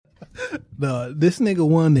This nigga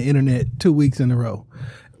won the internet 2 weeks in a row.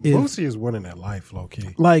 Boosie is winning that life, low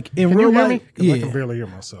key. Like in Can real you hear life, me? 'Cause I can barely hear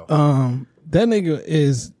myself. that nigga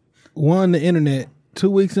is won the internet 2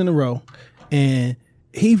 weeks in a row, and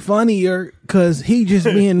he funnier because he just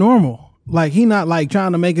being normal. Like he not like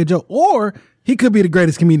trying to make a joke, or he could be the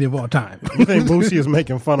greatest comedian of all time. You think Boosie is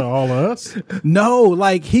making fun of all of us? No,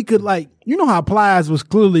 like he could like, you know how Plies was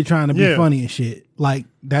clearly trying to be Yeah. funny and shit. Like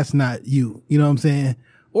that's not you. You know what I'm saying?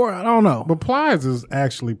 Or I don't know. But Plies is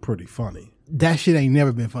actually pretty funny. That shit ain't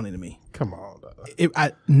never been funny to me. Come on.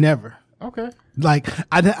 I never. Okay. Like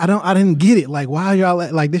I didn't get it. Like why y'all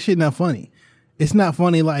like this shit not funny? It's not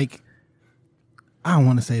funny. Like I don't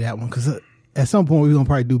want to say that one because at some point we're gonna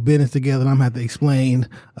probably do business together, and I'm gonna have to explain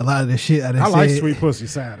a lot of the shit I like said. Sweet Pussy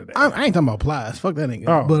Saturday. I ain't talking about Plies. Fuck that nigga.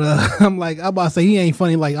 Oh. But I'm about to say he ain't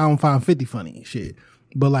funny. Like I don't find 50 funny and shit.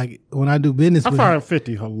 But like when I do business, I with find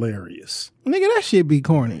 50 hilarious. nigga, that shit be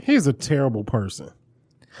corny. He's a terrible person.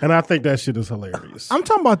 And I think that shit is hilarious. I'm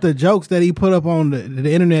talking about the jokes that he put up on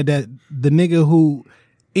the internet that the nigga who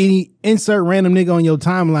any insert random nigga on your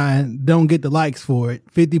timeline don't get the likes for it.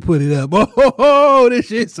 50 put it up. Oh, this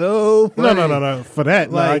shit so funny. No. For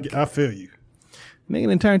that, Like- I feel you. Nigga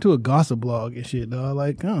done turned to a gossip blog and shit, dog.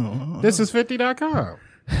 Like, I don't know. This is 50.com.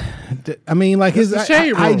 I mean, like his That's the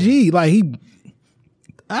shade room. IG, like he,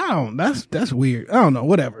 that's weird. I don't know.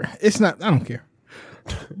 Whatever. It's not. I don't care.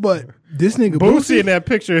 But this nigga Boosie in that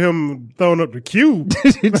picture of him throwing up the cube.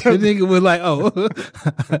 the nigga was like, "Oh,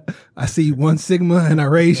 I see 1 Sigma, and I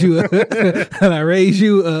raise you,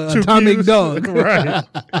 atomic Cubes. dog." Right.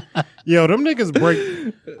 Yo, them niggas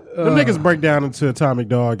break down into Atomic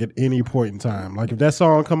Dog at any point in time. Like if that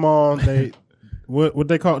song come on, they what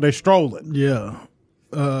they call it? They strolling. Yeah.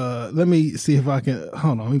 Let me see if I can.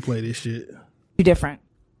 Hold on. Let me play this shit. You different.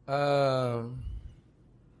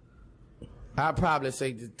 I'd probably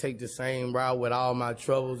say to take the same route with all my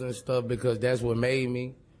troubles and stuff because that's what made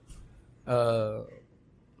me. But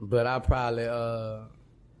I probably I'll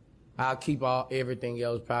keep everything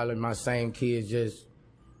else. Probably my same kids,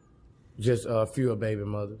 just fewer baby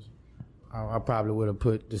mothers. I probably would have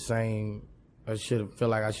put the same. I should have feel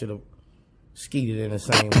like I should have skeeted in the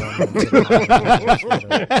same one.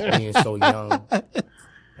 Being so young,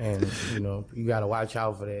 and you got to watch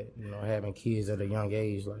out for that. Having kids at a young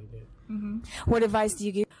age like that. Mm-hmm. What advice do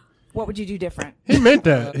you give? What would you do different? He meant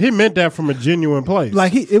that. He meant that from a genuine place.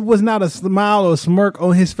 Like it was not a smile or smirk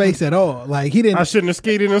on his face at all. Like he didn't. I shouldn't have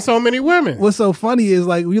skeeted in so many women. What's so funny is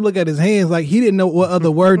like when you look at his hands, like he didn't know what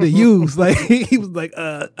other word to use. Like he was like,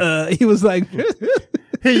 he was like,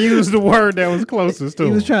 he used the word that was closest to him.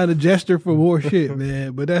 He was trying to gesture for more shit,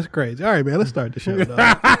 man. But that's crazy. All right, man, let's start the show, dog.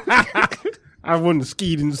 I wouldn't have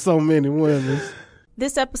skied in so many women.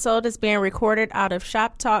 This episode is being recorded out of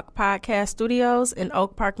Shop Talk Podcast Studios in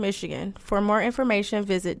Oak Park, Michigan. For more information,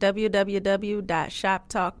 visit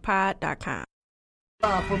www.shoptalkpod.com.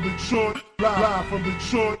 Live from Detroit, live from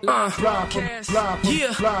Detroit, live from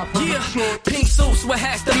Pink suits with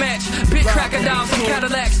hats to match. Big crocodiles and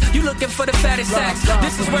Cadillacs. You looking for the fattest sacks.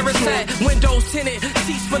 This is where it's at. Windows tinted,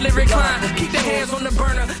 seats fully reclined. Keep the hands on the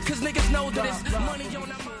burner, cause niggas know that it's money on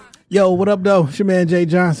the mind. Yo, what up, though? It's your man, Jay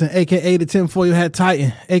Johnson, a.k.a. the tinfoil hat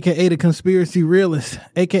titan, a.k.a. the conspiracy realist,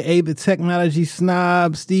 a.k.a. the technology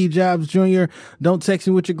snob, Steve Jobs Jr. Don't text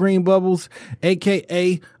me with your green bubbles,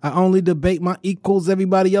 a.k.a. I only debate my equals,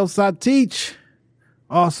 everybody else I teach.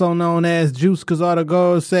 Also known as Juice, because all the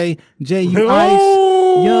girls say J.U. Ice.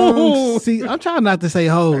 Young C. I'm trying not to say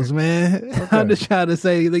hoes, man. Okay. I'm just trying to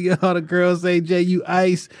say all the girls say J.U.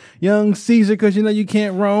 Ice. Young Caesar, because you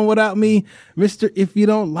can't roam without me. Mr. If you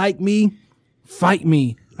don't like me, fight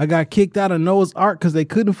me. I got kicked out of Noah's Ark because they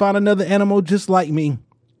couldn't find another animal just like me.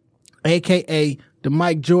 A.K.a. the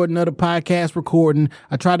Mike Jordan of the podcast recording.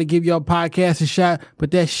 I try to give y'all podcast a shot,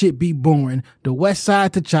 but that shit be boring. The West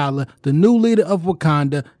Side T'Challa, the new leader of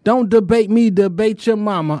Wakanda. Don't debate me, debate your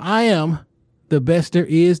mama. I am the best there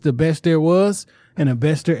is, the best there was, and the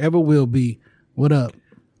best there ever will be. What up?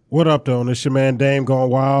 What up, though? It's your man Dame going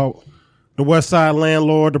wild. The West Side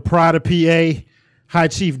landlord, the pride of PA, High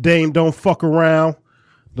Chief Dame don't fuck around,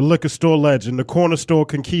 the liquor store legend, the corner store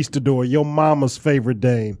conquistador, your mama's favorite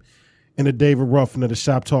dame, and the David Ruffin of the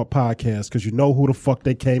Shop Talk podcast, because you know who the fuck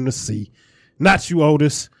they came to see. Not you,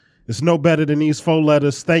 Otis. It's no better than these 4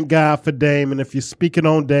 letters. Thank God for Dame, and if you're speaking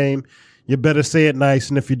on Dame, you better say it nice,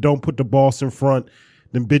 and if you don't put the boss in front,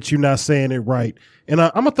 then bitch, you're not saying it right. And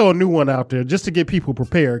I'm going to throw a new one out there just to get people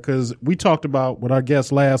prepared, because we talked about with our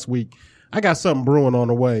guest last week. I got something brewing on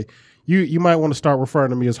the way. You might want to start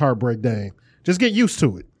referring to me as Heartbreak Dame. Just get used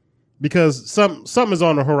to it, because something is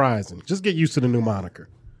on the horizon. Just get used to the new moniker.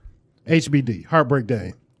 HBD, Heartbreak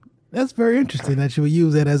Dame. That's very interesting that you would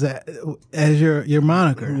use that as your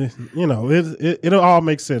moniker. You know, it'll all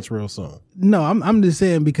make sense real soon. No, I'm just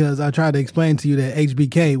saying because I tried to explain to you that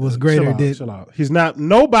HBK was greater than. Chill out. He's not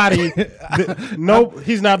nobody.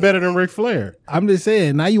 He's not better than Ric Flair. I'm just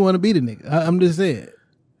saying. Now you want to be the nigga. I'm just saying.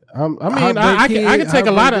 I mean, I can take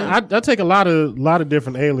a lot of. I take a lot of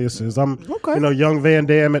different aliases. I'm, okay. You know, Young Van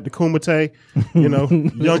Dam at the Kumite. You know,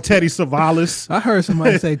 Young Teddy Savalas. I heard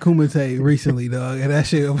somebody say Kumite recently, dog, and that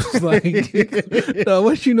shit was like, dog,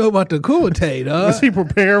 what you know about the Kumite, dog? Is he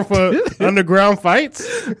preparing for underground fights?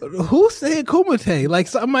 Who said Kumite? Like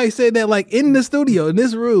somebody said that, like in the studio in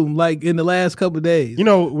this room, like in the last couple of days. You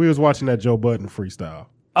know, we was watching that Joe Budden freestyle.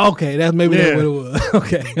 Okay, that's maybe that's what it was.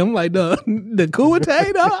 Okay, I'm like, dog, the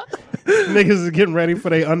Kumite, dog. Niggas is getting ready for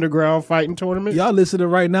their underground fighting tournament. Y'all listening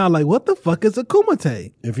right now, like, what the fuck is a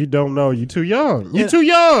Kumite? If you don't know, you too young. You too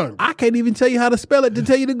young. I can't even tell you how to spell it to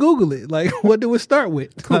tell you to Google it. Like, what do it start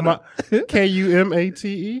with? Kumate.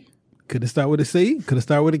 Could it start with a C? Could it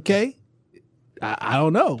start with a K? I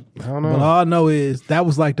don't know. I don't know. But all I know is that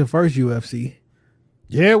was like the first UFC.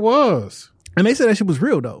 Yeah, it was. And they said that shit was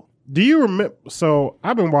real though. Do you remember? So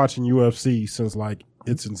I've been watching UFC since like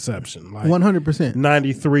its inception, like 100%,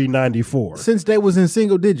 93, 94. Since they was in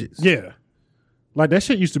single digits. Yeah, like that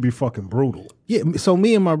shit used to be fucking brutal. Yeah. So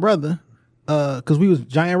me and my brother, because we was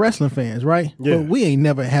giant wrestling fans, right? Yeah. But we ain't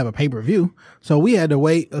never have a pay-per-view, so we had to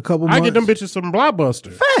wait a couple months. I get them bitches some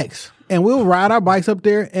Blockbuster. Facts. And we'll ride our bikes up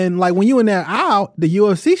there, and like when you in that aisle, the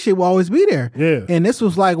UFC shit will always be there. Yeah. And this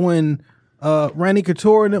was like when Randy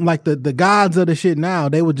Couture and them, like the gods of the shit now,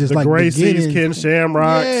 they were just The like Gracies, Ken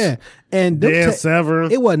Shamrocks, yeah. And Dan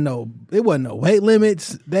Severn. It wasn't no weight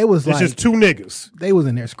limits. They was It's like just two niggas. they was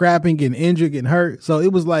in there scrapping, getting injured, getting hurt. So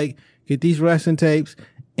it was like get these wrestling tapes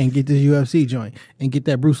and get this UFC joint and get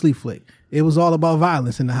that Bruce Lee flick. It was all about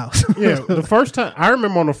violence in the house. Yeah, the first time I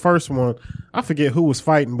remember on the first one, I forget who was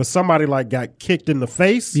fighting, but somebody like got kicked in the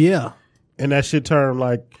face. Yeah. And that shit turned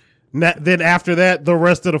like. Then after that, the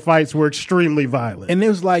rest of the fights were extremely violent. And it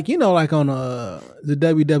was like, you know, like on the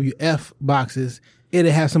WWF boxes, it'd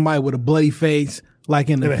have somebody with a bloody face, like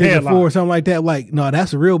in the figure four or something like that. Like, no,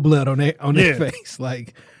 that's real blood on their face.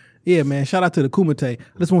 Like, yeah, man. Shout out to the Kumite.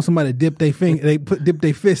 I just want somebody to dip their finger, dip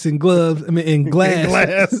their fists in gloves, in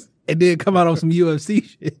glass, and then come out on some UFC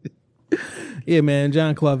shit. Yeah, man.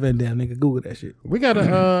 Jean-Claude Van Damme, nigga, Google that shit. We gotta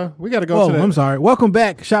go to that. I'm sorry. Welcome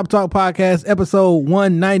back, Shop Talk Podcast, episode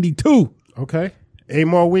 192. Okay, 8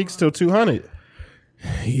 more weeks till 200.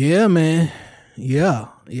 Yeah, man. Yeah.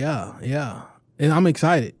 And I'm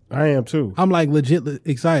excited. I am too. I'm like legit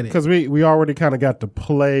excited because we already kind of got to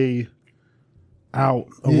play out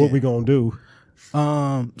of what we gonna do.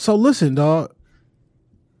 So listen, dog.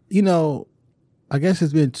 You know, I guess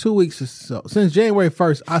it's been 2 weeks or so since January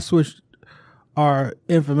 1st. I switched our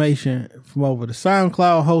information from over to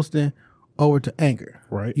SoundCloud hosting over to Anchor.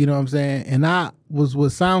 Right. You know what I'm saying? And I was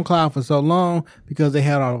with SoundCloud for so long because they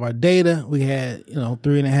had all of our data. We had,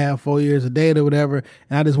 3.5, 4 years of data, whatever.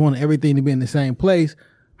 And I just wanted everything to be in the same place.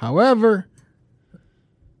 However,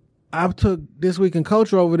 I took This Week in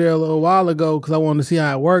Culture over there a little while ago because I wanted to see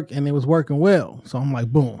how it worked, and it was working well. So I'm like,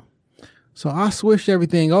 boom. So I switched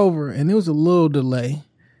everything over, and there was a little delay.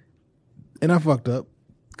 And I fucked up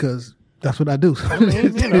because that's what I do. I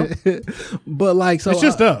mean, But like, so it's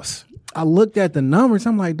just us. I looked at the numbers.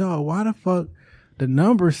 I'm like, dog, why the fuck the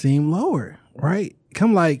numbers seem lower, right?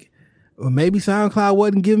 I'm like, well, maybe SoundCloud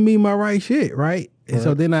wasn't giving me my right shit, right? And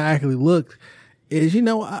so then I actually looked. I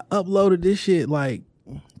uploaded this shit like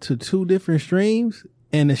to 2 different streams,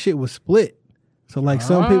 and the shit was split. So like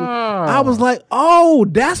some people, I was like, oh,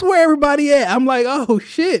 that's where everybody at. I'm like, oh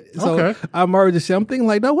shit. So I merged the shit. I'm thinking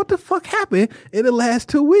like, no, what the fuck happened in the last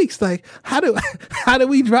 2 weeks? Like, how do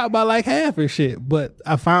we drop by like half and shit? But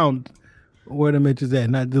I found where the bitches at,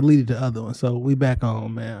 and I deleted the other one. So we back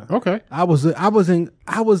on, man. Okay. I was like,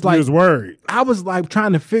 you was worried. I was like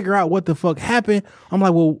trying to figure out what the fuck happened. I'm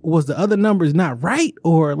like, well, was the other numbers not right,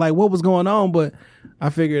 or like what was going on? But I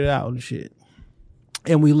figured it out and shit,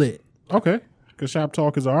 and we lit. Okay. Because Shop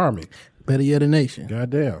Talk is an army. Better yet, a nation.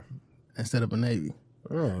 Goddamn. Instead of a navy.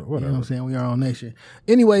 Oh, whatever. You know what I'm saying? We are our own nation.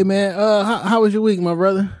 Anyway, man, how was your week, my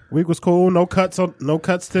brother? Week was cool. No cuts to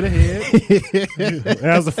the head.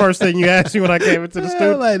 That was the first thing you asked me when I came into the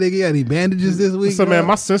studio. Like, nigga, you got any bandages this week? So, man,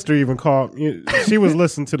 my sister even called me. She was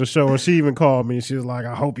listening to the show, and she even called me. She was like,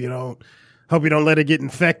 I hope you don't let it get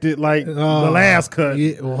infected like the last cut.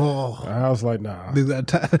 Yeah, I was like, nah.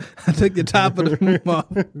 I took the top of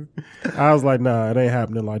the I was like, nah, it ain't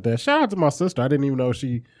happening like that. Shout out to my sister. I didn't even know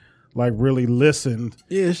she like really listened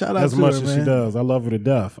Yeah, shout out as to much her, as man. she does. I love her to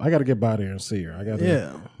death. I got to get by there and see her. I got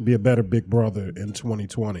to be a better big brother in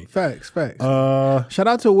 2020. Facts. Uh, Shout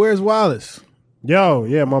out to Where's Wallace. Yo,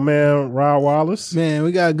 yeah, my man Rod Wallace. Man,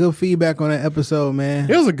 we got good feedback on that episode, man.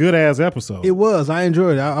 It was a good ass episode. It was. I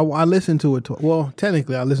enjoyed it. I listened to it. Well,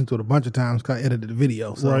 technically, I listened to it a bunch of times because I edited the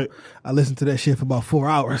video. So Right. I listened to that shit for about 4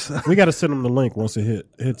 hours. We got to send him the link once it hit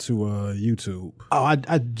to YouTube. Oh,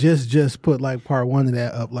 I just put like part 1 of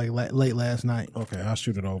that up like late last night. Okay, I'll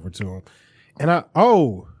shoot it over to him. And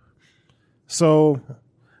so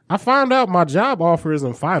I found out my job offer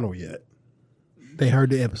isn't final yet. They heard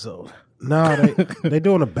the episode. No, they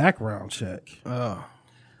doing a background check. Oh.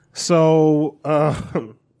 So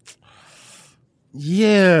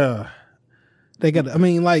yeah. They got. I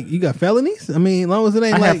mean, like you got felonies. I mean, as long as it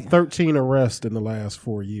ain't I like. have 13 arrests in the last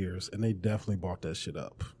 4 years, and they definitely bought that shit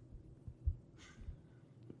up.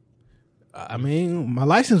 I mean, my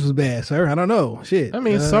license was bad, sir. I don't know. Shit. I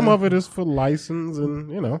mean, some of it is for license and,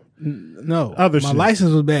 no. other my shit.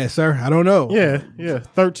 license was bad, sir. I don't know. Yeah.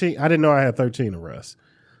 13. I didn't know I had 13 arrests.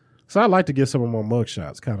 So I'd like to get some of my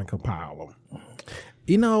mugshots, kind of compile them.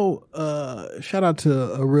 You know, shout out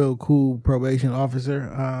to a real cool probation officer.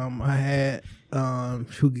 I had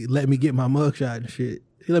who let me get my mugshot and shit.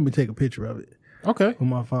 He let me take a picture of it Okay. on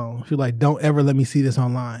my phone. She was like, "Don't ever let me see this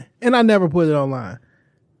online," and I never put it online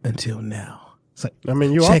until now. It's like, I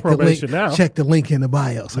mean, you are check the link- probation now. Check the link in the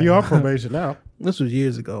bio. It's like, You are probation now. This was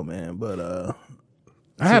years ago, man. But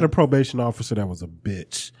I had a probation officer that was a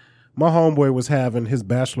bitch. My homeboy was having his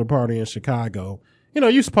bachelor party in Chicago.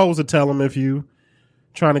 You're supposed to tell him if you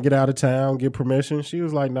trying to get out of town, get permission. She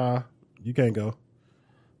was like, "Nah, you can't go."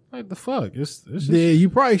 Like, the fuck? It's just, yeah, you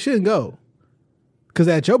probably shouldn't go because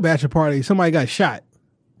at your bachelor party, somebody got shot.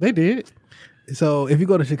 they did. So if you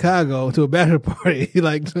go to Chicago to a bachelor party,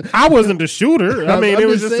 like I wasn't the shooter. I mean, I'm it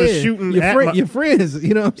was just a saying, shooting Your, at friend, my, your friends,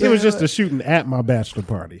 you know. What I'm it was saying? just a shooting at my bachelor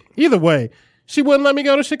party. Either way, she wouldn't let me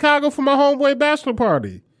go to Chicago for my homeboy bachelor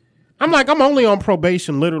party. I'm like, I'm only on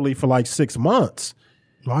probation literally for like 6 months.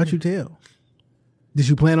 Why'd you tell? Did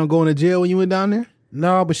you plan on going to jail when you went down there?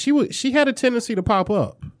 No, but she had a tendency to pop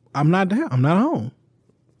up. I'm not there. I'm not home.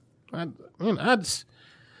 I just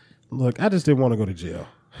didn't want to go to jail.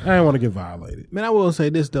 I didn't want to get violated. Man, I will say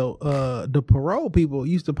this though. The parole people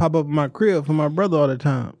used to pop up in my crib for my brother all the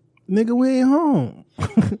time. Nigga, we ain't home.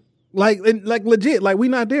 like legit. Like we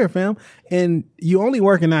not there, fam. And you only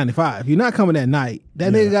working 9 to 5. You're not coming at night.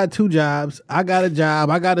 That nigga got 2 jobs. I got a job.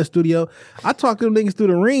 I got a studio. I talked to them niggas through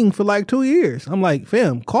the ring for like 2 years. I'm like,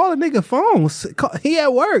 fam, call a nigga phone. He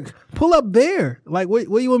at work. Pull up there. Like, what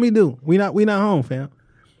you want me to do? We not home, fam.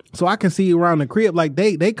 So I can see around the crib, like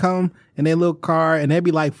they come in their little car and there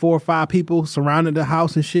be like 4 or 5 people surrounding the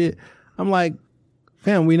house and shit. I'm like,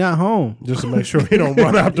 fam, we not home. Just to make sure we don't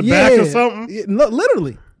run out the back or something. Yeah,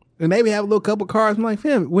 literally. And they be have a little couple cars. I'm like,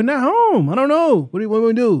 fam, we're not home. I don't know. What do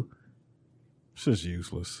we do? It's just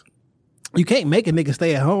useless. You can't make a nigga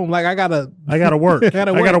stay at home. Like I gotta work. I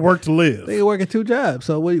gotta gotta work to live. They working 2 jobs.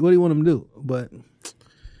 So what do you want them to do? But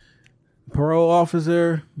parole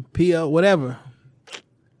officer, PO, whatever.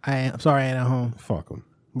 I'm sorry I ain't at home. Fuck them.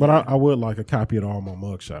 But I would like a copy of all my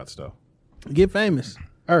mugshots though. Get famous.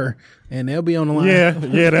 And they'll be on the line. Yeah,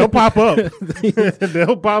 they'll pop up.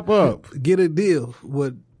 They'll pop up. Get a deal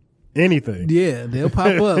with Anything. yeah, they'll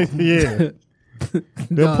pop up. Yeah.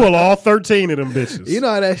 They'll pull all 13 of them bitches. You know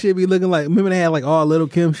how that shit be looking like? Remember they had like all Little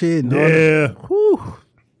Kim shit and all that? Yeah. Whew.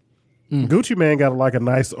 Gucci Man got like a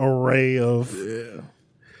nice array of.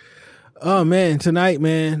 Oh man, tonight,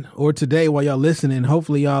 man, or today while y'all listening,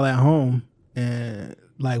 hopefully y'all at home and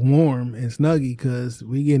like warm and snuggy because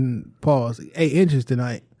we getting 8 inches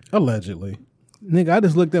tonight. Allegedly. Nigga, I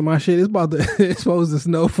just looked at my shit. It's supposed to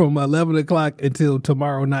snow from 11 o'clock until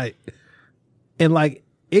tomorrow night. And like,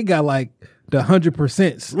 it got like the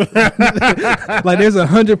 100%. Like there's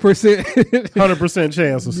 100%. 100%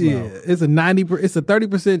 chance of snow. Yeah, it's a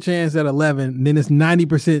 30% chance at 11, then it's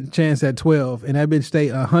 90% chance at 12, and that bitch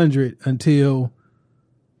stay 100 until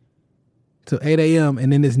 8 a.m.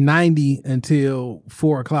 and then it's 90 until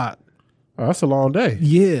 4 o'clock. Oh, that's a long day.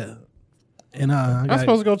 Yeah, and I'm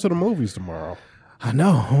supposed to go to the movies tomorrow. I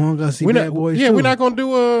know. I'm gonna see Bad Boys. Yeah, 2. we're not gonna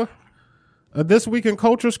do a This Week in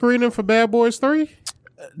Culture screening for Bad Boys 3.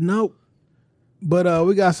 Nope. But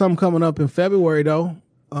we got something coming up in February though.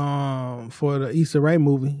 For the Issa Rae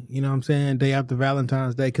movie, you know what I'm saying? Day after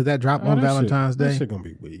Valentine's Day, because that dropped on Valentine's Day. That shit gonna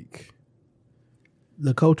be weak.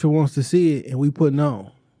 The culture wants to see it, and we putting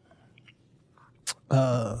on.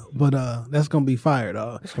 But that's gonna be fire,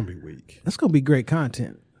 dog. It's gonna be weak. That's gonna be great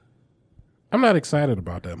content. I'm not excited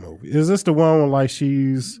about that movie. Is this the one where like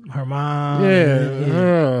she's Her mom.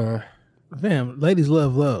 yeah? Damn, ladies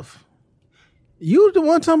love. You the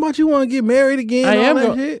one talking about you want to get married again? I all am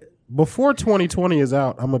that shit. Before 2020 is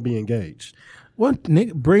out, I'm gonna be engaged. What,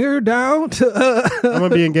 nigga? Bring her down to I'm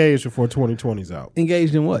gonna be engaged before 2020 is out.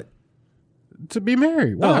 engaged in what? To be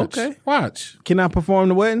married. Watch. okay. Watch. Can I perform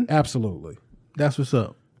the wedding? Absolutely. That's what's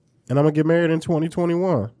up. And I'm gonna get married in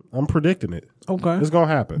 2021. I'm predicting it. Okay. It's gonna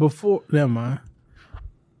happen. Before, never mind.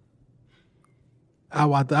 I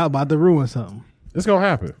about to ruin something. It's gonna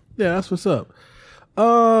happen. Yeah, that's what's up.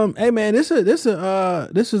 Hey man, this is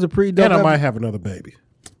a pretty dope. And I might have another baby.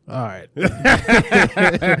 All right. Well,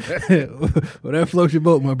 that floats your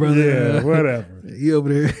boat, my brother. Yeah, whatever. You over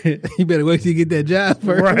there? You better wait till you get that job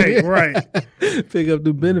first. Right. Pick up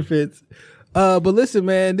the benefits. But listen,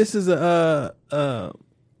 man, this is I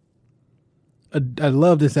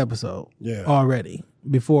love this episode. Yeah. Already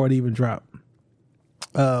before it even dropped.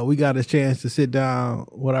 We got a chance to sit down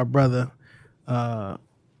with our brother,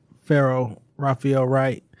 Pharaoh Raphael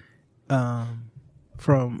Wright,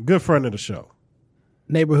 from Good friend of the show.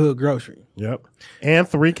 Neighborhood Grocery. Yep. And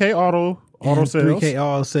 3K Auto And Sales. 3K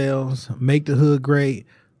Auto Sales, Make the Hood Great,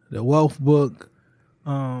 the Wealth Book.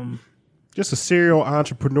 Just a serial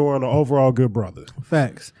entrepreneur and an overall good brother.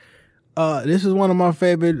 Facts. This is one of my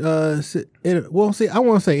favorite. I want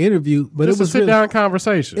to say interview, but Just it was a sit down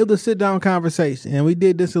conversation. It was a sit down conversation, and we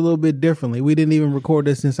did this a little bit differently. We didn't even record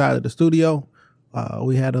this inside of the studio.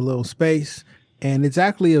 We had a little space, and it's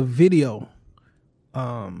actually a video.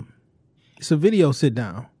 It's a video sit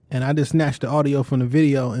down, and I just snatched the audio from the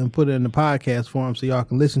video and put it in the podcast form so y'all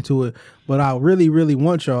can listen to it. But I really, really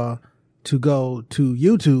want y'all to go to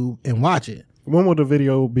YouTube and watch it. When will the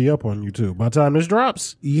video be up on YouTube? By the time this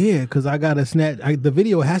drops? Yeah, because I got to snatch. The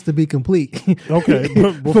video has to be complete. Okay.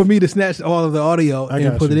 For me to snatch all of the audio and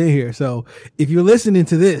got put you. it in here. So if you're listening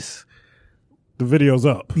to this, The video's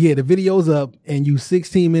up. yeah, the video's up and you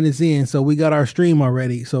 16 minutes in. So we got our stream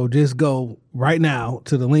already. So just go right now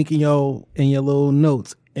to the link in your little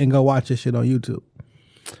notes and go watch this shit on YouTube.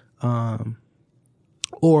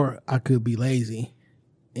 Or I could be lazy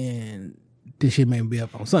and this shit may be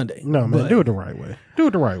up on Sunday. No, man. But Do it the right way. Do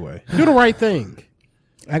it the right way. Do the right thing.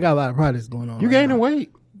 I got a lot of projects going on. You right gaining now.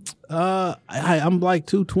 weight? I'm like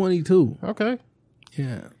 222. Okay.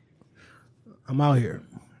 Yeah. I'm out here.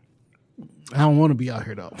 I don't want to be out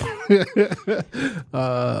here though.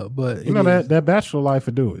 But You know that bachelor life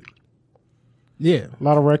would do it. yeah, A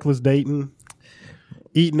lot of reckless dating,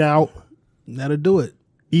 eating out, that'll do it.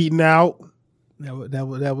 eating out,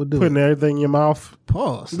 That would do putting it. everything in your mouth.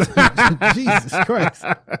 Pause. Jesus Christ.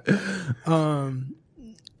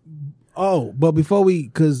 But before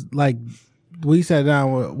because like we sat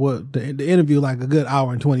down with the interview like a good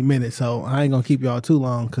hour and 20 minutes, so I ain't gonna keep y'all too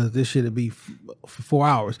long because this shit'll be for 4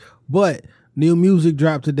 hours. But new music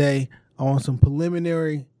dropped today on some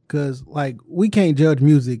preliminary because like we can't judge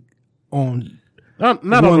music on Not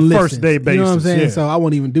one on a listen. first day basis. You know what I'm saying? Yeah. So I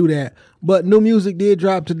won't even do that. But new music did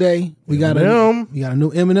drop today. We got a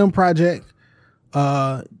new Eminem project.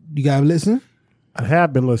 You gotta listen. I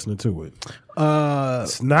have been listening to it.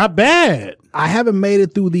 It's not bad, I haven't made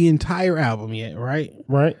it through the entire album yet, right?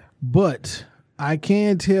 right? But I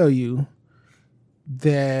can tell you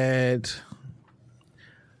that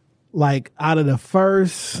like out of the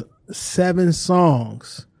first 7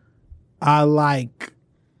 songs, I like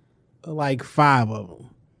 5 of them.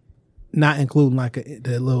 Not including like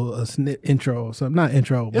the little intro or something. Not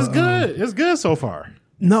intro. It's but, good. It's good so far.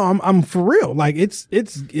 No, I'm for real. Like it's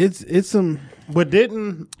some But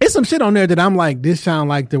some shit on there that I'm like, this sound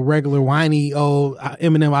like the regular whiny old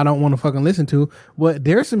Eminem I don't want to fucking listen to. But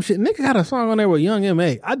there's some shit. Nigga got a song on there with Young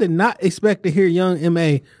M.A. I did not expect to hear Young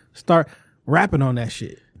M.A. start rapping on that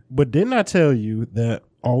shit. didn't I tell you that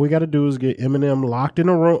all we got to do is get Eminem locked in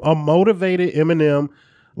a room, a motivated Eminem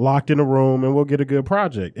locked in a room, and we'll get a good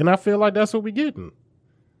project. And I feel like that's what we're getting.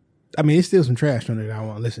 I mean, it's still some trash on there that I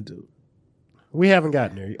want to listen to. We haven't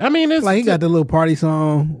gotten there. I mean, it's Like he got the little party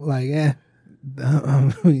song. Like,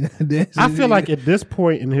 I feel like at this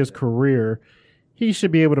point in his career, he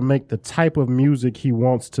should be able to make the type of music he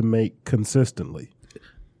wants to make consistently.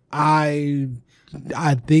 I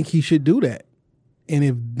think he should do that.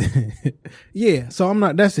 And if yeah, so I'm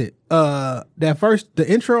not. That's it. The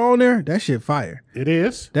intro on there, that shit fire. It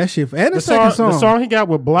is. That shit. And The second song, the song he got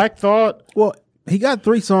with Black Thought. Well, he got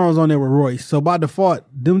 3 songs on there with Royce. So by default,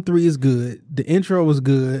 them 3 is good. The intro was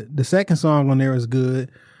good. The second song on there is good.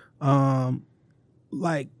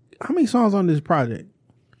 Like how many songs on this project?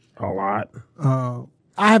 A lot. I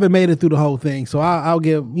haven't made it through the whole thing, so I'll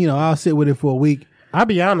give I'll sit with it for a week. I'll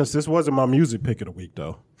be honest, this wasn't my music pick of the week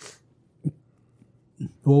though.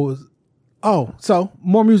 So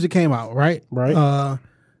more music came out, right? Right.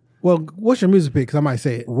 Well, what's your music pick? Because I might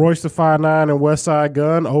say it. Royce the 5'9" and West Side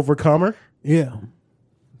Gun, Overcomer. Yeah.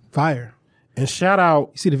 Fire. And shout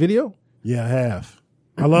out. You see the video? Yeah, I have.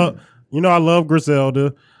 I love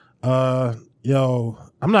Griselda. Yo,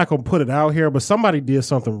 I'm not going to put it out here, but somebody did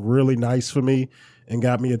something really nice for me and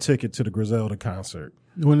got me a ticket to the Griselda concert.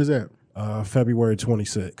 When is that? February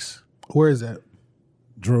 26th. Where is that?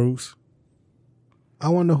 Drew's. I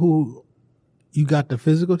wonder who you got the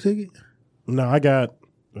physical ticket? No, I got.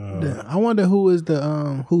 I wonder who's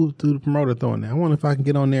the promoter throwing that. I wonder if I can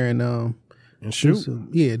get on there and shoot.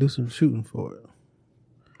 Do some shooting for it.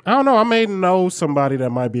 I don't know. I may know somebody that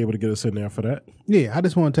might be able to get us in there for that. Yeah, I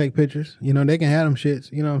just want to take pictures. You know, they can have them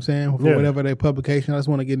shits. You know what I'm saying? For whatever their publication. I just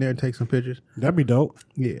want to get in there and take some pictures. That'd be dope.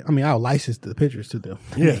 Yeah, I mean, I'll license the pictures to them.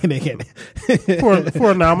 Yeah, they can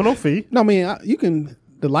for a nominal fee. No, I mean, you can.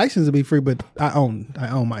 The license will be free, but I own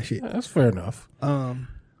my shit. That's fair enough.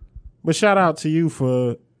 But shout out to you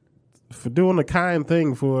for doing a kind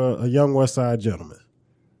thing for a young West Side gentleman.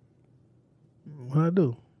 What I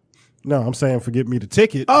do? No, I'm saying for getting me the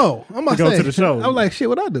ticket. Oh, I'm about to go to the show. I'm like, shit,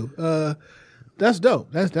 what I do? That's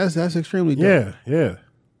dope. That's extremely dope. Yeah.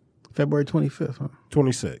 February 25th, huh?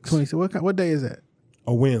 26th. 26th. What day is that?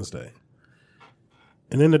 A Wednesday.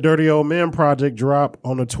 And then the Dirty Old Men project drop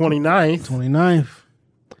on the 29th. 29th.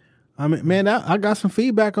 I mean, man, I got some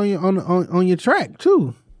feedback on your track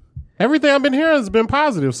too. Everything I've been hearing has been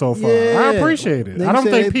positive so far. Yeah. I appreciate it. I don't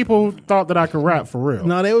think people thought that I could rap for real.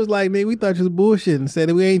 No, they was like, nigga, we thought you was bullshit and said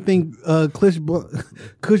that we ain't think Kush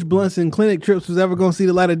Blunts and Clinic Trips was ever going to see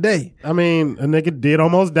the light of day. I mean, a nigga did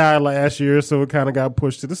almost die last year, so it kind of got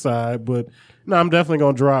pushed to the side. But no, I'm definitely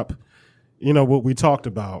going to drop, what we talked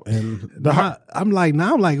about. And I'm like,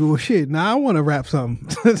 well, shit, now I want to rap something.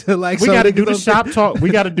 We got to do the shop talk. We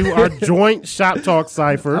got to do our joint shop talk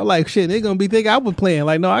cipher. I'm like, shit, they're going to be thinking I was playing.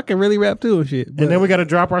 Like, no, I can really rap too and shit. But, and then we got to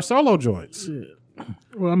drop our solo joints.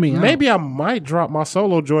 Well, I mean, maybe I might drop my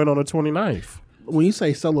solo joint on the 29th. When you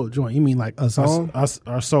say solo joint, you mean like a song?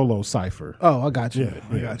 Our solo cipher. Oh, I got you.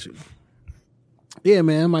 I got you. Yeah,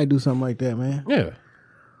 man, I might do something like that, man. Yeah.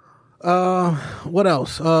 What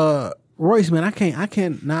else? Royce, man, I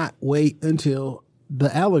cannot wait until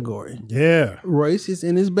the allegory. Yeah. Royce is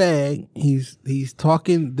in his bag. He's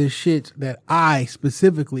talking the shit that I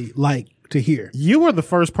specifically like to hear. You were the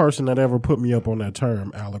first person that ever put me up on that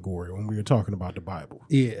term allegory when we were talking about the Bible.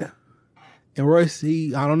 Yeah. And Royce,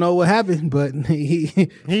 I don't know what happened, but he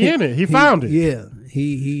in it. He found it. Yeah.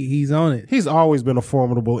 He's on it. He's always been a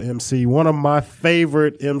formidable MC. One of my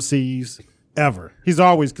favorite MCs ever. He's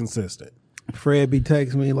always consistent. Fred be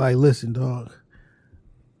texting me like, listen, dog,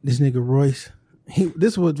 this nigga Royce,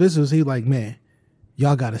 he like, man,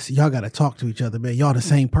 y'all gotta talk to each other, man. Y'all the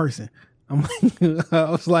same person. I'm like, I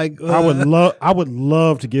was like, I would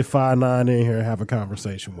love to get 5'9" in here and have a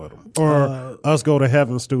conversation with him, or us go to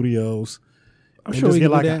Heaven Studios. I'm sure we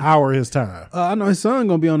get like an hour of his time. I know his son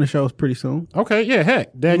gonna be on the show pretty soon. Okay, yeah,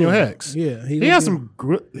 heck, Daniel Hex. Yeah, he has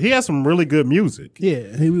some really good music.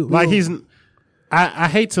 Yeah, I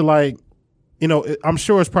hate to I'm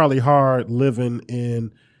sure it's probably hard living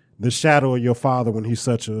in the shadow of your father when he's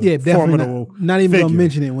such a formidable not even figure. Gonna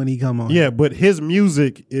mention it when he come on. Yeah, but his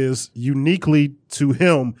music is uniquely to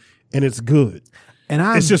him, and it's good. And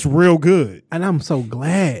it's just real good. And I'm so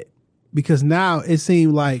glad because now it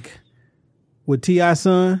seemed like with T.I.'s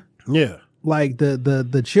son, like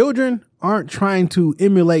the children aren't trying to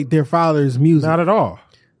emulate their father's music. Not at all.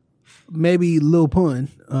 Maybe Lil Pun,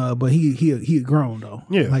 but he had grown though.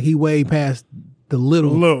 Yeah, like he way past the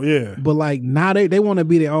little. Yeah. But like now they want to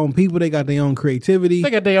be their own people. They got their own creativity. They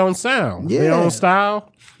got their own sound. Their own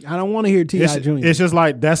style. I don't want to hear T.I. Jr. It's just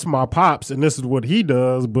like that's my pops and this is what he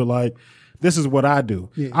does. But like this is what I do.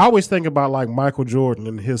 Yeah. I always think about like Michael Jordan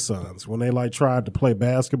and his sons when they like tried to play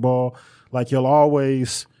basketball. Like you'll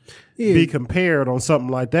always be compared on something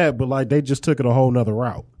like that. But like they just took it a whole nother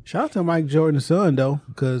route. Shout out to Mike Jordan's son though,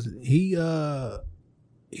 because he the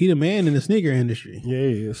man in the sneaker industry. Yeah,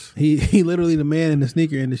 he is. He literally the man in the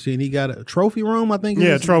sneaker industry, and he got a trophy room. I think.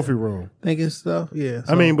 Trophy room. I think it's stuff. Yeah.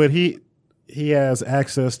 So. I mean, but he has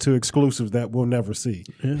access to exclusives that we'll never see.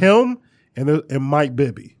 Yeah. Him and Mike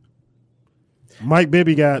Bibby. Mike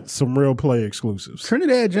Bibby got some real play exclusives.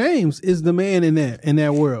 Trinidad James is the man in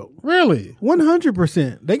that world. Really?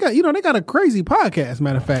 100%. They got a crazy podcast.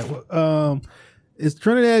 Matter of fact. It's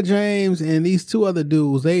Trinidad James and these two other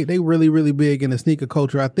dudes. They really, really big in the sneaker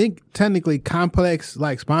culture. I think technically Complex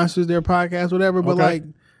like sponsors their podcast, whatever, but like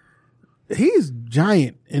he's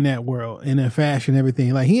giant in that world, in that fashion,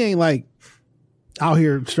 everything. Like he ain't like, out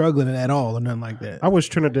here struggling at all or nothing like that. I wish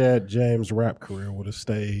Trinidad James' rap career would have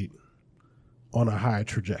stayed on a high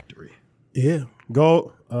trajectory. Yeah.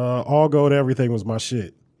 Gold, all gold, everything was my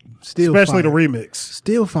shit. Still Especially fire. the remix.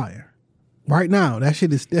 Still fire. Right now, that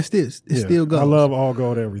shit is still goes. I love all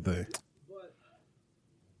gold, everything.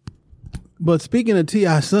 But speaking of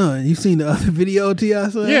T.I. son, you seen the other video of T.I.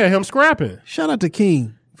 son? Yeah, him scrapping. Shout out to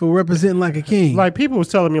King for representing like a king. Like people was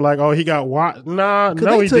telling me like, oh, he got what? Nah, 'Cause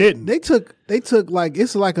no, he didn't. They took like,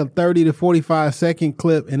 it's like a 30 to 45 second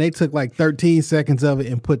clip, and they took like 13 seconds of it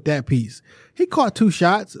and put that piece. He caught 2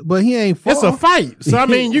 shots, but he ain't fall. It's a fight. So I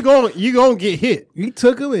mean, you gonna get hit. He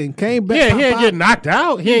took him and came back. Yeah, he ain't pop, get knocked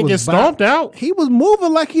out. He ain't get was stomped out. He was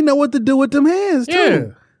moving like he know what to do with them hands too. Yeah.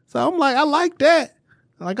 So I'm like, I like that.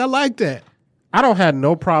 I like that. I don't have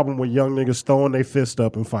no problem with young niggas throwing their fist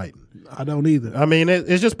up and fighting. I don't either. I mean,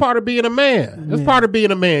 it's just part of being a man. It's part of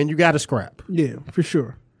being a man. You got to scrap. Yeah, for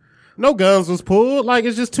sure. No guns was pulled. Like,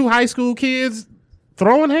 it's just 2 high school kids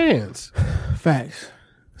throwing hands. Facts.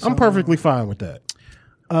 I'm perfectly fine with that.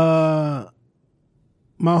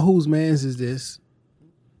 My whose man's is this?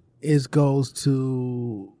 Goes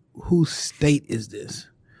to whose state is this?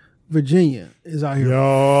 Virginia is out here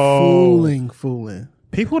fooling.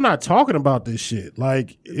 People not talking about this shit.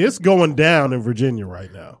 Like, it's going down in Virginia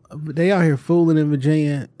right now. They out here fooling in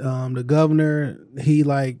Virginia. The governor, they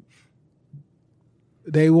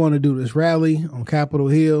want to do this rally on Capitol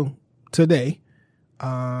Hill today.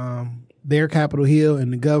 Their Capitol Hill,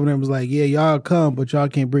 and the governor was like, yeah, y'all come, but y'all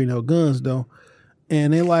can't bring no guns though.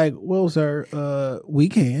 And they like, well, sir, we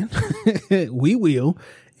can. We will.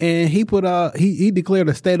 And he he declared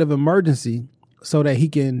a state of emergency so that he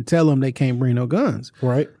can tell them they can't bring no guns.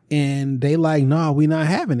 Right. And they like, no, we not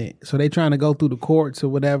having it. So they trying to go through the courts or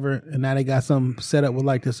whatever. And now they got something set up with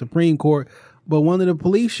like the Supreme Court. But one of the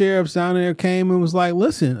police sheriffs down there came and was like,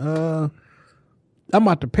 listen, I'm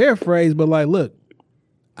about to paraphrase, but like, look,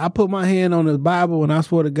 I put my hand on the Bible and I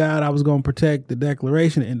swore to God I was going to protect the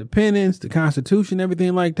Declaration of Independence, the Constitution,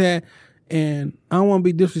 everything like that. And I don't want to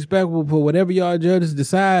be disrespectful for whatever y'all judges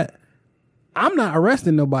decide. I'm not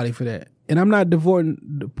arresting nobody for that. And I'm not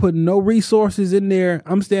putting no resources in there.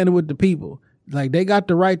 I'm standing with the people. Like, they got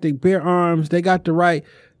the right to bear arms. They got the right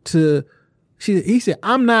to, he said,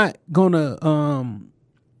 I'm not going to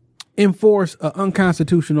enforce an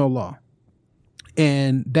unconstitutional law.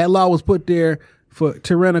 And that law was put there for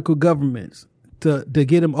tyrannical governments to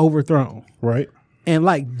get them overthrown. Right. And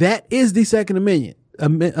like, that is the Second Amendment.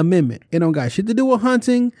 It don't got shit to do with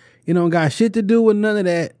hunting. It don't got shit to do with none of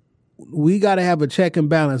that. We got to have a check and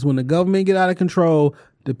balance. When the government get out of control,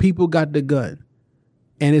 the people got the gun.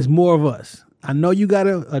 And it's more of us. I know you got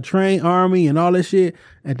a trained army and all this shit.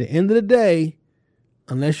 At the end of the day,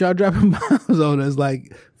 unless y'all dropping bombs on us,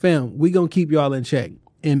 like, fam, we gonna keep y'all in check.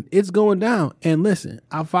 And it's going down. And listen,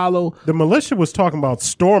 I follow. The militia was talking about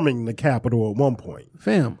storming the Capitol at one point.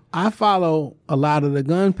 Fam, I follow a lot of the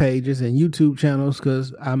gun pages and YouTube channels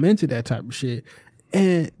because I'm into that type of shit.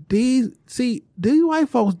 And these white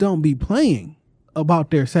folks don't be playing about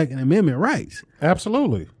their Second Amendment rights.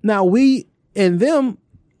 Absolutely. Now, we and them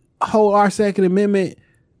hold our Second Amendment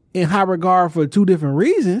in high regard for 2 different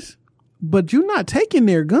reasons, but you're not taking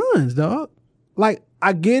their guns, dog. Like,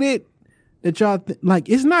 I get it that y'all like,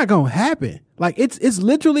 it's not gonna happen. Like, it's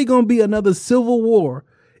literally gonna be another civil war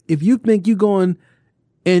if you think you going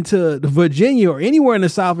into Virginia or anywhere in the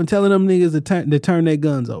South and telling them niggas to turn their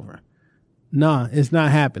guns over. Nah, it's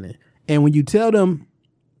not happening. And when you tell them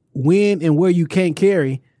when and where you can't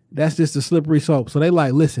carry, that's just a slippery slope. So they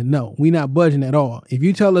like, listen, no, we not budging at all. If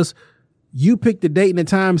you tell us you pick the date and the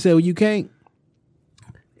time, say, well, you can't,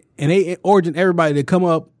 and they urging everybody to come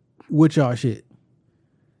up with y'all shit.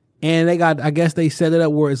 And they got, I guess they set it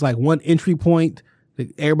up where it's like one entry point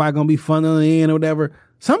that everybody gonna be funneling in or whatever.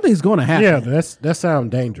 Something's gonna happen. Yeah, that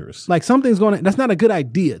sounds dangerous. Like, that's not a good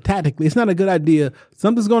idea. Tactically, it's not a good idea.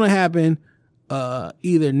 Something's gonna happen,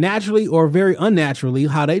 either naturally or very unnaturally,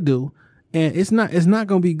 how they do. And it's not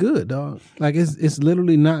gonna be good, dog. Like, it's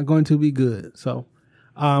literally not going to be good. So,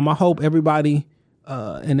 I hope everybody,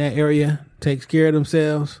 in that area takes care of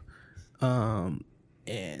themselves. And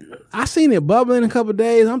I seen it bubbling a couple of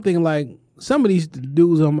days. I'm thinking like some of these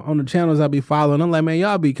dudes on the channels I be following, I'm like, man,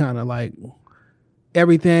 y'all be kind of like,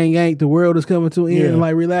 everything ain't the world is coming to an end, and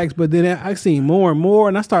like, relax. But then I seen more and more,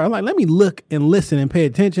 and I'm like, let me look and listen and pay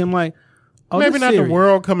attention. I'm like, oh, maybe not serious. The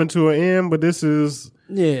world coming to an end, but this is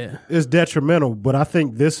it's detrimental. But I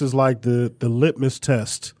think this is like the litmus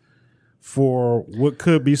test for what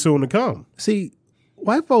could be soon to come. See,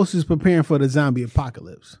 white folks is preparing for the zombie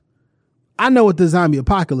apocalypse. I know what the zombie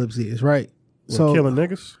apocalypse is, right? So killing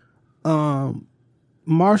niggas.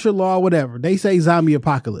 martial law, whatever. They say zombie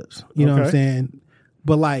apocalypse. You know what I'm Okay. saying?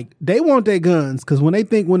 But like, they want their guns because when they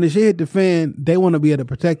think when the shit hit the fan, they want to be able to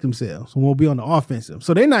protect themselves and won't be on the offensive.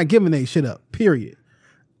 So they're not giving their shit up, period.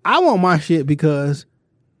 I want my shit because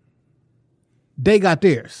they got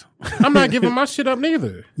theirs. I'm not giving my shit up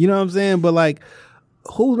neither. You know what I'm saying? But like,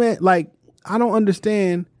 who's man? Like, I don't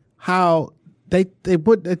understand how they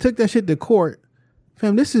took that shit to court.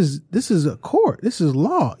 Fam, this is a court. This is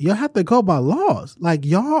law. Y'all have to go by laws. Like,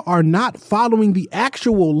 y'all are not following the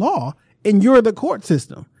actual law, and you're the court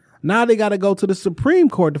system. Now they got to go to the Supreme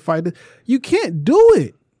Court to fight it. You can't do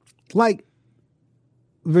it. Like,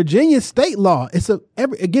 Virginia state law, it's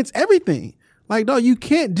against everything. Like, no, you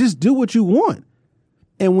can't just do what you want.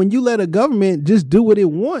 And when you let a government just do what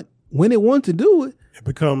it want, when it wants to do it, It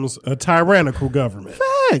becomes a tyrannical government.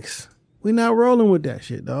 facts. We not rolling with that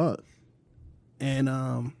shit, dog. And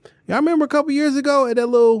y'all remember a couple years ago at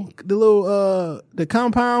the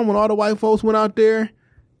compound when all the white folks went out there,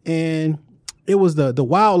 and it was the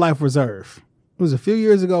wildlife reserve. It was a few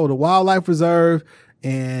years ago, the wildlife reserve,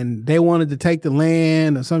 and they wanted to take the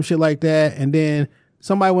land or some shit like that. And then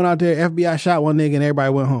somebody went out there, FBI shot one nigga, and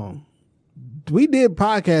everybody went home. We did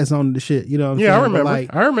podcasts on the shit, you know what I'm saying? Yeah, I But remember.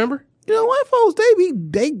 like, I remember. you know, white folks,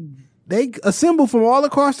 they assemble from all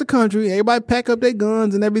across the country. Everybody pack up their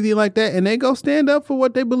guns and everything like that, and they go stand up for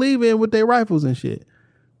what they believe in with their rifles and shit.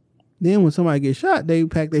 Then when somebody gets shot, they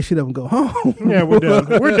pack their shit up and go home. Yeah, we're done.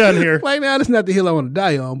 We're done here. Like, now, that's not the hill I want to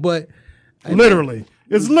die on, but Literally.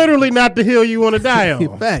 It's literally not the hill you want to die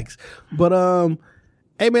on. facts. But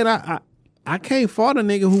hey man, I can't fault a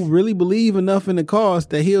nigga who really believe enough in the cause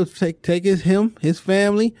that he'll take his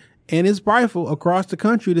family and his rifle across the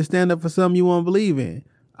country to stand up for something you want to believe in.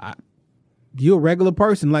 You're a regular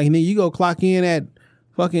person. Like, nigga, you go clock in at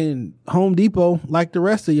fucking Home Depot like the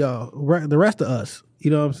rest of y'all, the rest of us.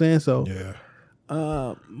 You know what I'm saying? So,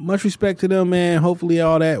 Yeah. much respect to them, man. Hopefully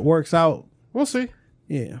all that works out. We'll see.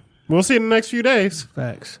 Yeah, We'll see in the next few days.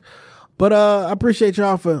 facts. But I appreciate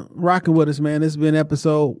y'all for rocking with us, man. This has been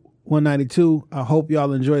episode 192. I hope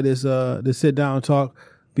y'all enjoy this sit down talk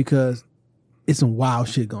because it's some wild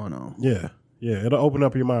shit going on. Yeah. Yeah. It'll open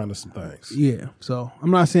up your mind to some things. Yeah. So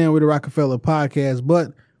I'm not saying we're the Rockefeller podcast,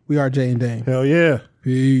 but we are Jay and Dane. Hell yeah.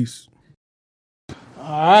 Peace.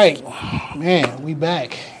 All right, man, we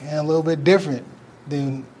back and a little bit different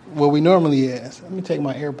than what we normally is. Let me take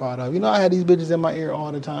my AirPod off. You know, I had these bitches in my ear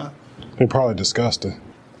all the time. They're probably disgusting.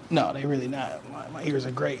 No, they really not. My ears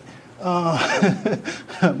are great.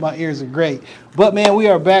 My ears are great. But man, we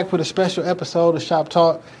are back with a special episode of Shop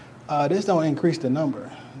Talk. This don't increase the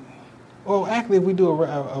number. Well, actually, if we do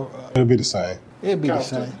It'll be the same. it'd be the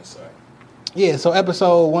same. Yeah. So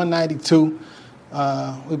episode 192.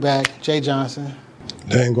 We back. Jay Johnson.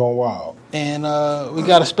 They ain't going wild. And we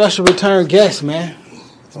got a special return guest, man.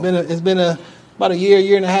 It's been about a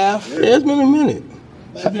year and a half. Yeah, it's been a minute.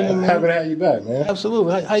 Happy to have you back, man.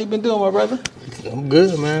 Absolutely. How you been doing, my brother? I'm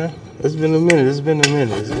good, man. It's been a minute.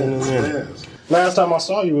 Last time I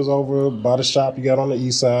saw you was over by the shop you got on the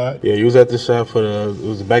east side. Yeah, you was at the shop for it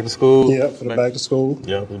was back to school? Yep, for the back to school.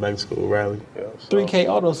 Yeah, it was back to school rally. Yeah, so. 3K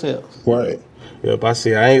auto sales. Right. Yep, I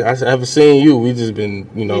haven't seen you. We just been,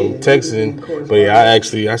 texting. But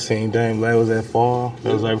yeah, I seen Dame. That was that fall.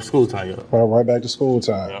 That was like school time, yeah. Right back to school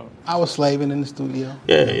time. Yeah. I was slaving in the studio.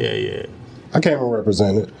 Yeah. I can't even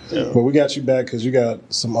represent it. Yeah. But we got you back because you got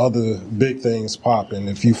some other big things popping.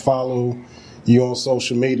 If you follow you on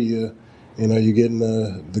social media, you're getting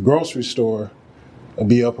the grocery store will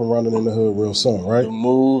be up and running in the hood real soon, right? The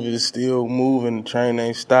move is still moving. The train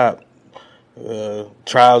ain't stopped.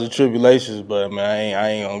 Trials and tribulations, but man, I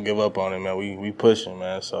ain't gonna give up on it, man. We pushing,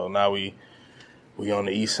 man. So now we on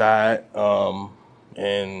the east side,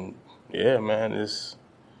 and yeah, man,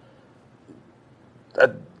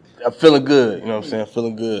 I'm feeling good. You know what I'm saying?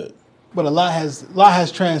 Feeling good. But a lot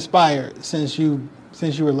has transpired since you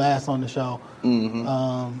were last on the show.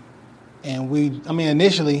 Mm-hmm. And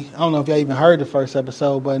initially, I don't know if y'all even heard the first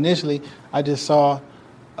episode, but initially I just saw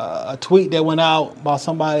a tweet that went out about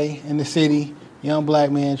somebody in the city, young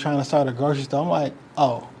black man trying to start a grocery store. I'm like,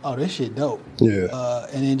 oh, this shit dope. Yeah.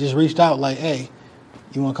 And then just reached out like, hey,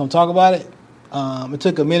 you want to come talk about it? It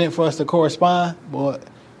took a minute for us to correspond, but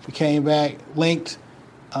we came back, linked,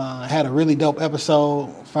 had a really dope episode,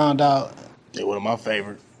 found out. Yeah, one of my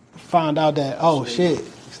favorite. Found out that, oh shit,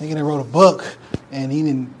 this nigga wrote a book, and he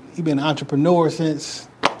been an entrepreneur since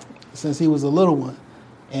he was a little one.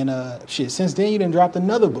 And since then you done dropped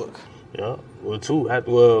another book. Yeah, well, two.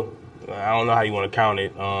 Well, I don't know how you want to count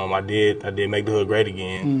it. I did make the hood great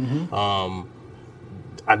again.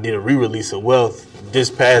 Mm-hmm. I did a re-release of Wealth this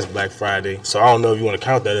past Black Friday, so I don't know if you want to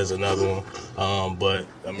count that as another one. But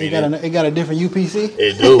I mean, it got a different UPC.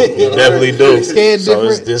 It do, it definitely do. So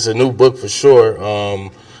it's a new book for sure.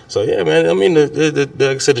 So yeah, man. I mean, like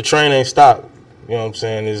I said, the train ain't stopped. You know what I'm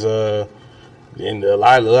saying? Is and a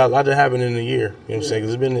lot that happened in a year. You know what I'm saying?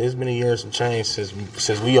 'Cause it's been a year and some change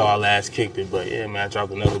since we all last kicked it. But yeah, man, I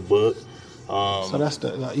dropped another book. So that's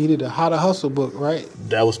you did the How to Hustle book, right?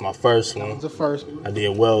 That was my first one. That was the first one. I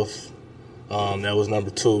did Wealth. That was number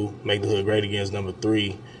 2. Make the Hood Great Again is number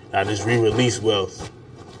 3. I just re-released Wealth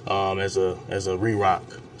as a re-rock.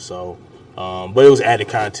 So, but it was added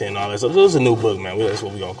content and all that. So it was a new book, man. That's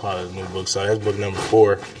what we gonna call it, a new book. So that's book number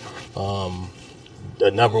 4. The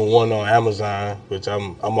number 1 on Amazon, which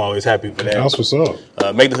I'm always happy for that. That's what's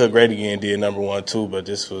up. Make the Hood Great Again did number 1 too, but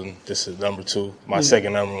this is number 2, my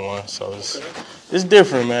second number 1. So it's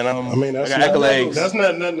different, man. I mean, I got accolades. That's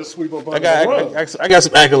not nothing to sweep up. I got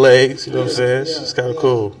some accolades. You know what I'm saying? It's kind of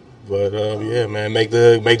cool. But yeah, man, make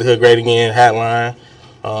the Hood Great Again Hatline.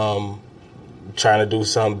 Trying to do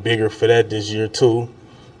something bigger for that this year too.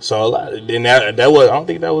 So a lot. Then that was, I don't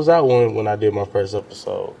think that was out when I did my first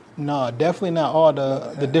episode. No, definitely not all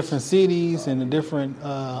the different cities and the different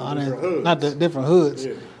not the different hoods.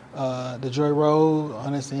 Yeah. The Joy Road,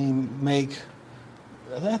 honestly, make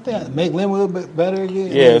Linwood better again.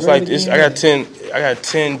 Yeah, it's like this. I got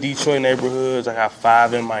 10 Detroit neighborhoods. I got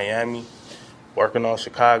 5 in Miami. Working on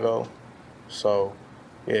Chicago. So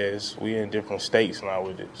yeah, we in different states now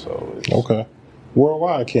with it. So okay.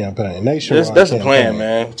 Worldwide campaign, nationwide. That's the plan,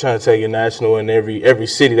 man. We're trying to take it national in every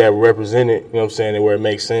city that we're represented. You know what I'm saying? And where it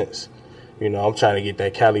makes sense. You know, I'm trying to get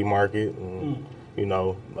that Cali market. And, you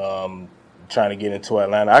know, trying to get into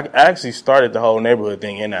Atlanta. I actually started the whole neighborhood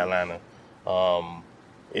thing in Atlanta.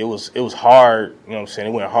 It was hard. You know what I'm saying?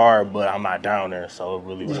 It went hard, but I'm not down there, so it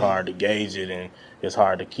really was hard to gauge it, and it's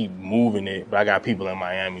hard to keep moving it. But I got people in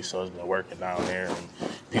Miami, so it's been working down there,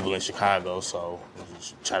 and people in Chicago, so I'm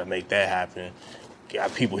just trying to make that happen.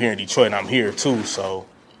 Got people here in Detroit, and I'm here too, so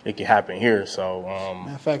it can happen here. So,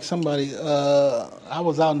 matter of fact, somebody, I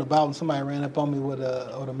was out and about, and somebody ran up on me with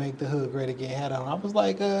a Make the Hood Great Again hat on. I was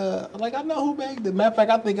like, I know who made it. Matter of fact,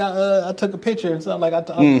 I think I took a picture and something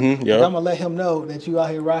I'm gonna let him know that you out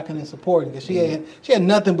here rocking and supporting, because she had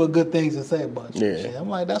nothing but good things to say about you. Yeah. I'm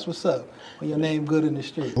like, that's what's up when your name good in the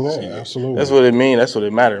street. Yeah, absolutely. That's what it means. That's what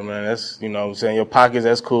it matters, man. That's, you know what I'm saying, your pockets,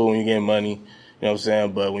 that's cool when you get money. You know what I'm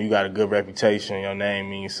saying? But when you got a good reputation, your name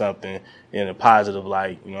means something in a positive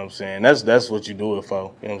light. You know what I'm saying? That's what you do it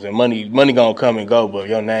for. You know what I'm saying? Money gonna come and go, but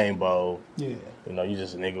your name, bold. Yeah. You know, you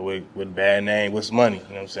just a nigga with a bad name. What's money? You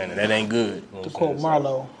know what I'm saying? And that ain't good. You know to quote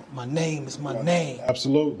Marlo, my name is my name.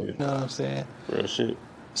 Absolutely. You know what I'm saying? Real shit.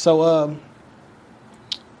 So,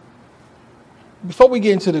 before we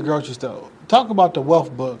get into the grocery store, talk about the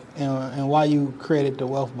Wealth book and why you created the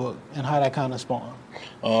Wealth book and how that kind of spawned.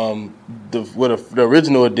 The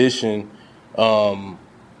original edition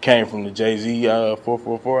came from the Jay-Z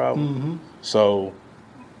 444 album. Mm-hmm. So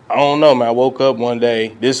I don't know, man. I woke up one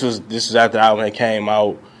day. This was after the album had came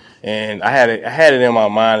out, and I had it in my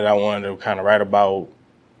mind that I wanted to kind of write about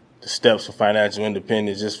the steps for financial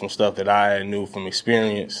independence, just from stuff that I knew from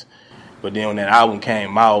experience. But then when that album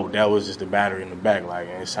came out, that was just the battery in the back. Like,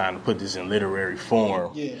 and it's time to put this in literary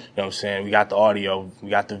form. Yeah. You know what I'm saying? We got the audio,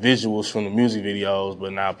 we got the visuals from the music videos,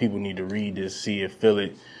 but now people need to read this, see it, feel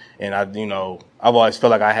it. And I've always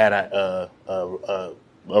felt like I had a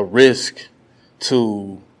risk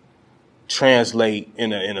to translate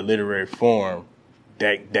in a literary form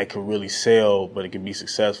that could really sell, but it could be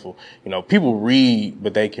successful. You know, people read,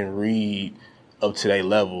 but they can read up to their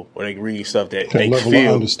level, or they can read stuff that they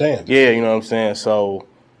feel. Understand. Yeah, you know what I'm saying? So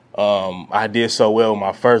I did so well with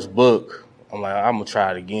my first book. I'm like, I'm gonna try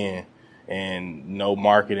it again. And no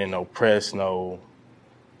marketing, no press, no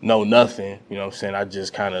nothing. You know what I'm saying? I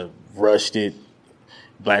just kind of rushed it.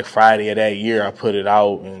 Black Friday of that year, I put it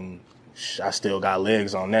out, and I still got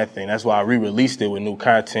legs on that thing. That's why I re-released it with new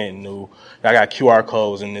content, I got QR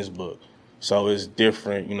codes in this book. So it's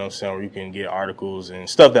different, you know what I'm saying, where you can get articles and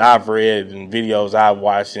stuff that I've read and videos I've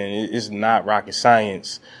watched, and it's not rocket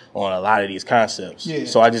science on a lot of these concepts. Yeah.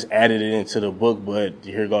 So I just added it into the book, but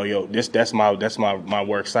here go, that's my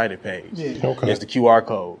works cited page. Yeah. Okay. It's the QR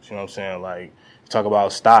codes, you know what I'm saying? Like, talk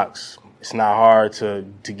about stocks. It's not hard to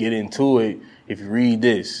get into it if you read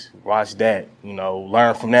this, watch that,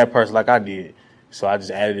 learn from that person like I did. So I just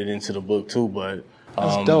added it into the book too, but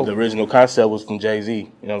the original concept was from Jay-Z,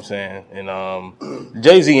 you know what I'm saying? And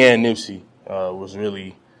Jay-Z and Nipsey was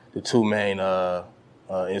really the two main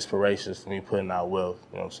inspirations for me putting out Wealth,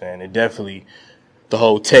 you know what I'm saying? It definitely the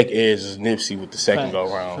whole tech edge is Nipsey with the second Facts,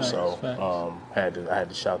 go round. facts, So facts. I had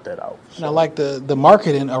to shout that out. And I like the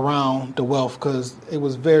marketing around the Wealth because it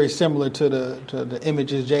was very similar to the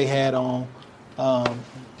images Jay had on.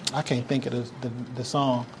 I can't think of the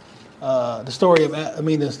song. The story of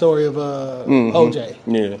OJ.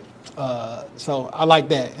 Yeah. So I like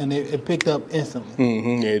that, and it picked up instantly.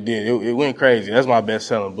 Mm-hmm. Yeah, it did. It went crazy. That's my best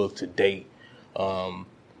selling book to date.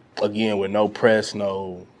 Again, with no press,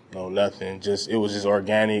 no nothing. It was just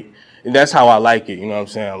organic. And that's how I like it. You know what I'm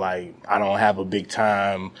saying? Like, I don't have a big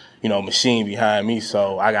time, machine behind me.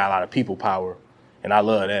 So I got a lot of people power. And I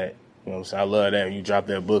love that. You know what I'm saying? I love that. You drop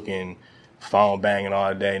that book in, phone banging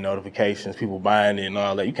all day, notifications, people buying it and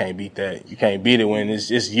all that. You can't beat that. You can't beat it when it's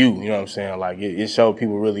you. You know what I'm saying? Like, it showed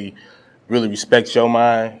people really respect your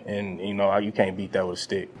mind. And, you can't beat that with a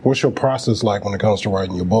stick. What's your process like when it comes to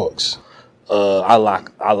writing your books? I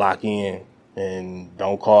lock in and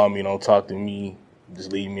don't call me, don't talk to me,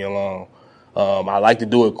 just leave me alone. I like to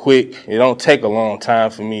do it quick. It don't take a long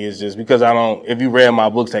time for me. It's just because if you read my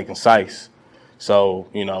books, they concise. So,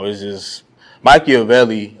 it's just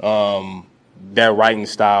Machiavelli, that writing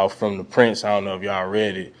style from The Prince. I don't know if y'all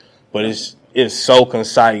read it, but it's so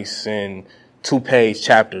concise and 2-page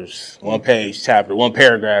chapters, 1-page chapter, 1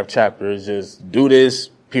 paragraph chapter. Is just do this,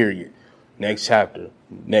 period. Next chapter,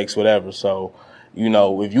 next whatever. So,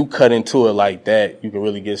 if you cut into it like that, you can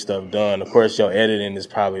really get stuff done. Of course, your editing is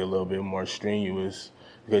probably a little bit more strenuous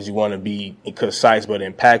because you want to be concise but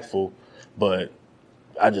impactful. But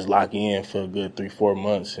I just lock in for a good 3-4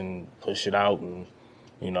 months and push it out and,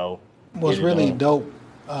 What's really dope,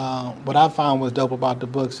 what I found was dope about the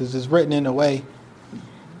books is it's written in a way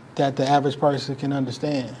that the average person can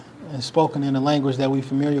understand and spoken in a language that we're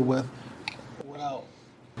familiar with.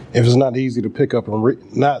 If it's not easy to pick up and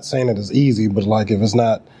read, not saying that it's easy, but like if it's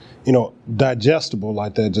not, digestible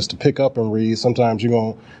like that, just to pick up and read, sometimes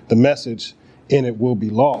the message in it will be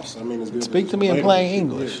lost. I mean, it's good. Speak to me in plain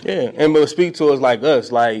English. Yeah, but speak to us like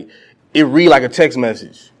us. Like, it read like a text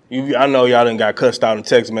message. I know y'all done got cussed out in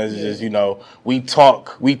text messages. We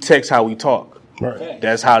text how we talk. Right.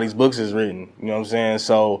 That's how these books is written. You know what I'm saying?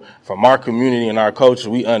 So from our community and our culture,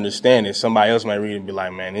 we understand it. Somebody else might read it and be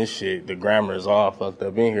like, man, this shit, the grammar is all fucked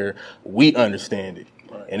up in here. We understand it.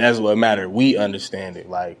 Right. And that's what matters. We understand it.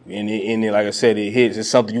 Like, and like I said, it hits. It's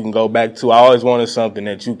something you can go back to. I always wanted something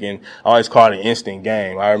that I always call it an instant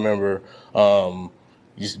game. I remember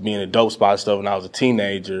just being a dope spot stuff when I was a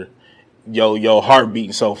teenager. Your heart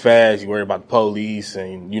beating so fast, you worry about the police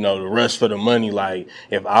and, the rush for the money. Like,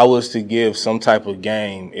 if I was to give some type of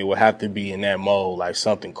game, it would have to be in that mode, like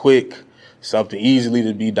something quick, something easily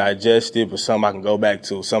to be digested, but something I can go back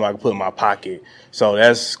to, something I can put in my pocket. So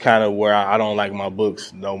that's kind of where I don't like my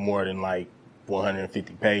books no more than like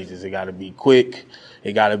 150 pages. It got to be quick.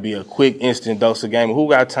 It got to be a quick, instant dose of game. Who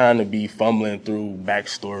got time to be fumbling through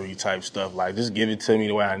backstory type stuff? Like, just give it to me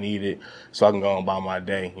the way I need it so I can go on about my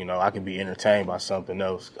day. I can be entertained by something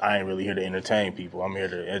else. I ain't really here to entertain people. I'm here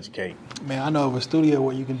to educate. Man, I know of a studio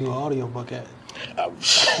where you can do an audiobook at. I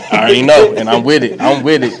already know, and I'm with it.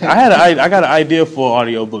 I got an idea for an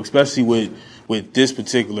audiobook, especially with this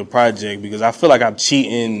particular project, because I feel like I'm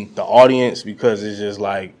cheating the audience because it's just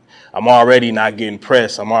like, I'm already not getting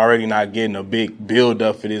press. I'm already not getting a big build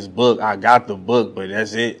up for this book. I got the book, but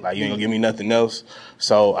that's it. Like, you ain't gonna give me nothing else.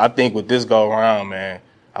 So I think with this go around, man,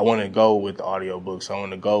 I want to go with the audiobooks. I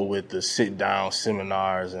want to go with the sit down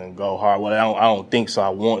seminars and go hard. Well, I don't think so. I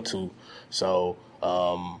want to. So,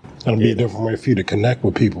 it'll be a different way for you to connect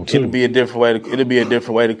with people too. It'll be a different way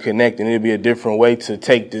to connect, and it'll be a different way to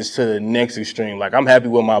take this to the next extreme. Like, I'm happy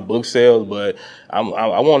with my book sales, but I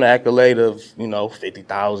want an accolade of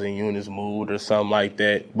 50,000 units moved or something like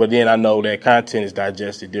that. But then I know that content is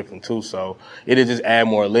digested different too, so it'll just add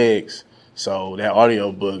more legs. So that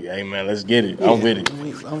audio book, hey man, let's get it. I'm with it.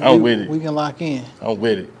 I'm with it. We can lock in. I'm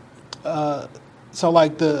with it. So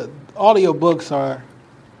like the audio books are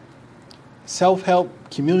self-help,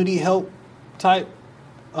 community help type.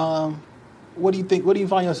 What do you think? What do you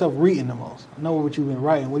find yourself reading the most? I know what you've been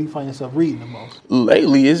writing. What do you find yourself reading the most?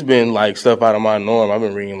 Lately, it's been like stuff out of my norm. I've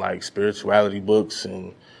been reading like spirituality books,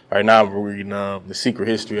 and right now I'm reading The Secret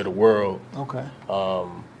History of the World. Okay.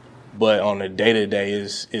 But on the day-to-day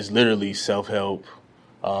is literally self-help,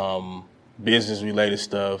 business-related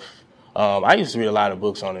stuff. I used to read a lot of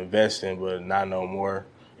books on investing, but not no more.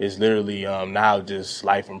 It's literally now just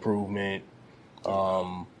life improvement, a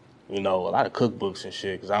lot of cookbooks and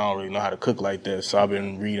shit, because I don't really know how to cook like that. So I've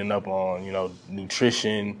been reading up on,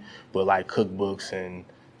 nutrition, but like cookbooks and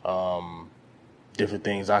different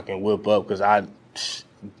things I can whip up, because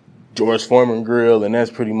George Foreman grill, and that's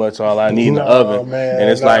pretty much all I need in the No, oven. man, And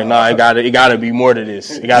it's no. like, no, it gotta be more to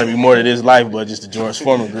this. It gotta be more to this life, but just the George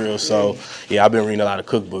Foreman grill. So yeah, I've been reading a lot of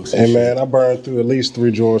cookbooks. And Hey, shit. man, I burned through at least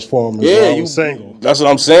 3 George Foremans Yeah, while I you was single. That's what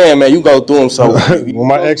I'm saying, man. You go through them. So When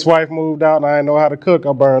my ex-wife moved out and I didn't know how to cook,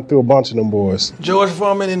 I burned through a bunch of them boys. George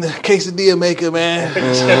Foreman and the quesadilla maker, man.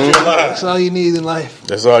 That's all you need in life.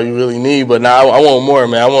 that's all you really need. But now I want more,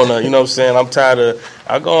 man. I want to, you know what I'm saying? I'm tired of,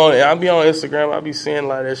 I be on Instagram, I be seeing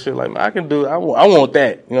like that shit. Like, man, I can do, I want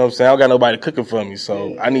that. You know what I'm saying? I don't got nobody cooking for me.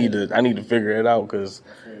 So I need to figure it out because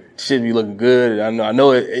shit be looking good. I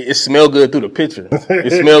know it smell good through the picture.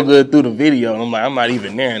 It smell good through the video. And I'm like, I'm not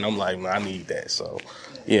even there. And I'm like, man, I need that. So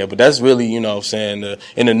yeah, but that's really, you know what I'm saying?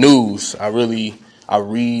 In the news, I read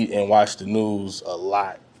and watch the news a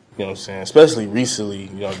lot. You know what I'm saying? Especially recently,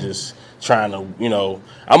 you know, just trying to, you know,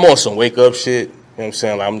 I'm on some wake up shit. You know what I'm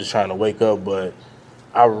saying? Like, I'm just trying to wake up, but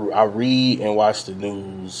I read and watch the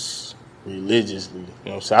news religiously. You know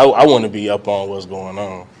what I'm saying? I want to be up on what's going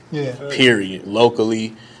on. Yeah. Period.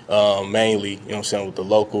 Locally, mainly, you know what I'm saying, with the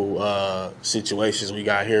local situations we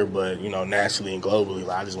got here, but, you know, nationally and globally,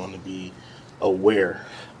 like, I just want to be aware.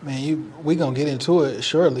 Man, we gonna get into it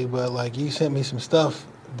shortly, but like you sent me some stuff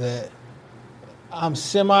that I'm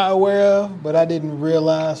semi-aware of, but I didn't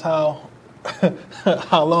realize how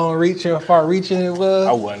how long-reaching or far-reaching it was.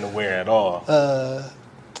 I wasn't aware at all.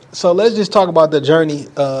 So let's just talk about the journey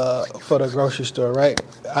for the grocery store, right?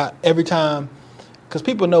 Every time, because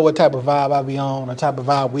people know what type of vibe I be on, the type of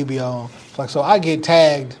vibe we be on. Like, so I get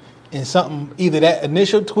tagged in something, either that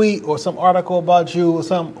initial tweet or some article about you or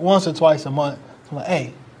something once or twice a month. I'm like,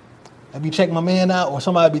 hey, have you checked my man out? Or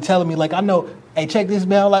somebody be telling me, like, I know, hey, check this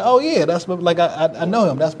man. I'm like, oh yeah, that's my, like I know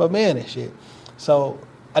him. That's my man and shit. So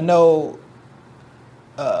I know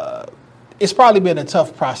it's probably been a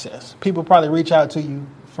tough process. People probably reach out to you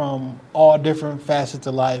from all different facets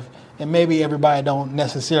of life, and maybe everybody don't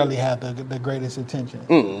necessarily have the greatest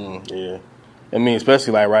intention. Yeah. I mean,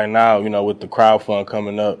 especially like right now, you know, with the crowdfund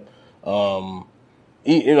coming up,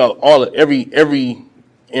 you know, every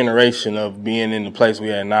iteration of being in the place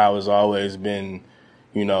we at now has always been,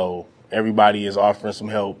 you know, everybody is offering some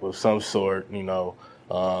help of some sort, you know,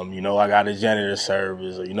 I got a janitor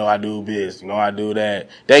service, or, you know, I do this, you know, I do that.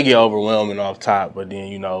 They get overwhelming off top, but then,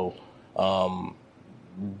 you know,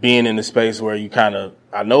 being in the space where you kind of,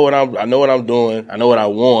 I know what I'm doing, I know what I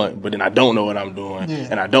want, but then I don't know what I'm doing,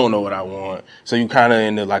 and I don't know what I want. So you kind of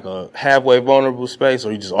in like a halfway vulnerable space,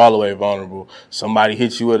 or you just all the way vulnerable. Somebody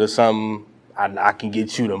hits you with something, I can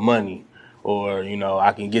get you the money, or, you know,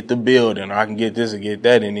 I can get the building, or I can get this or get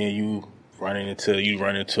that, and then you run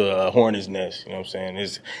into a hornet's nest. You know what I'm saying?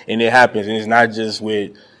 And it happens, and it's not just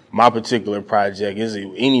with my particular project. It's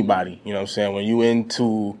anybody. You know what I'm saying? When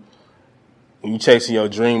you chasing your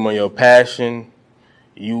dream or your passion,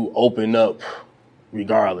 you open up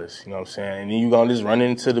regardless. You know what I'm saying? And then you're gonna just run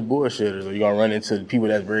into the bullshitters, or you're gonna run into the people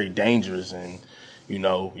that's very dangerous, and you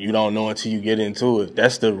know, you don't know until you get into it.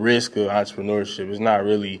 That's the risk of entrepreneurship. It's not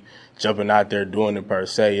really jumping out there doing it per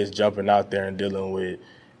se. It's jumping out there and dealing with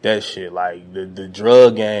that shit. Like the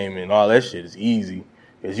drug game and all that shit is easy,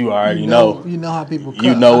 because you already know. You know how people cut.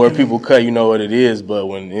 You know where people cut. You know what it is. But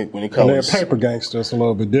when it comes, And they're paper gangsters, it's a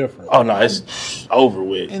little bit different. Oh no, it's over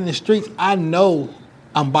with. In the streets, I know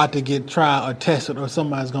I'm about to get tried or tested, or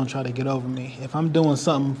somebody's gonna try to get over me. If I'm doing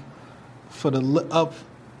something for the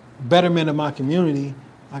betterment of my community,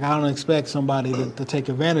 like, I don't expect somebody to take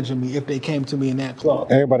advantage of me if they came to me in that clause.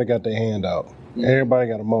 Everybody got their hand out. Everybody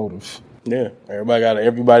got a motive. Yeah,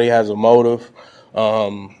 everybody has a motive,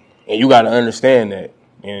 and you got to understand that.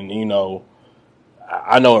 And you know,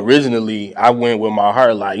 I know originally I went with my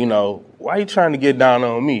heart, like, you know, why you trying to get down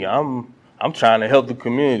on me? I'm trying to help the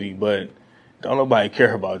community, but don't nobody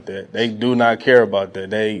care about that. They do not care about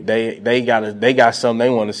that. They got something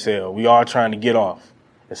they want to sell. We all trying to get off.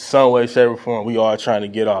 In some way, shape, or form, we all trying to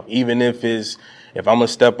get off. Even if I'm going to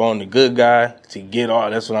step on the good guy to get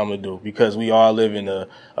off, that's what I'm going to do. Because we all live in a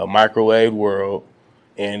microwave world,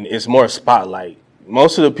 and it's more spotlight.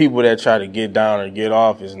 Most of the people that try to get down or get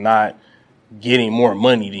off is not getting more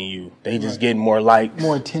money than you. They just getting more likes.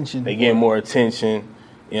 More attention. They getting more attention.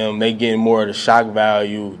 You know, they getting more of the shock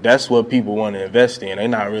value. That's what people want to invest in. They're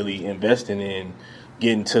not really investing in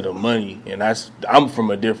getting to the money. And I'm from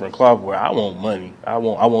a different cloth where I want money. I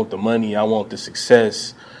want the money. I want the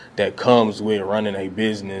success that comes with running a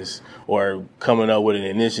business or coming up with an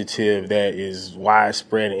initiative that is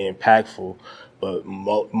widespread and impactful. But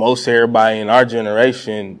most everybody in our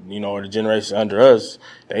generation, you know, or the generation under us,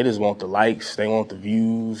 they just want the likes. They want the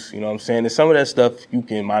views. You know what I'm saying? And some of that stuff you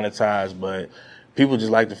can monetize, but people just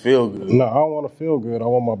like to feel good. No, I don't want to feel good. I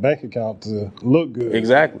want my bank account to look good.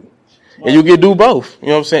 Exactly. And you can do both. You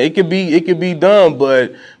know what I'm saying? It could be done,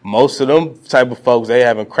 but most of them type of folks, they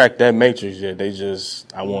haven't cracked that matrix yet. They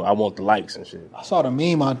just, I want the likes and shit. I saw the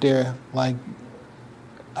meme out there, like,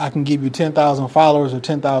 I can give you 10,000 followers or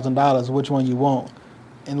 $10,000, which one you want?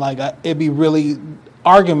 And like, it'd be really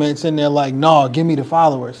arguments in there like, no, give me the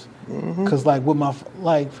followers. Because like with my,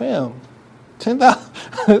 like, fam, 10,000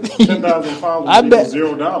 followers I bet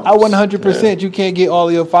 $0. I 100% you can't get all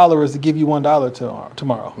of your followers to give you $1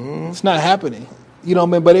 tomorrow. It's not happening. You know what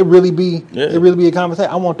I mean? But it really be a conversation.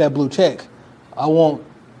 I want that blue check. I want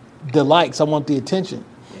the likes. I want the attention.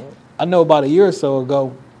 I know about a year or so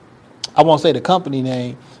ago, I won't say the company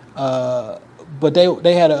name, but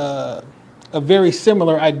they had a very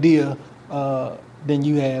similar idea than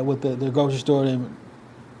you had with the grocery store, and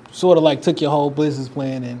sort of like took your whole business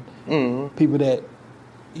plan and people that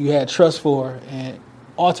you had trust for, and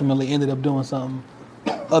ultimately ended up doing something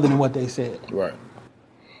other than what they said. Right.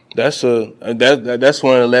 That's one of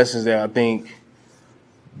the lessons that I think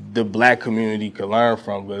the black community could learn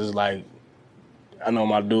from. Because it's like, I know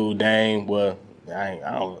my dude Dame. Well, I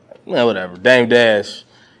don't. Well, whatever. Dame Dash.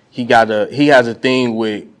 He has a thing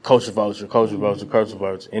with culture vulture,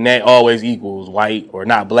 and that always equals white or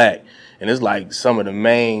not black. And it's like some of the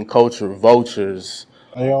main culture vultures.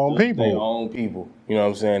 Their own people. Their own people. You know what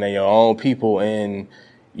I'm saying? They're your own people, and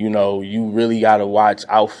you know you really got to watch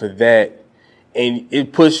out for that. And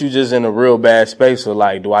it puts you just in a real bad space of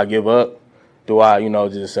like, do I give up? Do I,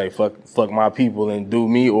 just say fuck my people and do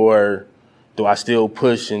me, or do I still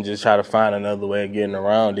push and just try to find another way of getting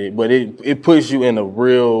around it? But it puts you in a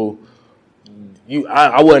real,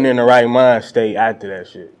 I wasn't in the right mind state after that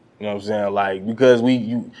shit. You know what I'm saying? Like, because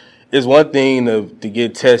it's one thing to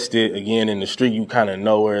get tested again in the street. You kind of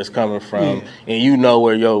know where it's coming from, and you know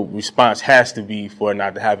where your response has to be for it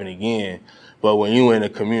not to happen again. But when you in a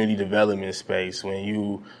community development space, when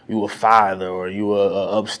you a father or you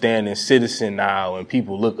a upstanding citizen now, and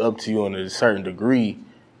people look up to you in a certain degree,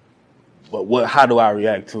 but how do I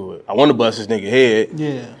react to it? I want to bust this nigga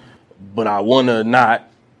head, but I want to not.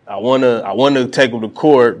 I want to take him to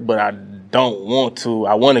court, but I don't want to.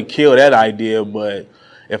 I want to kill that idea, but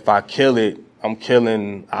if I kill it, I'm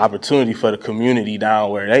killing opportunity for the community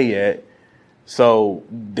down where they at. So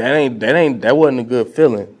that wasn't a good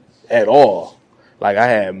feeling at all. Like I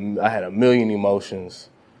had a million emotions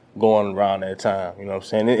going around that time, you know what I'm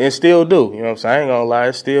saying? And still do, you know what I'm saying? I ain't gonna lie,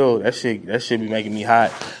 it's still that shit be making me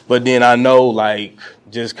hot. But then I know, like,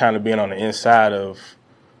 just kind of being on the inside of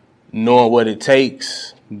knowing what it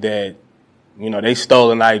takes, that, they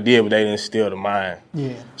stole an idea, but they didn't steal the mind.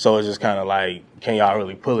 Yeah. So it's just kind of like, can y'all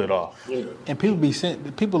really pull it off? Yeah. And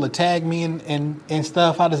people will tag me and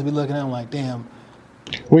stuff. I just be looking at them like, damn.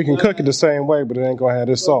 We can cook it the same way, but it ain't gonna have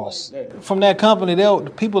this sauce. From that company,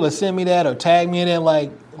 people that send me that or tag me in it,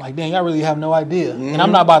 like, dang, y'all really have no idea. And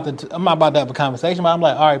I'm not about to have a conversation, but I'm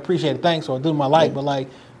like, all right, appreciate it, thanks, or do my like. But like,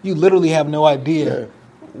 you literally have no idea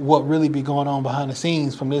what really be going on behind the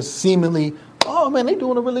scenes from this seemingly, oh man, they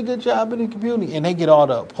doing a really good job in the community, and they get all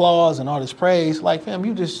the applause and all this praise. Like, fam,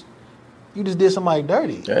 you just did somebody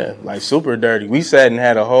dirty. Yeah, like super dirty. We sat and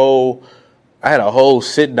had a whole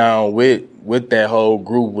sit down with that whole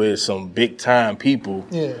group with some big time people.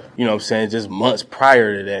 Yeah. You know what I'm saying? Just months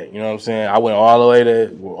prior to that. You know what I'm saying? I went all the way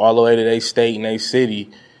to their state and their city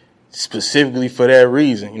specifically for that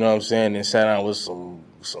reason. You know what I'm saying? And sat down with some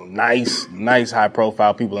nice high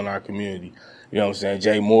profile people in our community. You know what I'm saying?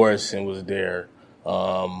 Jay Morrison was there.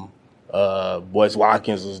 Boyce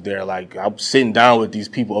Watkins was there. Like, I'm sitting down with these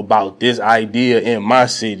people about this idea in my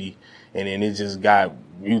city, and then it just got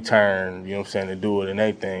U-turn, you know what I'm saying, to do it and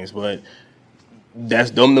they things. But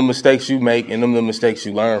that's them the mistakes you make, and them the mistakes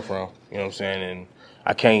you learn from. You know what I'm saying? And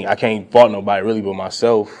I can't fault nobody really but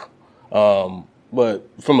myself. But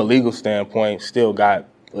from a legal standpoint, still got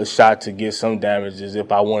a shot to get some damages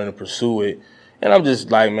if I wanted to pursue it. And I'm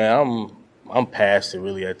just like, man, I'm past it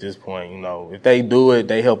really at this point. If they do it,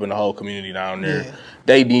 they helping the whole community down there. Yeah.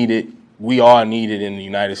 They need it. We all need it in the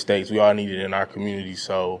United States. We all need it in our community.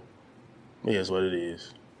 So it is what it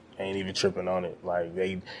is. Ain't even tripping on it. Like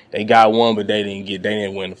they got one, but they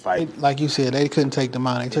didn't win the fight. Like you said, they couldn't take the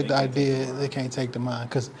mind. They took the idea. They can't take the mind,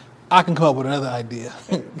 because I can come up with another idea.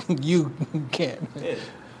 You can't.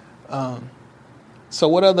 Yeah. So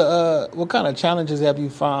what kind of challenges have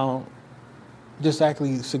you found just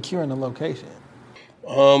actually securing the location?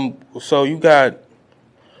 So you got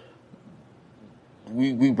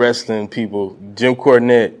we wrestling people. Jim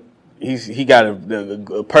Cornette, he got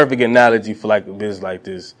a perfect analogy for like a business like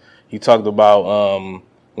this. He talked about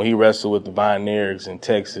when he wrestled with the Von Erichs in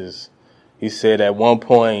Texas. He said at one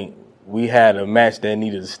point we had a match that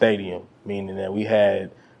needed a stadium, meaning that we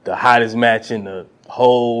had the hottest match in the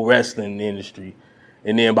whole wrestling industry.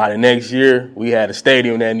 And then by the next year, we had a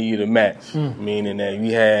stadium that needed a match, meaning that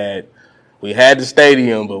we had the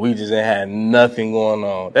stadium, but we just ain't had nothing going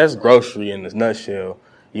on. That's grocery in a nutshell.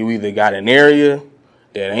 You either got an area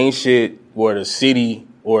that ain't shit, where the city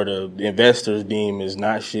or the investors deem is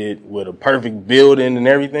not shit, with a perfect building and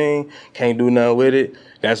everything, can't do nothing with it.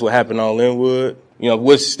 That's what happened on Linwood. You know,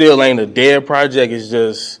 which still ain't a dead project. It's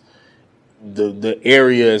just the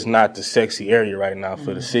area is not the sexy area right now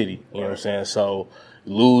for the city. You know what I'm saying? So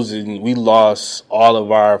we lost all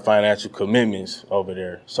of our financial commitments over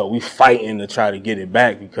there. So we fighting to try to get it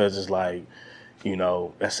back, because it's like, you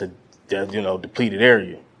know, that's depleted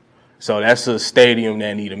area. So that's a stadium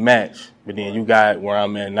that need a match. But then you got where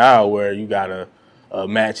I'm at now, where you got a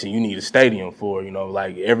match and you need a stadium for, you know,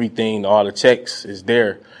 like everything, all the checks is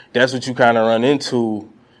there. That's what you kind of run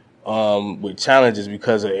into with challenges,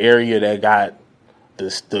 because an area that got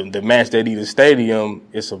the match that need a stadium,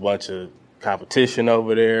 it's a bunch of competition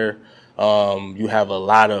over there. You have a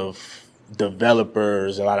lot of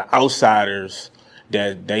developers, a lot of outsiders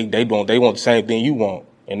that they want the same thing you want,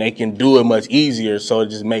 and they can do it much easier. So it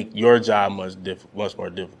just make your job much more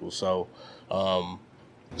difficult. So, I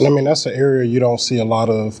mean, that's an area you don't see a lot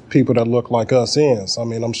of people that look like us in. So, I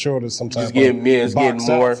mean, I'm sure there's sometimes it's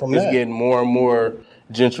getting more and more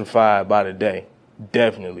gentrified by the day,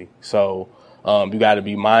 definitely. So you got to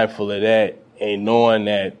be mindful of that, and knowing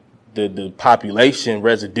that the population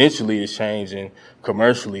residentially is changing,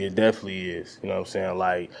 commercially it definitely is. You know what I'm saying?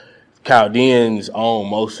 Like, Chaldeans own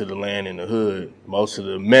most of the land in the hood, most of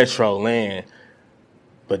the metro land,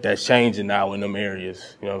 but that's changing now in them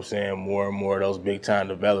areas. You know what I'm saying? More and more of those big time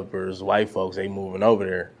developers, white folks, they moving over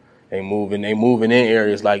there. They moving in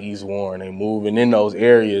areas like East Warren. They moving in those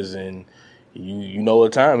areas, and you know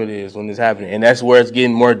what time it is when it's happening. And that's where it's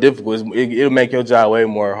getting more difficult. It'll make your job way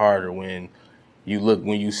more harder when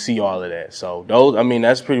you see all of that. So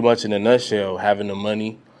that's pretty much in a nutshell, having the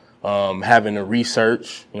money, having the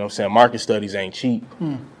research. You know what I'm saying? Market studies ain't cheap.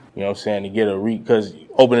 You know what I'm saying? To get because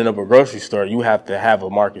opening up a grocery store, you have to have a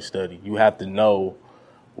market study. You have to know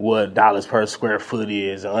what dollars per square foot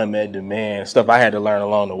is, unmet demand, stuff I had to learn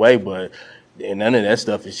along the way, and none of that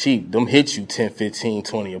stuff is cheap. Them hit you 10, 15,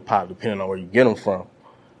 20 a pop, depending on where you get them from.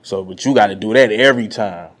 So, but you got to do that every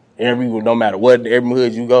time. No matter what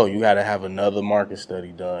neighborhood you go, you got to have another market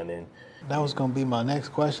study done. And that was going to be my next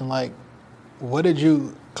question. Like,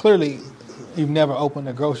 clearly you've never opened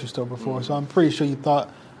a grocery store before, so I'm pretty sure you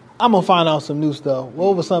thought, I'm going to find out some new stuff.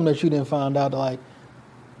 What was something that you didn't find out, like,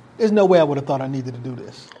 there's no way I would have thought I needed to do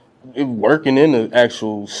this? Working in the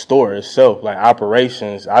actual store itself, like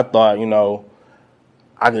operations, I thought, you know,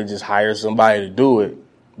 I could just hire somebody to do it.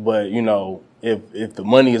 But, you know, if the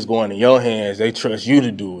money is going in your hands, they trust you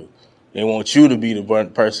to do it. They want you to be the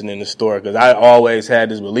person in the store. Because I always had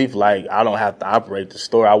this belief, like, I don't have to operate the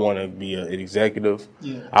store. I want to be an executive.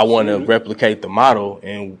 Yeah, I want to replicate the model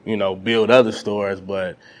and, you know, build other stores.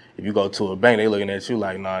 But if you go to a bank, they looking at you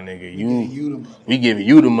like, nah, nigga, we giving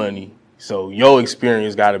you the money. So your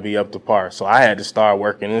experience got to be up to par. So I had to start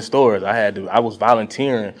working in stores. I was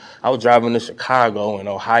volunteering. I was driving to Chicago and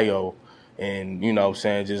Ohio, and, you know what I'm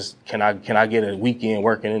saying, just can I get a weekend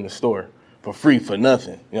working in the store for free, for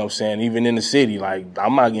nothing? You know what I'm saying? Even in the city, like,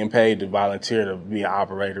 I'm not getting paid to volunteer to be an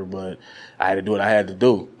operator, but I had to do what I had to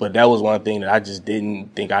do. But that was one thing that I just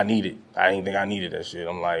didn't think I needed. I didn't think I needed that shit.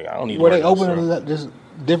 I'm like, I don't need to work. Were they open just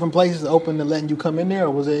different places open to letting you come in there,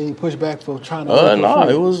 or was there any pushback for trying to? No,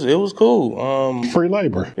 it was cool. Free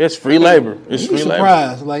labor. It's free labor. It's free labor.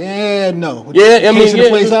 Surprised, like, no. Yeah, I mean, the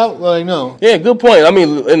place out, like, no. Yeah, good point. I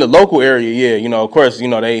mean, in the local area, yeah, you know, of course, you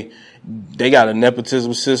know, they got a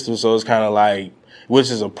nepotism system, so it's kind of like,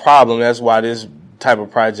 which is a problem. That's why this type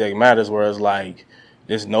of project matters. Where it's like,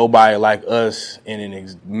 there's nobody like us in a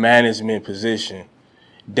management position.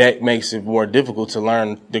 That makes it more difficult to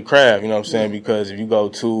learn the craft, you know what I'm saying? Because if you go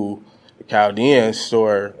to the Chaldean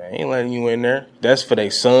store, they ain't letting you in there. That's for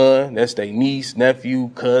their son, that's their niece,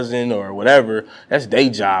 nephew, cousin, or whatever. That's their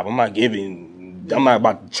job. I'm not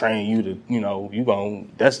about to train you to, you know,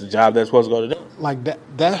 that's the job that's supposed to go to them. Like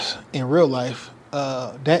that's in real life,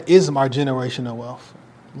 that is my generational wealth.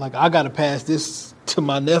 Like, I got to pass this to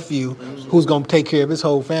my nephew who's going to take care of his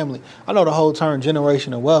whole family. I know the whole term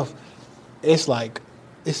generational wealth, it's like,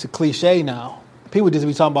 it's a cliche now. People just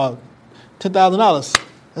be talking about $10,000.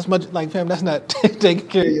 That's much, like, fam, that's not taking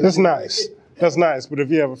care of you. That's nice. That's nice. But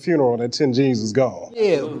if you have a funeral, that 10 G's is gone.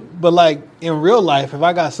 Yeah, but like in real life, if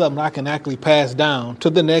I got something I can actually pass down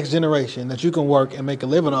to the next generation that you can work and make a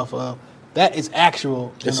living off of, That is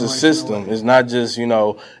actual. It's a system. It's not just, you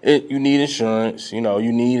need insurance, you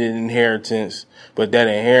need an inheritance, but that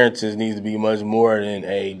inheritance needs to be much more than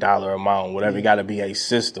a dollar amount. Whatever, it got to be a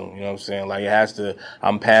system. You know what I'm saying? Like, it has to,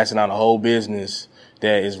 I'm passing on a whole business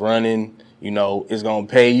that is running, it's going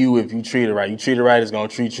to pay you if you treat it right. You treat it right, it's going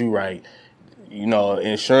to treat you right.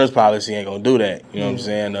 Insurance policy ain't gonna do that. You know what I'm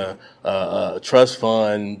saying? A trust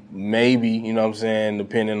fund, maybe, you know what I'm saying,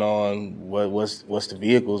 depending on what's the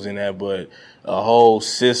vehicles in that, but a whole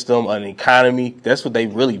system, an economy, that's what they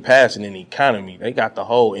really passing in the economy. They got the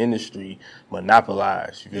whole industry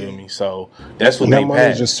monopolized, you feel me? So that's what they money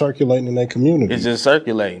pass. is just circulating in their community. It's just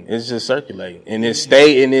circulating. And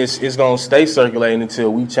it's gonna stay circulating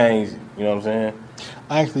until we change it. You know what I'm saying?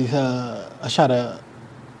 I actually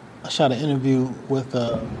I shot an interview with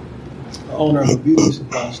the owner of a beauty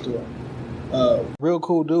supply store. Real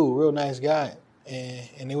cool dude, real nice guy.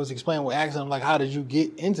 And they was explaining, asking him, like, how did you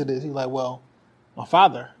get into this? He's like, well, my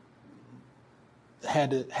father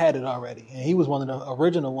had it already. And he was one of the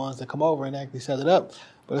original ones that come over and actually set it up.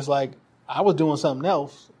 But it's like, I was doing something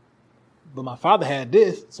else, but my father had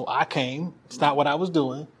this, so I came, stopped what I was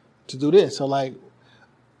doing to do this. So, like,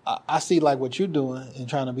 I see, like, what you're doing and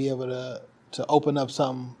trying to be able to open up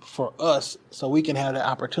something for us so we can have the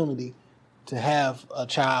opportunity to have a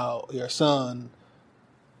child, your son,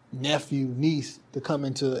 nephew, niece to come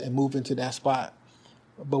into and move into that spot.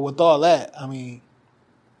 But with all that, I mean,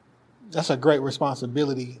 that's a great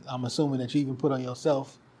responsibility. I'm assuming that you even put on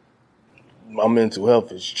yourself. My mental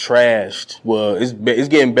health is trashed. Well, it's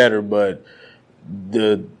getting better, but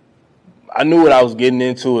I knew what I was getting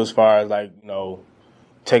into as far as, like,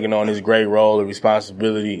 taking on this great role of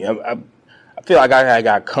responsibility. I feel like I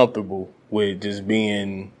got comfortable with just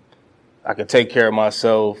being, I could take care of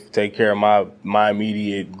myself, take care of my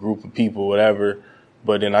immediate group of people, whatever.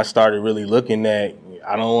 But then I started really looking at,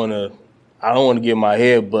 I don't want to get my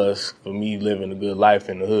head bust for me living a good life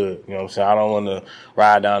in the hood. You know what I'm saying? I don't want to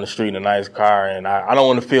ride down the street in a nice car, and I don't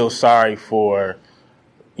want to feel sorry for,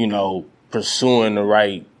 pursuing the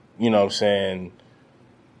right, you know what I'm saying,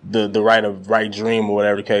 the right dream or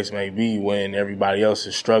whatever the case may be when everybody else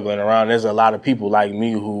is struggling around. There's a lot of people like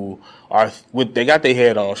me who they got their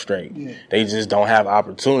head on straight. Yeah. They just don't have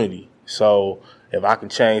opportunity. So if I can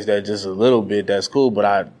change that just a little bit, that's cool.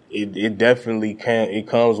 But it definitely it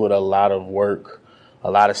comes with a lot of work, a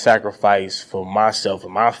lot of sacrifice for myself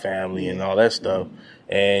and my family and all that stuff.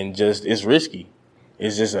 And just, it's risky.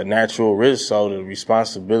 It's just a natural risk. So the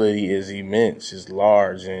responsibility is immense. It's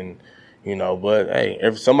large. And, but hey,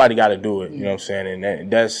 if somebody got to do it, you know what I'm saying?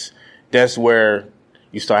 And that's where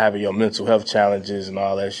you start having your mental health challenges and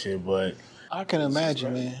all that shit. But I can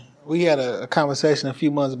imagine, man. We had a conversation a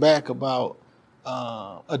few months back about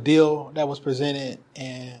a deal that was presented,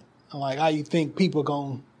 and like, how you think people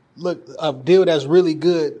gonna look, a deal that's really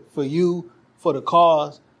good for you, for the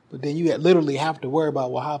cause, but then you literally have to worry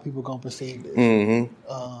about, well, how people gonna perceive this. Mm-hmm.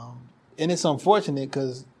 And it's unfortunate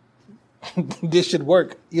because this should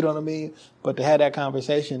work, you know what I mean? But to have that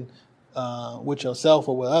conversation with yourself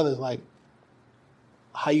or with others, like,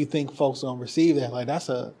 how you think folks gonna receive that? Like, that's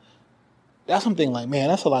something like, man,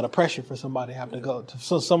 that's a lot of pressure for somebody to have to go to.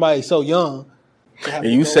 So somebody so young. And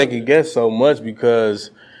you second guess so much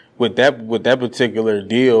because with that particular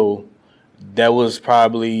deal, that was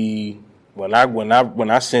probably when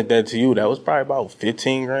I sent that to you, that was probably about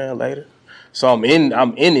 15 grand later. So I'm in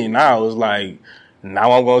it now. It's like,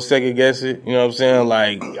 now I'm gonna second guess it. You know what I'm saying?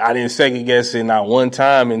 Like, I didn't second guess it not one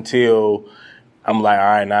time until I'm like, all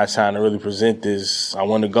right, now it's time to really present this. I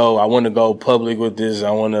want to go public with this.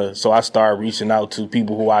 So I started reaching out to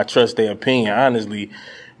people who I trust their opinion, honestly.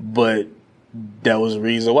 But that was the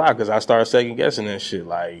reason why, because I started second guessing that shit.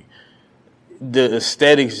 Like, the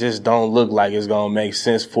aesthetics just don't look like it's gonna make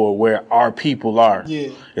sense for where our people are. Yeah.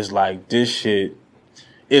 It's like, this shit,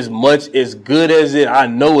 as much as good as I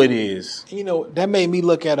know it is. That made me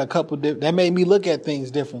look at that made me look at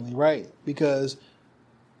things differently, right? Because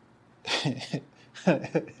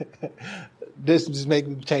this just made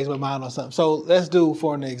me change my mind on something. So let's do,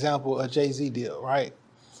 for an example, a Jay-Z deal, right?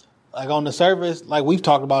 Like, on the surface, like we've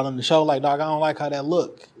talked about on the show, like, dog, I don't like how that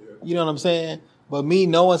look. You know what I'm saying? But me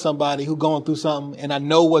knowing somebody who going through something and I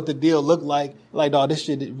know what the deal looked like, dog, this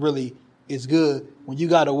shit really is good. When you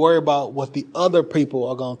got to worry about what the other people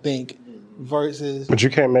are going to think versus... But you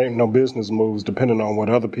can't make no business moves depending on what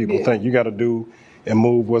other people think. You got to do and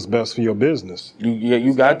move what's best for your business.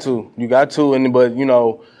 You got to.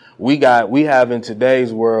 But we have in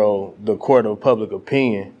today's world the court of public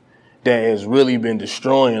opinion that has really been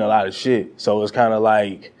destroying a lot of shit. So it's kind of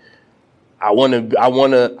like, I want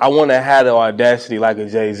to have the audacity like a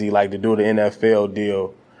Jay-Z, like to do the NFL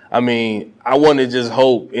deal. I mean, I want to just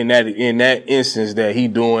hope in that instance that he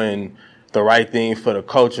doing the right thing for the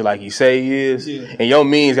culture like he say he is. Yeah. And your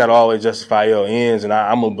means got to always justify your ends. And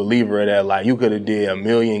I'm a believer of that. Like, you could have did a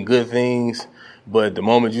million good things, but the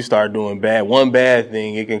moment you start doing one bad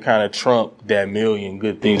thing, it can kind of trump that million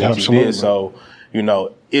good things that you did. So, you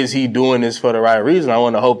know, is he doing this for the right reason? I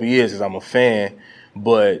want to hope he is, because I'm a fan.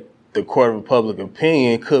 But the court of public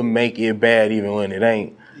opinion could make it bad even when it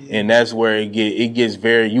ain't. Yeah. And that's where it gets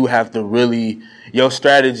very, you have to really, your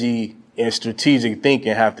strategy and strategic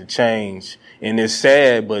thinking have to change. And it's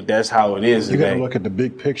sad, but that's how it is. You got to look at the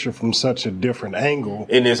big picture from such a different angle.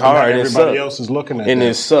 And it's hard. Everybody else is looking at it. And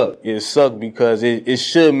it sucked. It sucked because it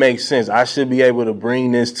should make sense. I should be able to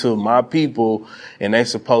bring this to my people, and they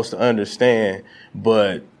supposed to understand.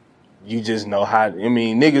 But you just know how. I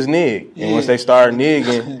mean, niggas nig, and once they start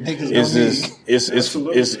nigging,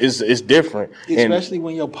 it's different. Especially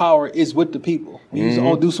when your power is with the people. When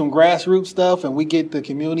you do some grassroots stuff, and we get the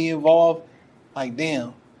community involved. Like,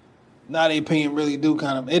 damn, now they opinion really do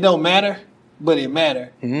kind of. It don't matter, but it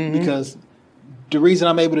matter because the reason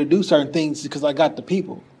I'm able to do certain things is because I got the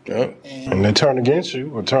people. Yeah. And they turn against you,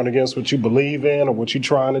 or turn against what you believe in, or what you're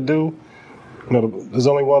trying to do. You know, there's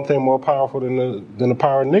only one thing more powerful than the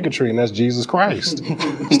power of niggatry, and that's Jesus Christ.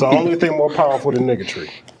 It's the only thing more powerful than niggatry.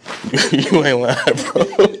 You ain't lying, bro.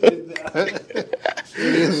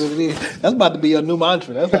 It is what it is. That's about to be your new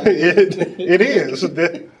mantra. That's it is.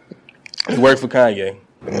 It worked for Kanye.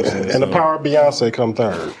 And the power of Beyonce come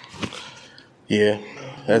third. Yeah,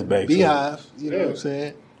 that's big. Beehive, you know what I'm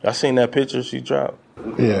saying? I seen that picture she dropped.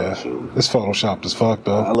 Yeah, it's photoshopped as fuck,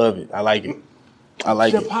 though. I love it. I like it.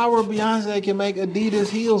 The power of Beyonce can make Adidas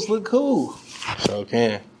heels look cool. So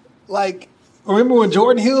can. Like, remember when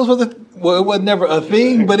Jordan heels was it was never a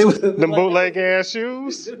thing, but it was the bootleg ass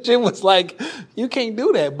shoes. It was like, you can't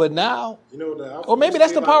do that. But now, or maybe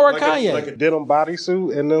that's the power of Kanye. Like a denim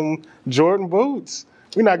bodysuit and them Jordan boots.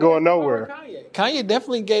 We're not going nowhere. Kanye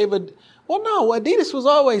definitely gave a. Well, no, Adidas was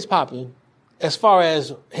always popping as far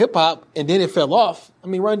as hip hop, and then it fell off. I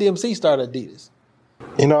mean, Run DMC started Adidas.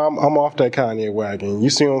 You know, I'm off that Kanye wagon. You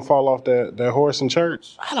see him fall off that horse in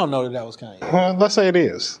church? I don't know that was Kanye. Let's say it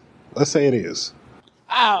is.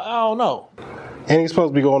 I don't know. And he's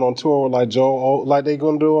supposed to be going on tour with like Joel, like they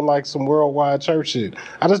going to do in like some worldwide church shit.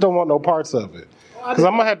 I just don't want no parts of it. Because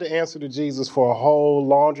I'm going to have to answer to Jesus for a whole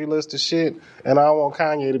laundry list of shit, and I don't want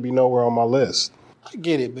Kanye to be nowhere on my list. I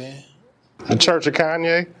get it, man. The Church of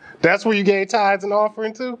Kanye? That's where you gave tithes and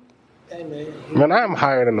offering to? Hey, man. Man, I'm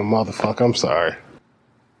higher than a motherfucker. I'm sorry.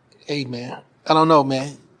 Hey, man. I don't know,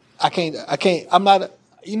 man. I can't. I'm not.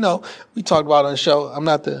 You know, we talked about it on the show. I'm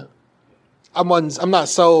not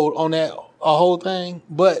sold on that whole thing,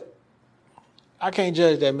 but I can't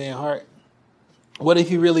judge that man's heart. What if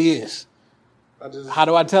he really is? How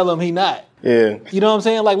do I tell him he not? Yeah. You know what I'm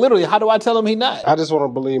saying? Like, literally, how do I tell him he not? I just want to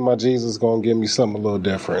believe my Jesus is going to give me something a little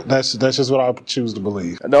different. That's just what I choose to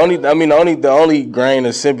believe. The only grain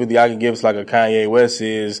of sympathy I can give is like a Kanye West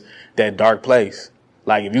is that dark place.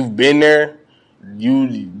 Like, if you've been there,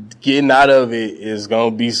 you getting out of it is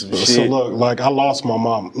going to be some shit. So look, like, I lost my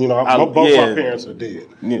mom. You know, both my parents are dead.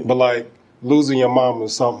 Yeah. But like, losing your mom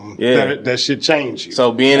is something that should change you.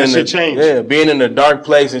 So being in the dark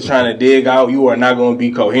place and trying to dig out, you are not going to be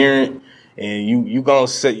coherent, and you going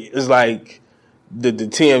to say it's like the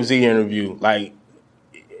TMZ interview. Like,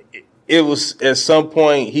 it was at some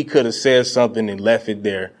point he could have said something and left it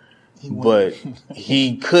there, but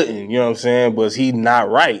he couldn't. You know what I'm saying? Was he not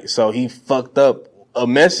right? So he fucked up a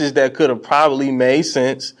message that could have probably made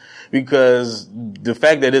sense. Because the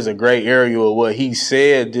fact that there's a gray area of what he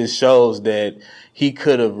said just shows that he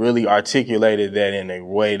could have really articulated that in a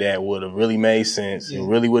way that would have really made sense and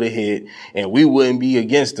really would have hit, and we wouldn't be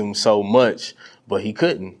against him so much. But he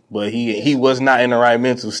couldn't. But he was not in the right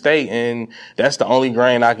mental state, and that's the only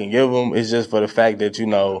grain I can give him. Is just for the fact that, you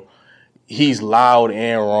know, he's loud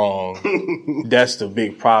and wrong. That's the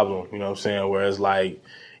big problem. You know what I'm saying? Whereas like,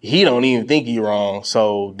 he don't even think he wrong,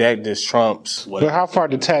 so that just trumps what. But how far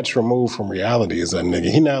detached, removed from reality is that nigga?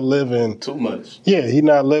 He not living too much. Yeah, he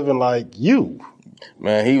not living like you.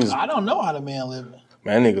 Man, he was. I don't know how the man living.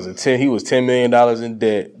 Man, nigga's he was $10 million in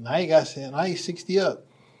debt. Now he's 60 up.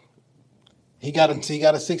 He got a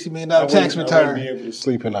 $60 million tax return. I wouldn't be able to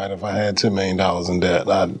sleep at night if I had $10 million in debt.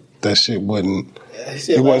 That shit wouldn't.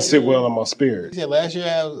 It wouldn't sit well in my spirit. He said last year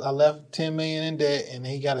I left $10 million in debt, and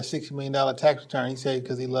he got a $60 million tax return. He said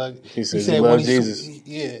because he loved. He said he loved Jesus.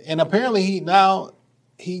 Yeah, and apparently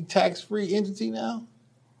he tax free entity now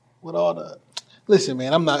with all the. Listen,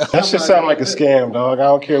 man, I'm not. That shit sound like a scam, dog. I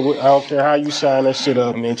don't care how you shine that shit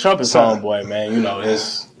up. I mean, Trump is homeboy, man. You know,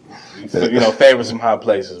 favor some high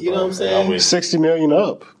places. You know what I'm saying? 60 million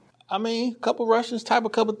up. I mean, a couple Russians type a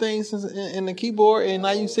couple things in the keyboard, and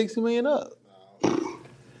now you 60 million up.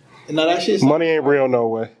 And now that shit, money ain't real no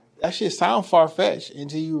way. That shit sound far fetched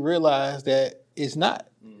until you realize that it's not.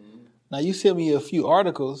 Now you sent me a few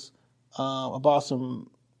articles about some,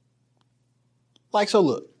 so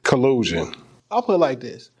look, collusion. I'll put it like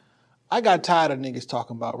this: I got tired of niggas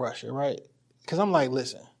talking about Russia, right? Because I'm like,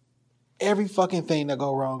 listen, every fucking thing that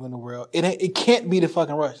go wrong in the world, it can't be the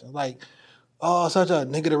fucking Russians. Like, oh, such a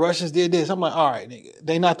nigga, the Russians did this. I'm like, all right, nigga,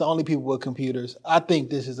 they not the only people with computers. I think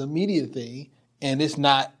this is a media thing, and it's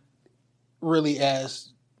not really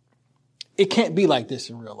it can't be like this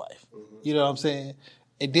in real life. You know what I'm saying?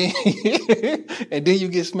 And then and then you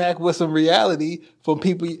get smacked with some reality from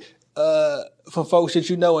people, from folks that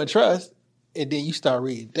you know and trust, and then you start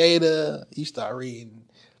reading data, you start reading.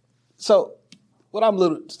 So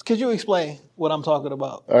could you explain what I'm talking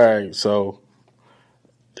about? All right, so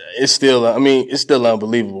it's still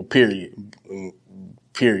unbelievable, period.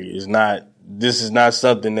 This is not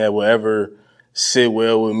something that will ever sit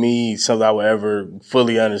well with me, something I will ever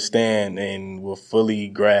fully understand and will fully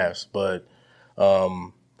grasp. But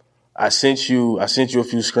I sent you a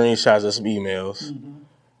few screenshots of some emails. Mm-hmm.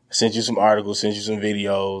 I sent you some articles, sent you some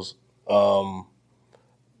videos.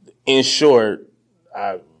 In short,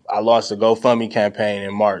 I launched a GoFundMe campaign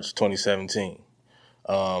in March 2017.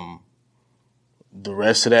 The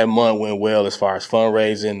rest of that month went well as far as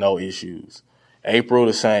fundraising, no issues. April,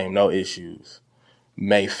 the same, no issues.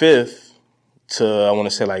 May 5th to, I want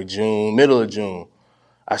to say like June, middle of June,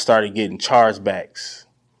 I started getting chargebacks,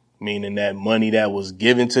 meaning that money that was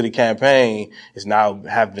given to the campaign is now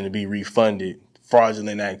having to be refunded.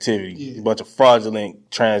 Fraudulent activity, a bunch of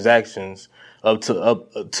fraudulent transactions up to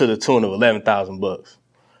the tune of $11,000.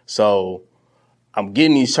 So I'm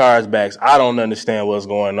getting these chargebacks. I don't understand what's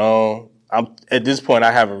going on. At this point,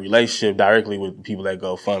 I have a relationship directly with people that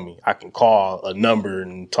GoFundMe. I can call a number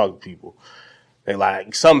and talk to people. They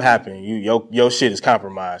like, something happened. Your shit is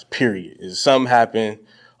compromised, period. If something happened,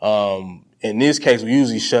 in this case, we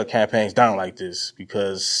usually shut campaigns down like this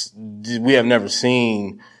because we have never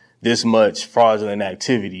seen this much fraudulent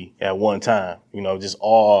activity at one time. Just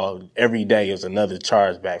every day is another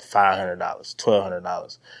chargeback, $500,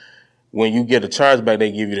 $1,200. When you get a chargeback,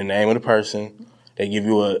 they give you the name of the person. They give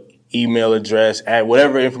you an email address, add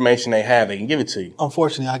whatever information they have, they can give it to you.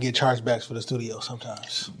 Unfortunately, I get chargebacks for the studio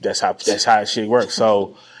sometimes. That's how shit works.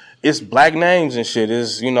 So it's black names and shit.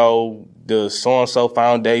 It's, the so-and-so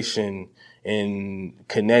foundation in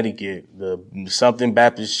Connecticut, the something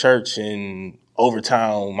Baptist church in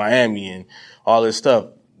Overtown, Miami, and all this stuff.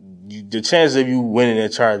 The chances of you winning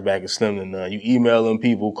that chargeback is slim to none. You email them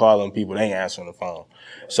people, call them people, they ain't answering the phone.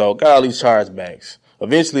 So got all these chargebacks.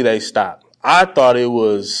 Eventually they stopped. I thought it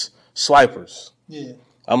was swipers. Yeah.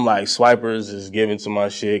 I'm like, swipers is giving to my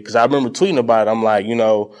shit. Cause I remember tweeting about it. I'm like,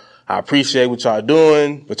 I appreciate what y'all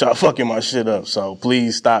doing, but y'all fucking my shit up. So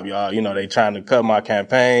please stop, y'all. They trying to cut my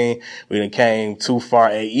campaign. We done came too far.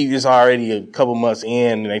 It's already a couple months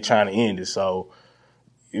in and they trying to end it. So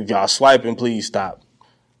if y'all swiping, please stop.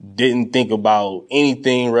 Didn't think about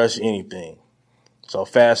anything, rush anything. So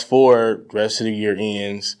fast forward, rest of the year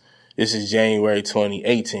ends. This is January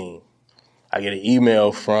 2018. I get an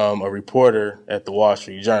email from a reporter at the Wall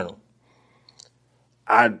Street Journal.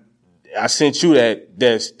 I sent you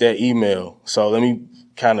that email. So let me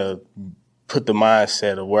kind of put the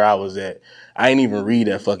mindset of where I was at. I didn't even read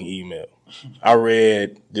that fucking email. I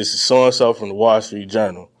read, this is so-and-so from the Wall Street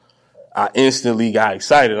Journal. I instantly got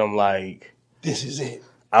excited. I'm like, this is it.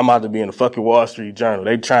 I'm about to be in the fucking Wall Street Journal.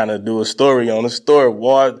 They trying to do a story on the story.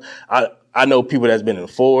 I know people that's been in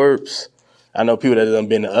Forbes. I know people that have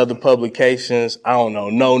been in other publications. I don't know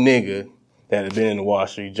no nigga that have been in the Wall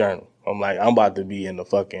Street Journal. I'm like, I'm about to be in the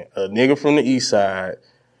fucking, a nigga from the East Side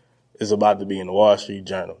is about to be in the Wall Street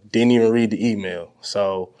Journal. Didn't even read the email.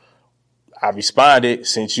 So I responded,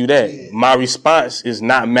 sent you that. Yeah. My response is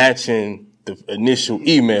not matching the initial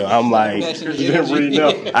email. I'm like,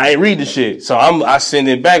 I ain't read the shit. So I send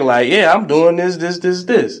it back like, yeah, I'm doing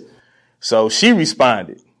this. So she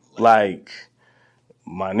responded like,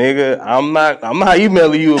 my nigga, I'm not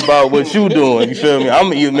emailing you about what you doing. You feel me?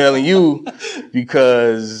 I'm emailing you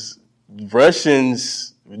because these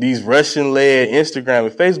Russian-led Instagram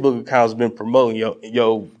and Facebook accounts been promoting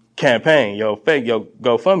your campaign, your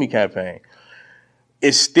GoFundMe campaign.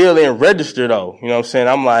 It's still in register though. You know what I'm saying?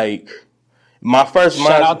 I'm like, my first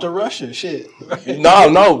shout out to Russia, shit.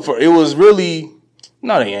 No, it was really,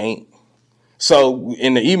 no, they ain't. So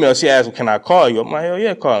in the email, she asked, can I call you? I'm like, hell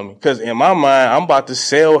yeah, call me. Because in my mind, I'm about to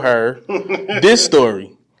sell her this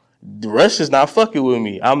story. the Russia's not fucking with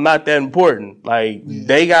me. I'm not that important. Like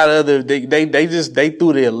they got other, they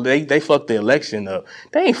fucked the election up.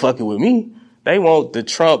 They ain't fucking with me. They want the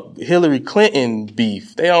Trump Hillary Clinton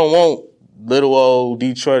beef. They don't want little old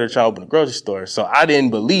Detroit or trying to open a grocery store. So I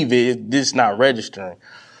didn't believe it. It's not registering.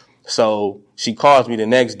 So she calls me the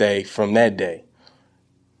next day from that day.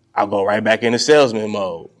 I'll go right back into salesman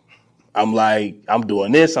mode. I'm like, I'm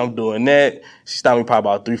doing this, I'm doing that. She stopped me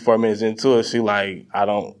probably about 3-4 minutes into it. She like,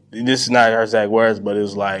 this is not her exact words, but it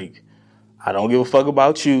was like, I don't give a fuck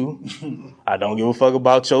about you. I don't give a fuck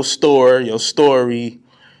about your store, your story.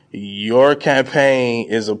 Your campaign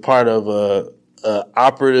is a part of a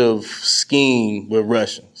operative scheme with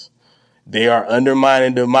Russians. They are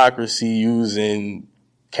undermining democracy using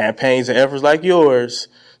campaigns and efforts like yours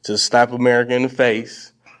to slap America in the face.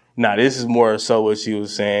 Now, this is more so what she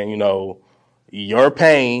was saying, you know, your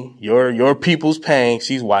pain, your people's pain,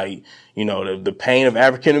 she's white, you know, the pain of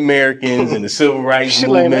African Americans and the civil rights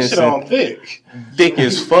movement. That shit on thick. Thick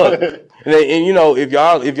as fuck. And you know, if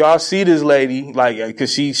y'all see this lady, like,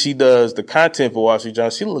 cause she does the content for Wall Street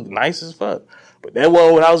Journal, she look nice as fuck. But that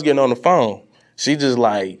wasn't what I was getting on the phone. She just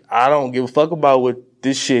like, I don't give a fuck about what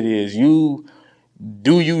this shit is.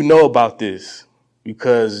 Do you know about this?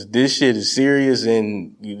 Because this shit is serious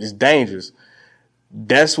and it's dangerous.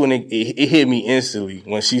 That's when it hit me instantly.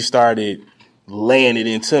 When she started laying it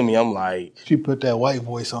into me, I'm like... She put that white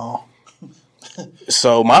voice on.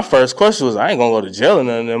 So my first question was, I ain't gonna go to jail or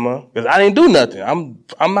nothing, Emma, because I didn't do nothing.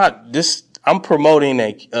 I'm promoting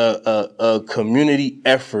a community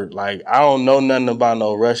effort. Like, I don't know nothing about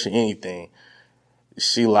no Russian anything.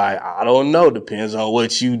 She like, I don't know. Depends on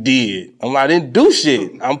what you did. I'm like, I didn't do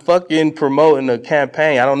shit. I'm fucking promoting a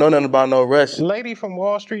campaign. I don't know nothing about no Russian. Lady from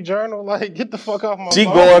Wall Street Journal, like, get the fuck off my phone.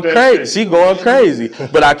 She going crazy.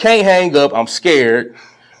 But I can't hang up. I'm scared.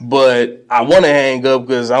 But I want to hang up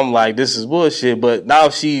because I'm like, this is bullshit. But now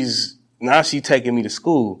she taking me to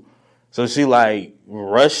school. So she like,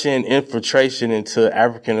 Russian infiltration into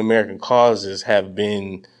African American causes have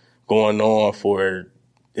been going on for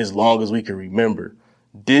as long as we can remember.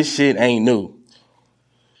 This shit ain't new.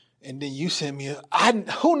 And then you sent me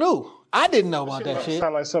who knew? I didn't know about that shit.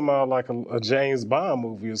 Sound like something like a James Bond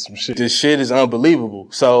movie or some shit. This shit is unbelievable.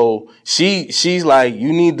 So she's like,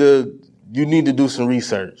 you need to do some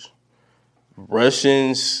research.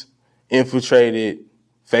 Russians infiltrated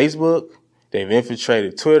Facebook. They've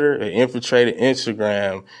infiltrated Twitter. They infiltrated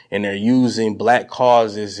Instagram, and they're using black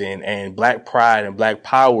causes and black pride and black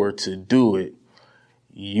power to do it.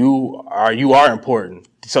 You are important.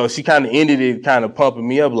 So she kind of ended it, kind of pumping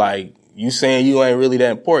me up, like, you saying you ain't really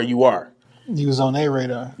that important. You are. You was on their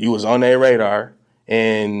radar. You was on their radar,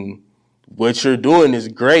 and what you're doing is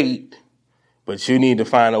great, but you need to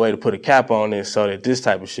find a way to put a cap on this so that this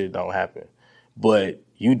type of shit don't happen. But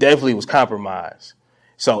you definitely was compromised.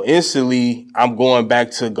 So instantly, I'm going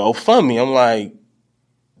back to GoFundMe. I'm like,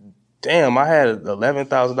 damn, I had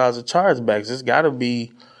 $11,000 of chargebacks. It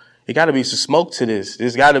got to be some smoke to this.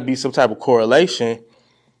 There's got to be some type of correlation.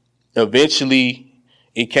 Eventually,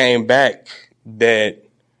 it came back that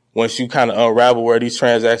once you kind of unravel where these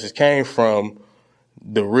transactions came from,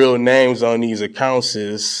 the real names on these accounts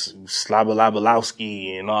is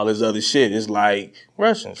Slobodlowski and all this other shit. It's like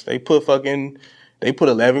Russians. They put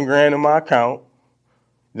 $11,000 in my account.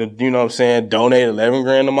 You know what I'm saying? Donated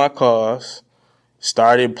 $11,000 to my cause.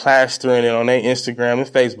 Started plastering it on their Instagram and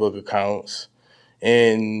Facebook accounts.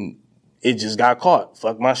 And it just got caught.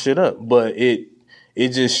 Fucked my shit up. But it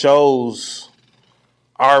just shows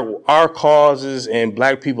our causes and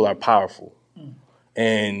black people are powerful.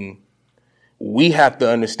 And we have to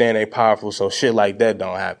understand they're powerful so shit like that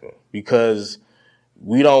don't happen. Because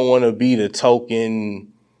we don't want to be the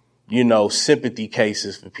token, sympathy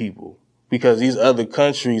cases for people. Because these other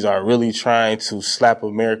countries are really trying to slap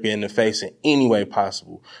America in the face in any way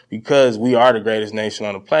possible. Because we are the greatest nation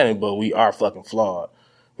on the planet, but we are fucking flawed.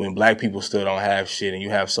 When black people still don't have shit and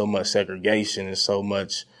you have so much segregation and so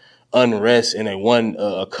much unrest in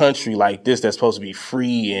a country like this that's supposed to be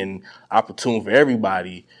free and opportune for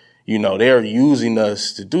everybody, they're using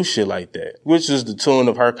us to do shit like that, which is the tune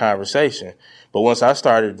of her conversation. But once I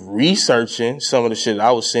started researching some of the shit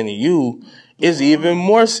I was sending you, it's even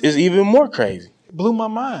more crazy. Blew my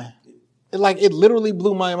mind. It literally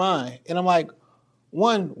blew my mind. And I'm like,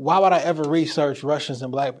 one, why would I ever research Russians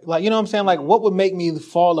and black people? Like, you know what I'm saying? Like, what would make me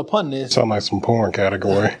fall upon this? Sound like some porn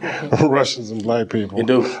category. Russians and black people. It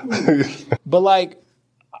do. But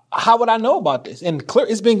how would I know about this? And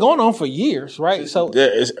it's been going on for years, right? So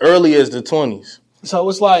as early as the 20s. So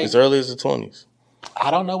it's like as early as the 20s.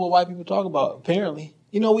 I don't know what white people talk about, apparently.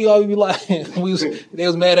 You know, we always be like, they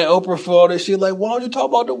was mad at Oprah for all this shit. Like, why don't you talk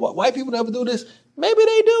about the white people never do this? Maybe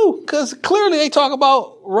they do, because clearly they talk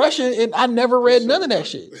about Russia, and I never read none of that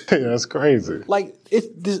shit. Yeah, that's crazy. Like, it's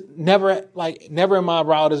this never in my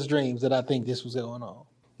wildest dreams that I think this was going on.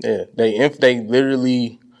 Yeah, they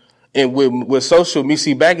literally, and with social media,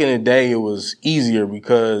 see, back in the day, it was easier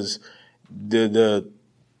because the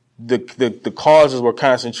causes were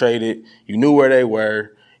concentrated. You knew where they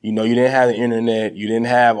were. You know, you didn't have the internet. You didn't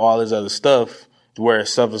have all this other stuff where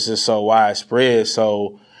stuff is just so widespread.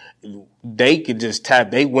 So they could just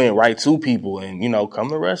they went right to people and, you know, come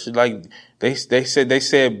to Russia. Like they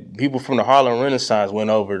said people from the Harlem Renaissance went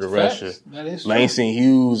over to Russia. That is true. Langston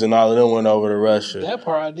Hughes and all of them went over to Russia. That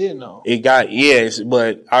part I did know. It got, yes,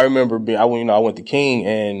 but I remember I went to King,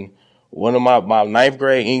 and one of my ninth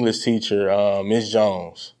grade English teacher, Miss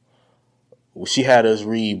Jones, she had us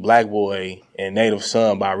read Black Boy and Native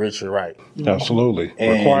Son by Richard Wright. Absolutely.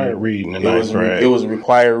 And required reading in ninth grade. It was a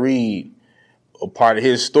required read. A part of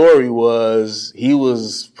his story was he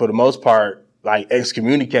was, for the most part, like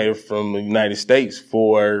excommunicated from the United States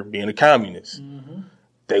for being a communist. Mm-hmm.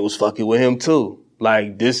 They was fucking with him too.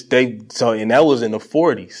 Like this, and that was in the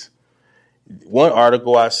 40s. One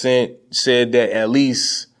article I sent said that at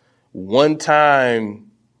least one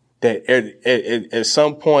time that at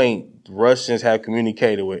some point Russians have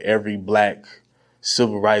communicated with every black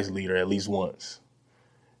civil rights leader at least once.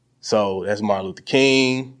 So that's Martin Luther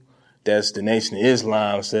King. That's the Nation of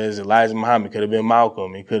Islam. Says Elijah Muhammad, could have been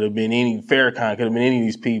Malcolm. It could have been Farrakhan, could have been any of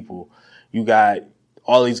these people. You got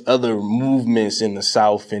all these other movements in the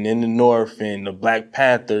South and in the North and the Black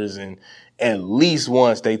Panthers, and at least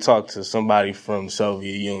once they talked to somebody from the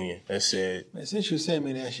Soviet Union that said, man, since you sent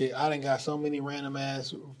me that shit, I done got so many random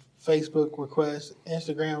ass Facebook requests,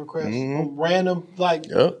 Instagram requests, random, like,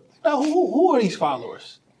 yep. Now, who are these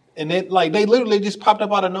followers? And they literally just popped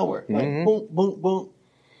up out of nowhere. Like, boom, boom, boom.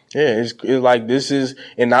 Yeah, it's like this is,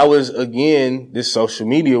 and now is, again, this social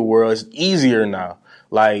media world is easier now.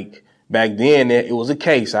 Like, back then, it was a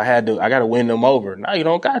case. I got to win them over. Now you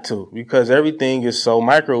don't got to, because everything is so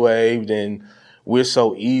microwaved and we're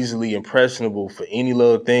so easily impressionable for any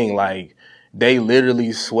little thing. Like, they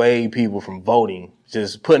literally sway people from voting.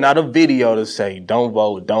 Just putting out a video to say, don't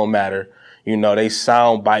vote, don't matter. You know, they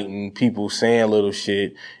sound biting people saying little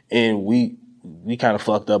shit, and we kind of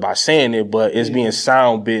fucked up by saying it, but it's being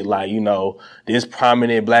sound bit like, you know, this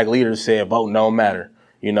prominent black leader said vote don't matter.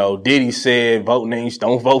 You know, Diddy said don't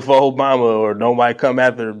vote for Obama, or nobody come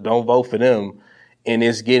after, don't vote for them. And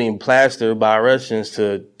it's getting plastered by Russians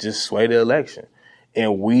to just sway the election.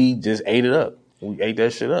 And we just ate it up. We ate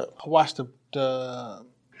that shit up. I watched the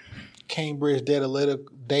Cambridge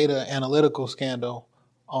data analytical scandal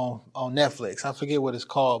on Netflix. I forget what it's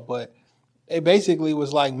called, but it basically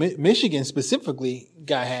was like Michigan specifically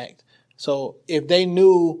got hacked. So if they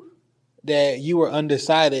knew that you were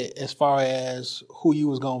undecided as far as who you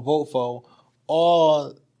was going to vote for,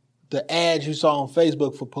 all the ads you saw on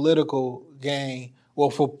Facebook for political gain, well,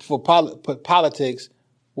 for politics,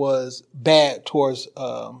 was bad towards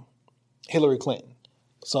Hillary Clinton.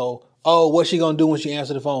 So, what's she going to do when she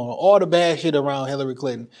answers the phone? All the bad shit around Hillary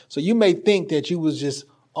Clinton. So you may think that you was just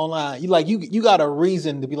online. You got a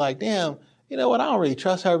reason to be like, damn, you know what? I don't really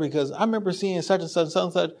trust her because I remember seeing such and such and such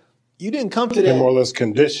and such. You didn't come to that. They more or less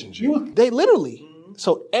conditioned you. They literally.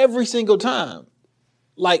 So every single time,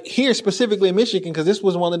 like here specifically in Michigan, because this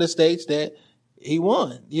was one of the states that he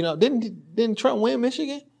won. You know, didn't Trump win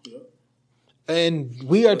Michigan? Yeah. And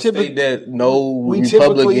we are typically that no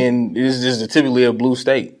Republican. This is typically a blue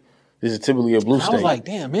state. This is typically a blue state. I was like,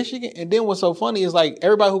 damn, Michigan. And then what's so funny is like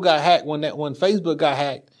everybody who got hacked when Facebook got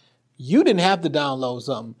hacked, you didn't have to download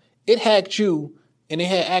something. It hacked you, and it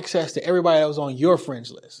had access to everybody that was on your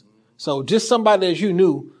friends list. So just somebody that you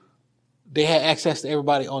knew, they had access to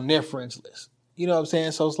everybody on their friends list. You know what I'm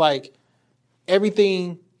saying? So it's like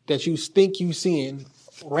everything that you think you seeing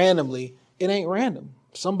randomly, it ain't random.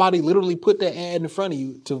 Somebody literally put that ad in front of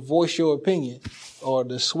you to voice your opinion or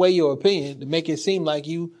to sway your opinion to make it seem like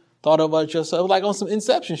you thought about yourself, like on some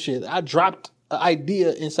Inception shit. I dropped an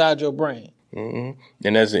idea inside your brain. Mm-hmm.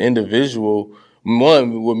 And as an individual,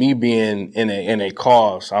 one, with me being in a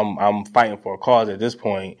cause, I'm fighting for a cause at this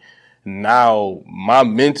point. Now my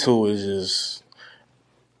mental is just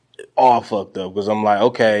all fucked up because I'm like,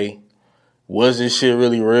 okay, was this shit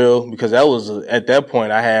really real? Because that was, at that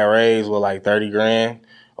point, I had raised with like 30 grand,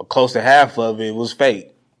 or close to half of it was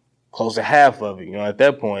fake. Close to half of it, you know, at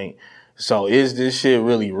that point. So is this shit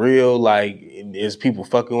really real? Like, is people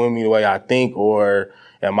fucking with me the way I think, or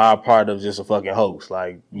am I a part of just a fucking hoax?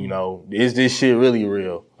 Like, you know, is this shit really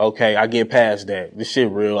real? Okay, I get past that. This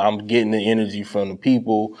shit real. I'm getting the energy from the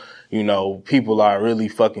people. You know, people are really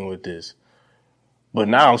fucking with this. But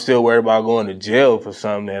now I'm still worried about going to jail for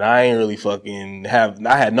something that I ain't really fucking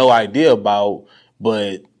I had no idea about,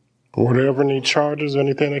 but. Were there ever any charges or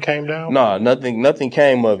anything that came down? No, nothing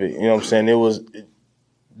came of it. You know what I'm saying?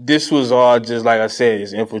 This was all just, like I said,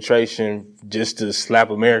 it's infiltration just to slap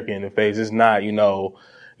America in the face. It's not,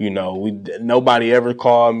 nobody ever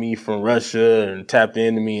called me from Russia and tapped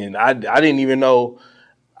into me. And I didn't even know.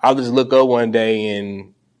 I'll just look up one day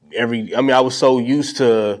and I was so used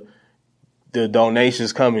to the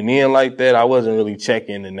donations coming in like that, I wasn't really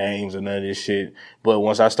checking the names or none of this shit. But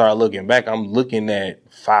once I started looking back, I'm looking at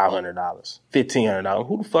 $500, $1,500.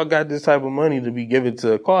 Who the fuck got this type of money to be given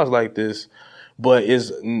to a cause like this? But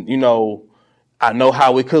I know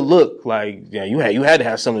how it could look. Like, yeah, you had to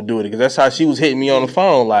have something to do with it, because that's how she was hitting me on the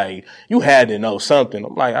phone. Like, you had to know something.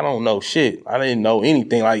 I'm like, I don't know shit. I didn't know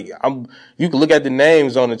anything. Like, you can look at the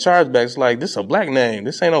names on the chargebacks. Like, this is a black name.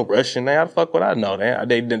 This ain't no Russian name. How the fuck would I know that?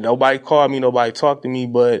 Nobody called me. Nobody talked to me.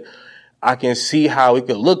 But I can see how it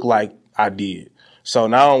could look like I did. So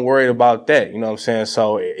now I'm worried about that. You know what I'm saying?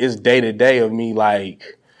 So it's day to day of me,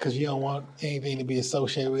 like. Because you don't want anything to be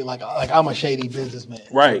associated with, like I'm a shady businessman.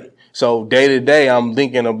 Right. So day to day, I'm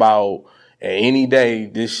thinking about any day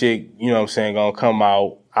this shit, you know what I'm saying, gonna come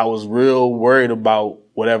out. I was real worried about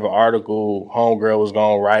whatever article homegirl was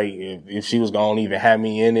gonna write, if she was gonna even have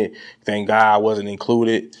me in it. Thank God I wasn't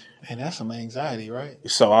included. And that's some anxiety, right?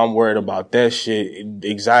 So I'm worried about that shit.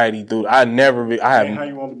 Anxiety through. How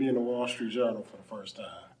you want to be in the Wall Street Journal for the first time?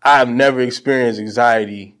 I've never experienced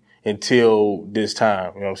anxiety until this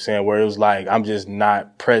time, you know what I'm saying, where it was like I'm just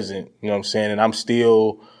not present, you know what I'm saying, and I'm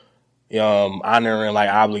still honoring like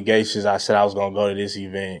obligations. I said I was gonna go to this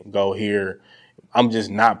event, go here. I'm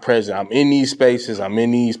just not present. I'm in these spaces, I'm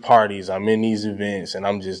in these parties, I'm in these events, and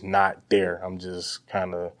I'm just not there. I'm just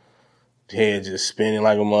kind of head just spinning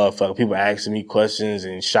like a motherfucker. People asking me questions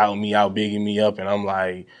and shouting me out, bigging me up, and I'm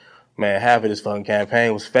like, man, half of this fucking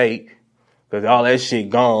campaign was fake, because all that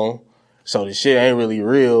shit gone. So the shit ain't really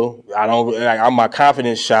real. I'm my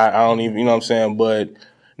confidence shot. I don't even, you know what I'm saying? But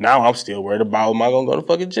now I'm still worried about, am I gonna go to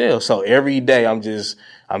fucking jail? So every day I'm just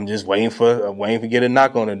waiting to get a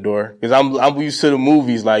knock on the door. Cause I'm used to the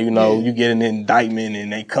movies, like, you get an indictment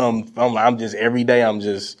and they come. Every day I'm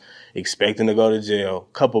just expecting to go to jail.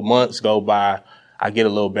 Couple months go by, I get a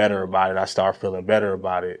little better about it. I start feeling better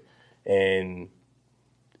about it. And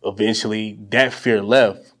eventually that fear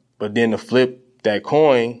left. But then to flip that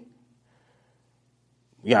coin,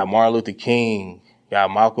 you got Martin Luther King, you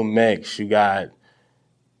got Malcolm X, you got,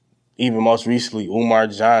 even most recently, Umar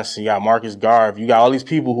Johnson, you got Marcus Garvey. You got all these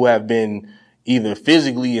people who have been either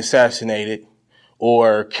physically assassinated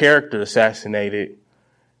or character assassinated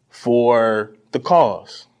for the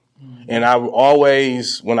cause. Mm-hmm.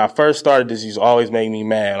 And when I first started this, used to always make me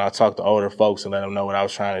mad. And I talk to older folks and let them know what I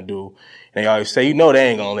was trying to do. And they always say, they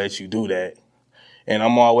ain't gonna let you do that. And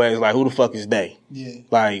I'm always like, who the fuck is they? Yeah.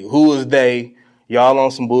 Like, who is they? Y'all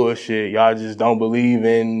on some bullshit. Y'all just don't believe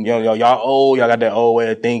in, y'all old. Y'all got that old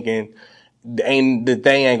way of thinking. They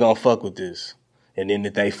ain't gonna fuck with this. And then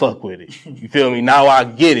that they fuck with it. You feel me? Now I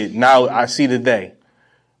get it. Now I see the day.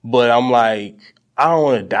 But I'm like, I don't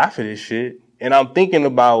want to die for this shit. And I'm thinking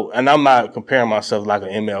about, and I'm not comparing myself like an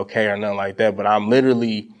MLK or nothing like that, but I'm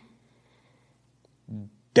literally,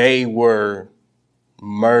 they were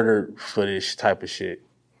murdered for this type of shit.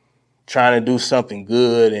 Trying to do something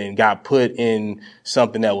good and got put in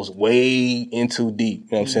something that was way in too deep. You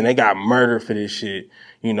know what I'm saying? They got murdered for this shit.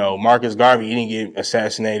 Marcus Garvey, he didn't get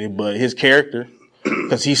assassinated, but his character,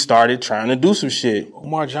 because he started trying to do some shit.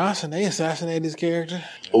 Umar Johnson, they assassinated his character.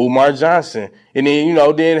 Umar Johnson. And then,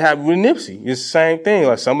 then have with Nipsey. It's the same thing.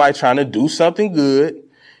 Like somebody trying to do something good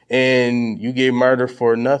and you get murdered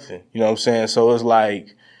for nothing. You know what I'm saying? So it's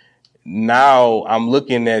like, now I'm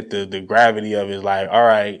looking at the gravity of it, like, all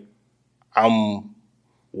right, I'm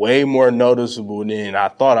way more noticeable than I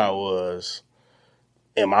thought I was.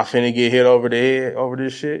 Am I finna get hit over the head over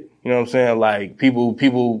this shit? You know what I'm saying? Like people.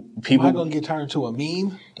 Am I gonna get turned into a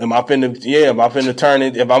meme? Am I finna turn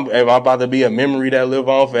it? If I'm about to be a memory that live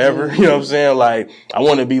on forever? You know what I'm saying? Like I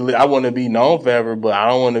want to be known forever, but I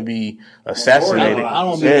don't want to be assassinated. I don't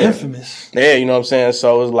want to be infamous. Yeah, you know what I'm saying?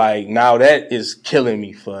 So it's like now that is killing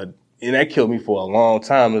me and that killed me for a long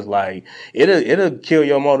time. It's like, it'll kill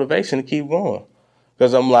your motivation to keep going.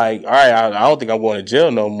 Because I'm like, all right, I don't think I'm going to jail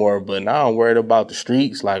no more, but now I'm worried about the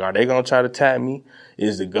streets. Like, are they going to try to tap me?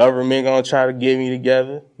 Is the government going to try to get me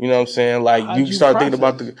together? You know what I'm saying? Like, you start thinking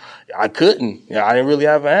about I couldn't. Yeah, I didn't really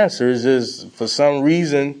have an answer. It's just, for some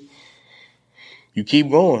reason, you keep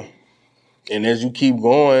going. And as you keep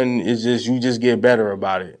going, it's just, you just get better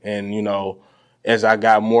about it. And, you know, as I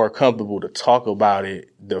got more comfortable to talk about it,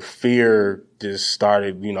 the fear just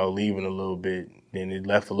started, you know, leaving a little bit. Then it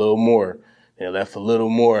left a little more. And it left a little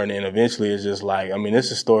more. And then eventually it's just like, I mean,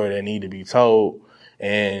 it's a story that need to be told.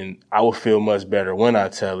 And I will feel much better when I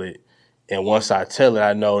tell it. And once I tell it,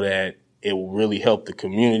 I know that it will really help the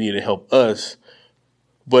community, to help us.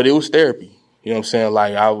 But it was therapy. You know what I'm saying?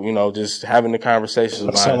 Like, just having the conversations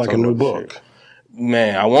about it. Sound like a new book. Shit.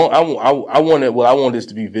 Man, I want this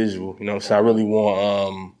to be visual. You know what I'm saying? I really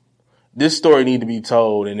want, this story need to be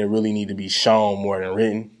told, and it really need to be shown more than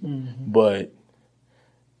written. Mm-hmm. But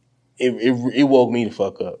it woke me the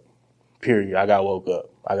fuck up. Period. I got woke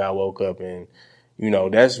up, and, you know,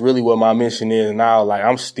 that's really what my mission is now. Like,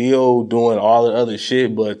 I'm still doing all the other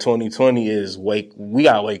shit, but 2020 is we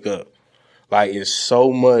gotta wake up. Like, it's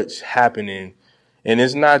so much happening. And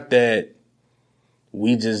it's not that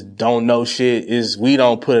we just don't know shit. It's we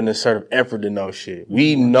don't put in a certain effort to know shit.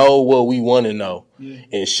 We know what we want to know. Yeah.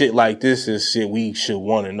 And shit like this is shit we should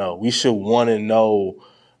want to know. We should want to know,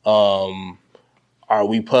 are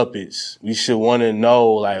we puppets? We should want to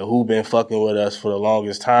know, like, who been fucking with us for the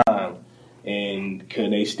longest time. And can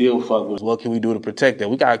they still fuck with us? What can we do to protect them?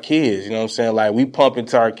 We got kids, you know what I'm saying? Like, we pump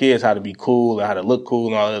into our kids how to be cool and how to look cool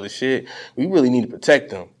and all that other shit. We really need to protect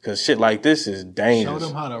them, because shit like this is dangerous. Show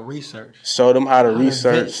them how to research.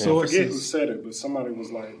 I forget who said it, but somebody was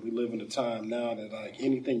like, we live in a time now that, like,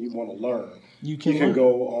 anything you want to learn, you can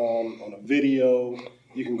go on a video,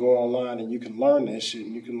 you can go online and you can learn that shit,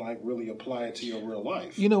 and you can, like, really apply it to your real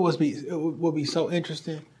life. You know what would be so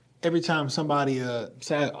interesting? Every time somebody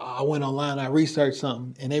say, I went online, I researched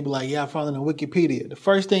something, and they be like, yeah, I found it on Wikipedia. The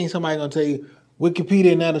first thing somebody going to tell you,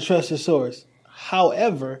 Wikipedia not a trusted source.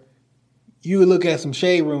 However, you would look at some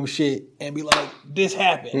Shade Room shit and be like, this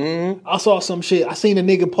happened. Mm-hmm. I saw some shit. I seen a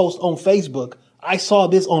nigga post on Facebook. I saw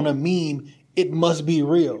this on a meme. It must be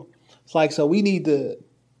real. It's like, so we need to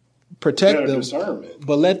protect them,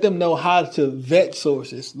 but let them know how to vet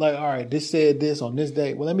sources. Like, all right, this said this on this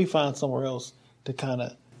day. Well, let me find somewhere else to kind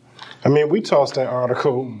of. I mean, we tossed that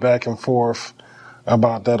article back and forth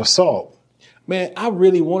about that assault. Man, I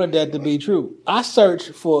really wanted that to be true. I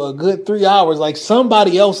searched for a good 3 hours, like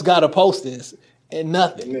somebody else got to post this, and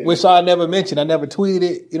nothing, yeah. Which I never mentioned. I never tweeted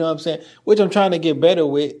it, you know what I'm saying? Which I'm trying to get better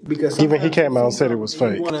with, because even he came out and said it was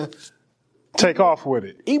fake. Take off with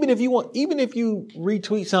it. Even if you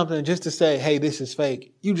retweet something just to say, hey, this is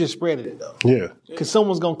fake, you just spreaded it though. Yeah. Because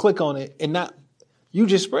someone's going to click on it and not, you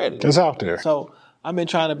just spread it. It's out there. So I've been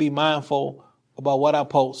trying to be mindful about what I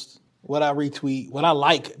post, what I retweet, what I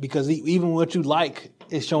like, because even what you like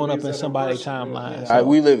is showing up in somebody's timeline.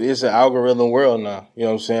 So. It's an algorithm world now. You know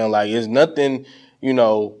what I'm saying? Like, it's nothing, you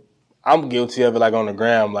know, I'm guilty of it, like on the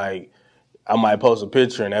gram, like, I might post a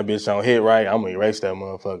picture and that bitch don't hit right, I'm gonna erase that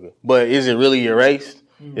motherfucker. But is it really erased?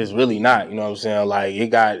 Mm-hmm. It's really not. You know what I'm saying? Like, it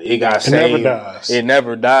got saved. Never dies. It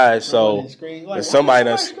never dies. So if somebody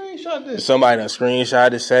done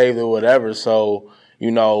screenshot it, saved it, whatever. So,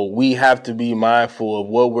 you know, we have to be mindful of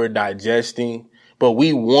what we're digesting, but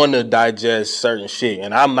we want to digest certain shit.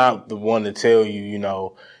 And I'm not the one to tell you, you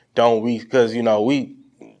know, don't read, because, you know,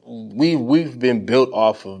 we've been built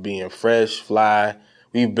off of being fresh, fly.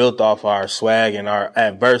 We've built off our swag and our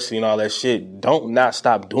adversity and all that shit. Don't not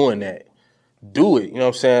stop doing that. Do it. You know what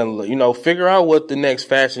I'm saying? You know, figure out what the next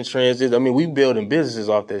fashion trends is. I mean, we building businesses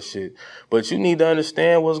off that shit. But you need to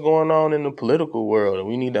understand what's going on in the political world. And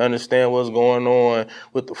we need to understand what's going on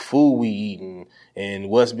with the food we eating and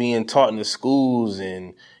what's being taught in the schools.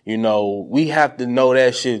 And, you know, we have to know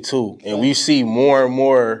that shit too. And we see more and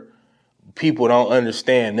more people don't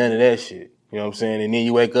understand none of that shit. You know what I'm saying? And then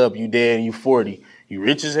you wake up, you dead and you 40. You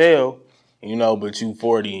rich as hell, you know, but you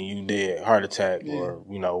 40 and you dead, heart attack or,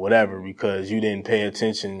 you know, whatever, because you didn't pay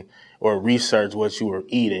attention or research what you were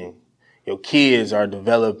eating. Your kids are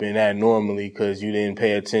developing that normally because you didn't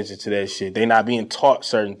pay attention to that shit. They're not being taught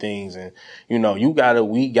certain things, and, you know,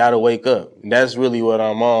 we gotta wake up. And that's really what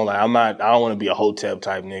I'm on. Like, I don't want to be a Hotep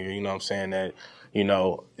type nigga, you know what I'm saying? That, you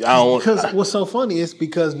know, because what's so funny is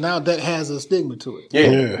because now that has a stigma to it.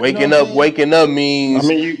 Yeah. Waking up means. I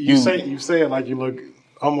mean, you say it like you look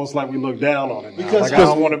almost like we look down on it now. Because like, I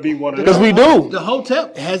don't want to be one of them. Because we do. The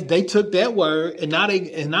Hotep they took that word and now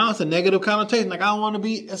it's a negative connotation. Like, I don't want to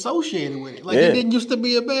be associated with it. Like, it didn't used to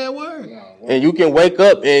be a bad word. And you can wake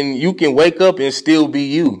up and still be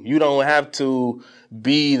you. You don't have to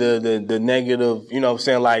be the negative, you know what I'm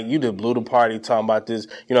saying? Like, you done blew the party talking about this,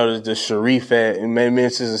 you know, the Sharif at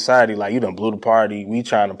Men's Society, like, you done blew the party, we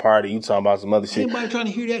trying to party, you talking about some other shit. Ain't nobody trying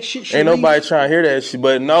to hear that shit, Ain't nobody trying to hear that shit,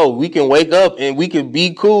 but no, we can wake up and we can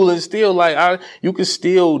be cool and still, like, you can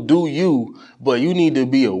still do you, but you need to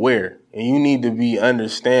be aware and you need to be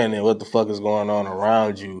understanding what the fuck is going on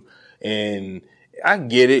around you. And I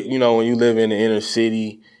get it, you know, when you live in the inner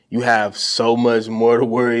city, you have so much more to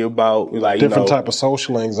worry about, like different type of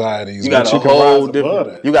social anxieties. You got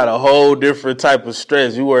a whole different type of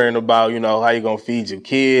stress. You worrying about, you know, how you gonna feed your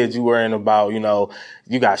kids. You worrying about, you know,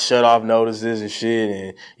 you got shut off notices and shit,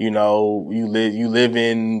 and you know, you live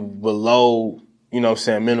in below, you know what I'm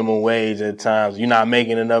saying, minimum wage at times. You're not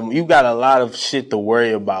making enough. You got a lot of shit to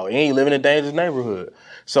worry about. And you live in a dangerous neighborhood.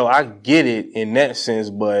 So I get it in that sense,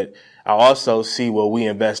 but I also see what we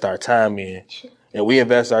invest our time in. And we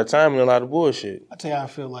invest our time in a lot of bullshit. I tell you, I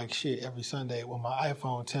feel like shit every Sunday when my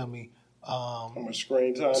iPhone tell me how much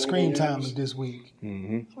screen time is this week.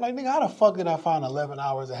 Mm-hmm. I'm like, nigga, how the fuck did I find 11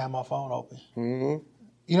 hours to have my phone open? Mm-hmm.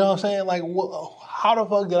 You know what I'm saying? Like, how the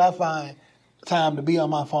fuck did I find time to be on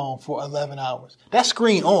my phone for 11 hours? That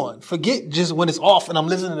screen on. Forget just when it's off and I'm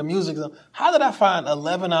listening to music. How did I find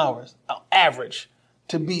 11 hours average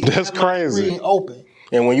to be That's crazy. Screen open?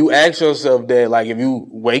 And when you ask yourself that, like, if you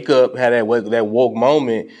wake up, have that woke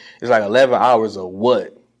moment, it's like 11 hours of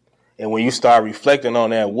what? And when you start reflecting on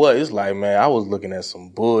that what, it's like, man, I was looking at some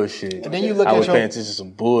bullshit. And then you look I at was paying attention to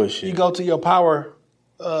some bullshit. You go to your power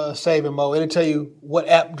saving mode. It'll tell you what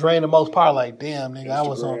app drained the most power. Like, damn, nigga, I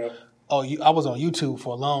was on YouTube for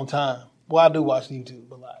a long time. Well, I do watch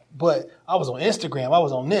YouTube a lot. But I was on Instagram. I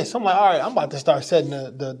was on this. I'm like, all right, I'm about to start setting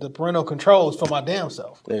the parental controls for my damn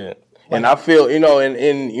self. Yeah. And I feel, you know,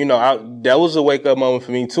 and you know, that was a wake up moment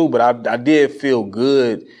for me too. But I did feel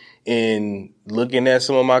good in looking at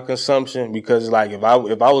some of my consumption, because like if I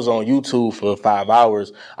was on YouTube for 5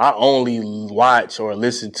 hours, I only watch or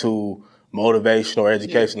listen to motivational or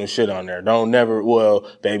educational shit on there.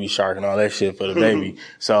 Baby Shark and all that shit for the baby.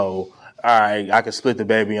 So, all right, I can split the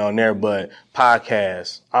baby on there, but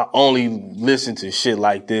podcasts, I only listen to shit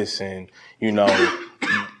like this and, you know,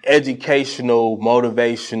 educational,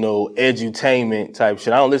 motivational, edutainment type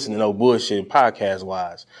shit. I don't listen to no bullshit podcast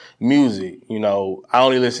wise. Music, you know, I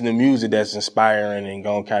only listen to music that's inspiring and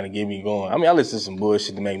gonna kind of get me going. I mean, I listen to some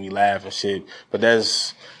bullshit to make me laugh and shit, but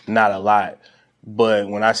that's not a lot. But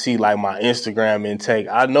when I see like my Instagram intake,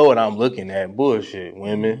 I know what I'm looking at. Bullshit,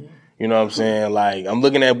 women. You know what I'm saying? Like, I'm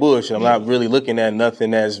looking at bullshit. I'm not really looking at nothing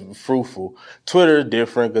that's fruitful. Twitter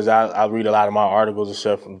different, because I read a lot of my articles and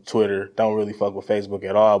stuff from Twitter. Don't really fuck with Facebook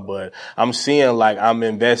at all. But I'm seeing like I'm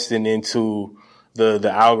investing into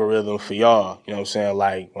the algorithm for y'all. You know what I'm saying?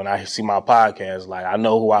 Like, when I see my podcast, like, I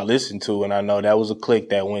know who I listen to, and I know that was a click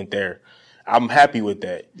that went there. I'm happy with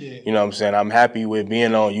that. Yeah. You know what I'm saying? I'm happy with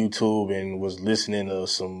being on YouTube and was listening to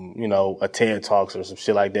some, you know, a TED Talks or some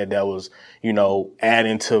shit like that was, you know,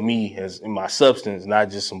 adding to me as in my substance, not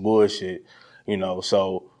just some bullshit, you know.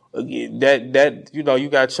 So that you know, you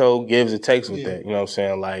got your gives and takes with that, you know what I'm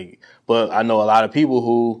saying? Like, but I know a lot of people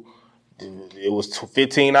who it was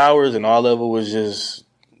 15 hours and all of it was just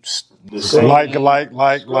the same, like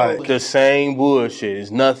the same bullshit. It's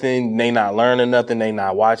nothing. They not learning nothing. They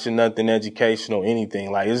not watching nothing educational,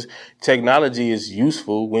 anything. Like, technology is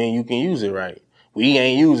useful when you can use it right. We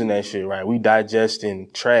ain't using that shit right. We digesting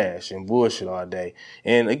trash and bullshit all day.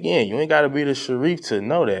 And again, you ain't got to be the Sharif to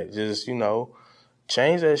know that. Just, you know,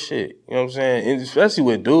 change that shit. You know what I'm saying? And especially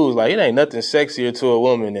with dudes, like, it ain't nothing sexier to a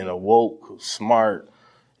woman than a woke, smart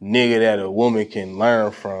nigga that a woman can learn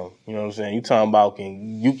from. You know what I'm saying? You talking about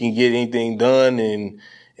you can get anything done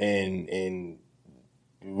and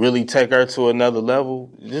really take her to another level.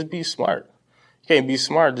 Just be smart. You can't be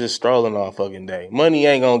smart just strolling all fucking day. Money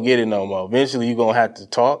ain't gonna get it no more. Eventually you gonna have to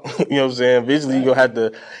talk. You know what I'm saying? Eventually you gonna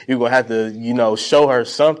have to, you know, show her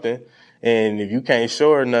something. And if you can't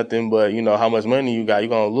show her nothing but, you know, how much money you got, you're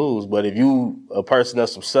going to lose. But if you a person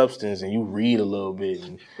of some substance and you read a little bit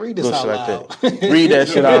and read this out loud. That, read that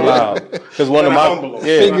shit out loud. Because one of my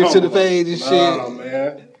finger to the page and shit.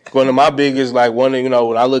 Man. One of my biggest, like, you know,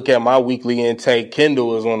 when I look at my weekly intake,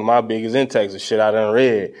 Kindle is one of my biggest intakes of shit I done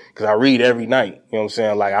read. Because I read every night. You know what I'm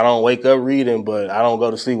saying? Like, I don't wake up reading, but I don't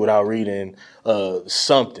go to sleep without reading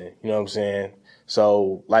something. You know what I'm saying?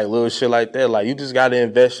 So, like, little shit like that, like, you just got to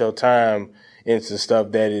invest your time into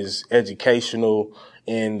stuff that is educational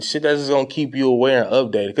and shit that's just gonna keep you aware and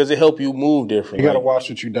updated because it help you move different. You got to watch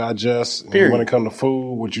what you digest when it comes to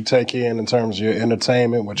food, what you take in terms of your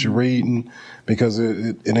entertainment, what you're reading, because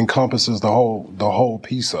it encompasses the whole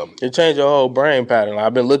piece of it. It changed your whole brain pattern.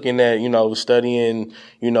 I've been looking at, studying,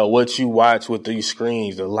 what you watch with these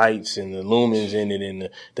screens, the lights and the lumens in it and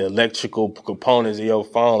the electrical components of your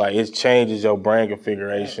phone. Like, it changes your brain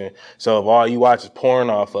configuration. So if all you watch is porn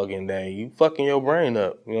all fucking day, you fucking your brain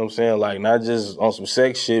up. You know what I'm saying? Like, not just on some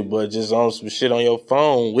sex shit, but just on some shit on your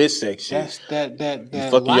phone with sex shit. That's that you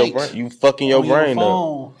fucking your brain. You fucking your brain your up.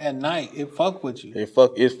 phone at night, it fuck with you. It's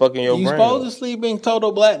fucking your brain. You supposed to sleep in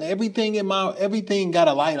total black. Everything got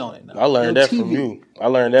a light on it now. I learned that from you. I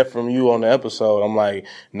learned that from you on the episode. I'm like,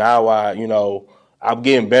 now I'm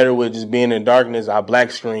getting better with just being in darkness. I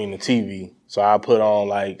black screen the TV. So I put on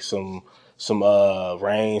like some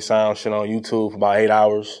rain sound shit on YouTube for about 8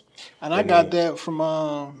 hours. And I got that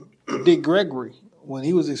from Dick Gregory when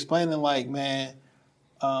he was explaining, like, man,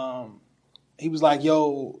 he was like,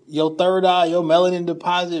 your third eye, your melanin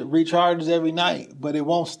deposit recharges every night, but it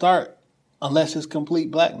won't start unless it's complete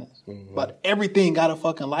blackness. Mm-hmm. But everything got a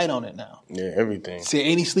fucking light on it now. Yeah, everything. See,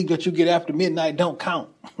 any sleep that you get after midnight don't count.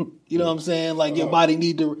 You know what I'm saying? Like, your body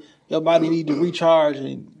need to recharge,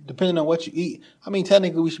 and depending on what you eat. I mean,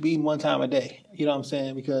 technically we should be eating one time a day. You know what I'm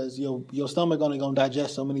saying? Because your stomach only gonna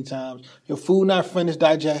digest so many times. Your food not finished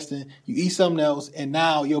digesting. You eat something else, and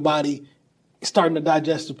now your body is starting to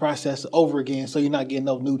digest the process over again, so you're not getting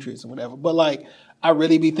those nutrients and whatever. But like, I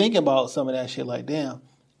really be thinking about some of that shit. Like, damn,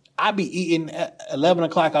 I be eating at 11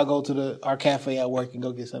 o'clock. I'll go to our cafe at work and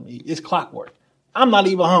go get something to eat. It's clockwork. I'm not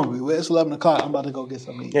even hungry. It's 11 o'clock. I'm about to go get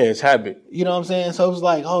something to eat. Yeah, it's habit. You know what I'm saying? So it was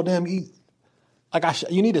like, oh damn, I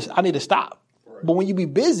need to stop. Right. But when you be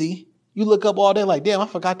busy, you look up all day like, damn, I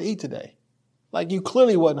forgot to eat today. Like, you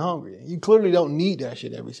clearly wasn't hungry. You clearly don't need that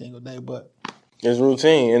shit every single day. But it's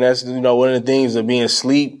routine, and that's one of the things of being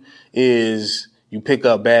asleep is you pick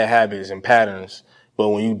up bad habits and patterns. But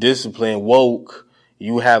when you discipline woke,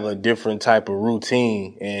 you have a different type of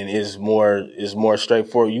routine, and it's more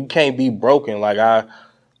straightforward. You can't be broken. Like,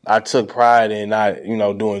 I took pride in not,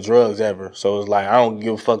 doing drugs ever. So it's like, I don't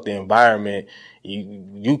give a fuck the environment.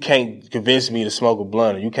 You can't convince me to smoke a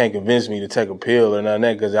blunt, or you can't convince me to take a pill or none of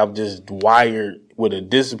that, because I'm just wired with a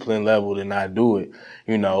discipline level to not do it.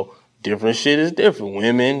 Different shit is different.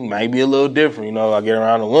 Women might be a little different. I get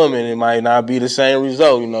around a woman, it might not be the same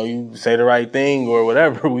result. You say the right thing or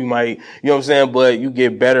whatever. We might, you know what I'm saying? But you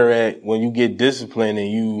get better at when you get disciplined,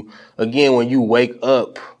 and when you wake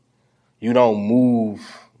up, you don't move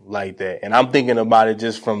like that. And I'm thinking about it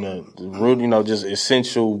just from the root, just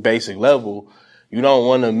essential basic level. You don't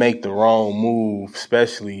want to make the wrong move,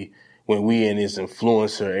 especially when we in this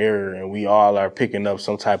influencer era and we all are picking up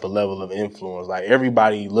some type of level of influence. Like,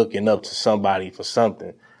 everybody looking up to somebody for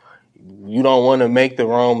something. You don't want to make the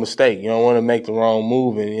wrong mistake. You don't want to make the wrong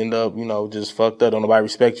move and end up, just fucked up. Don't nobody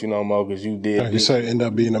respect you no more because you did. You say end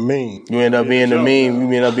up being a meme. You end up being the meme.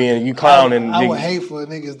 You end up being you clowning. I would hate for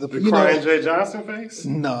niggas to the crying Jay Johnson face.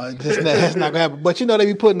 No, that's not gonna happen. But they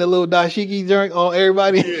be putting the little dashiki joint on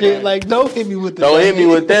everybody and shit. Like, don't hit me with that. Don't hit me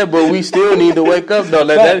with that. But we still need to wake up though.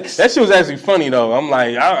 That shit was actually funny though. I'm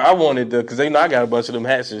like, I wanted to, because I got a bunch of them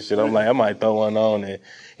hats and shit. I'm like, I might throw one on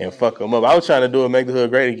and fuck them up. I was trying to do it, make the hood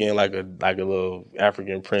great again, like a little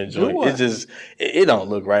African print joint. It don't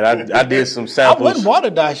look right. I did some samples. I wouldn't want to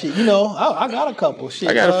dye shit. I got a couple shit.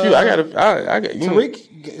 I got a few. I got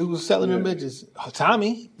Tariq, who was selling them bitches.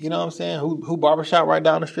 Tommy, you know what I'm saying? Who barbershop right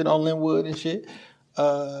down the street on Linwood and shit.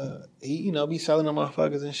 He, be selling them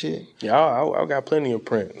motherfuckers and shit. Yeah, I got plenty of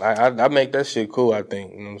print. I make that shit cool, I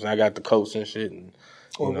think. You know what I'm saying? I got the coats and shit. And,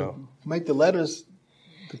 make the letters.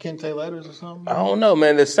 The Kente letters or something? I don't know,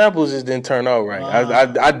 man. The samples just didn't turn out right.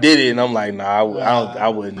 I did it, and I'm like, nah, I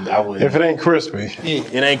wouldn't. If it ain't crispy, it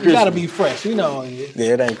ain't crispy. You gotta be fresh, Yeah,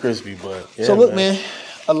 it ain't crispy, but yeah, so look, man,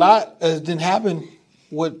 a lot didn't happen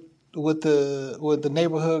with the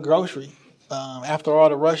neighborhood grocery. After all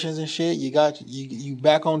the Russians and shit, you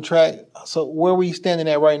back on track. So where were you standing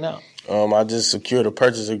at right now? I just secured a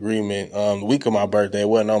purchase agreement the week of my birthday. It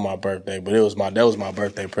wasn't on my birthday, but that was my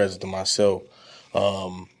birthday present to myself.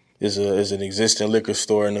 Is an existing liquor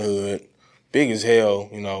store in the hood, big as hell,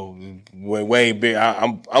 way big.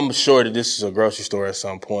 I'm sure that this is a grocery store at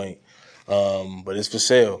some point, but it's for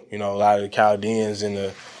sale. A lot of the Chaldeans in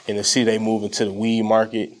the city, they move into the weed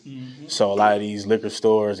market, so a lot of these liquor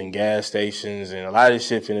stores and gas stations and a lot of this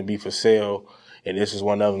shit finna be for sale, and this is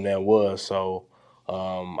one of them that was. So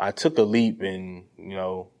I took a leap and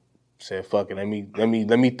said, fuck it, let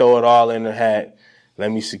me throw it all in the hat. Let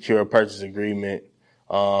me secure a purchase agreement,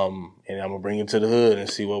 and I'm gonna bring it to the hood and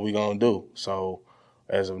see what we gonna do. So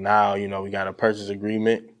as of now, you know, we got a purchase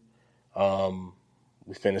agreement.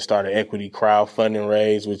 We finna start an equity crowdfunding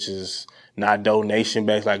raise, which is not donation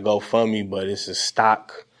based like GoFundMe, but it's a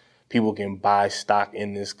stock. People can buy stock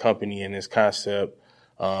in this company and this concept.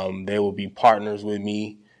 They will be partners with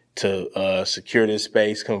me to secure this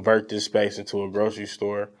space, convert this space into a grocery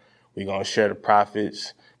store. We're gonna share the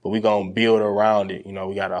profits, but we're gonna build around it. You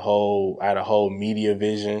know, I had a whole media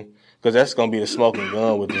vision, because that's gonna be the smoking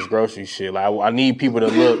gun with this grocery shit. Like, I need people to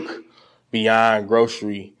look beyond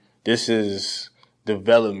grocery. This is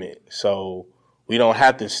development, so we don't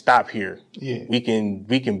have to stop here. Yeah. We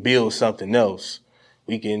can build something else.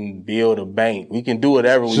 We can build a bank. We can do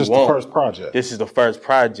whatever we want. This is the first project. This is the first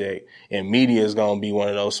project, and media is gonna be one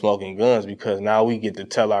of those smoking guns, because now we get to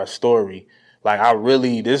tell our story. Like,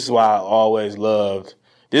 this is why I always loved.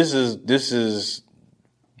 This is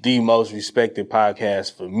the most respected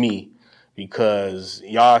podcast for me, because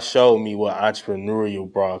y'all showed me what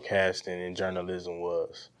entrepreneurial broadcasting and journalism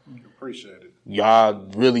was. Appreciate it. Y'all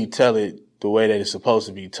really tell it the way that it's supposed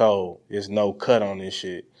to be told. There's no cut on this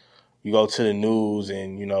shit. You go to the news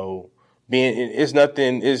and, you know, it's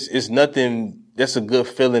nothing, that's a good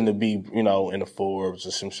feeling to be, you know, in the Forbes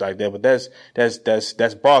or some shit like that. But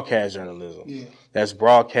that's broadcast journalism. Yeah. That's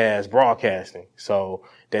broadcasting. So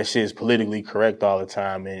that shit is politically correct all the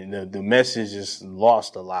time, and the message is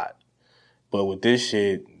lost a lot. But with this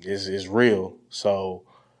shit, is real. So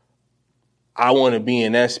I want to be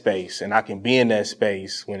in that space, and I can be in that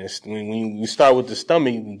space when you start with the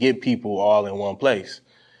stomach, you can get people all in one place.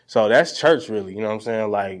 So that's church, really. You know what I'm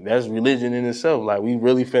saying? Like, that's religion in itself. Like, we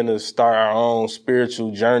really finna start our own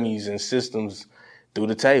spiritual journeys and systems through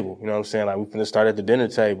the table. You know what I'm saying? Like, we finna start at the dinner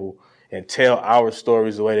table and tell our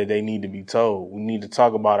stories the way that they need to be told. We need to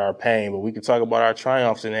talk about our pain, but we can talk about our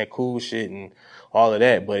triumphs and that cool shit and all of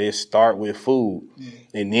that. But it start with food,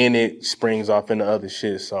 and then it springs off into other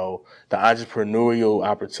shit. So the entrepreneurial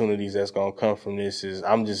opportunities that's gonna come from this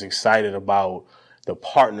I'm just excited about the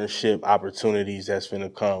partnership opportunities that's going to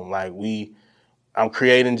come. Like, I'm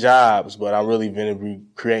creating jobs, but I'm really going to be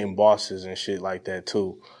creating bosses and shit like that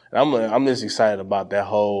too. And I'm just excited about that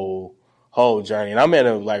whole journey. And I'm in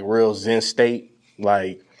a like real zen state.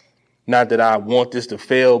 Like, not that I want this to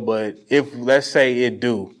fail, but if, let's say it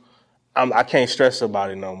do, I can't stress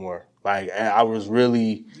about it no more. Like, I was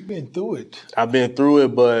really. You've been through it. I've been through it,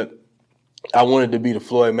 but I wanted to be the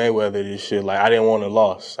Floyd Mayweather of this shit. Like, I didn't want a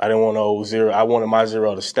loss. I didn't want no zero. I wanted my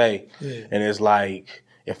zero to stay. Yeah. And it's like,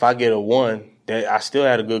 if I get a 1, that I still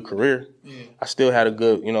had a good career. Yeah. I still had a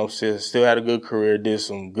good, still had a good career, did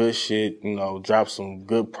some good shit, dropped some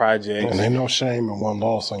good projects. And ain't no shame in one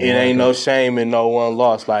loss. It ain't no shame in no one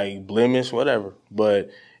loss, like blemish, whatever. But,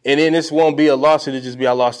 and then this won't be a loss. It'll just be,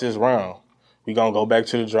 I lost this round. We're going to go back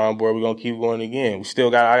to the drawing board. We're going to keep going again. I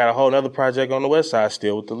got a whole other project on the west side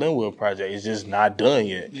still with the Linwood project. It's just not done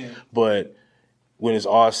yet. Yeah. But when it's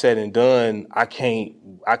all said and done, I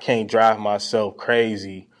can't drive myself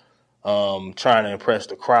crazy trying to impress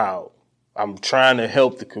the crowd. I'm trying to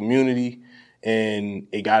help the community, and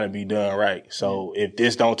it got to be done right. So if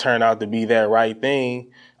this don't turn out to be that right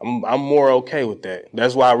thing, I'm more okay with that.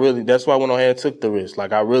 That's why I went on ahead and took the risk.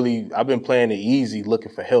 Like, I've been playing it easy,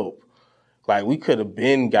 looking for help. Like, we could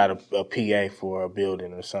have got a PA for a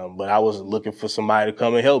building or something, but I was looking for somebody to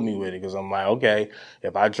come and help me with it, because I'm like, okay,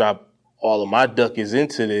 if I drop all of my ducats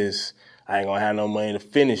into this, I ain't gonna have no money to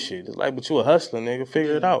finish it. It's like, but you a hustler, nigga,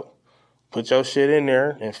 figure it out. Put your shit in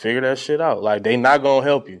there and figure that shit out. Like, they not gonna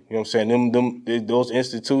help you. You know what I'm saying? Those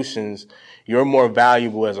institutions, you're more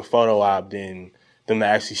valuable as a photo op than them to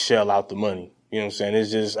actually shell out the money. You know what I'm saying?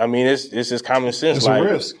 It's just common sense. It's a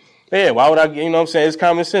risk. Yeah, why would I, you know what I'm saying? It's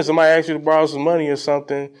common sense. Somebody asks you to borrow some money or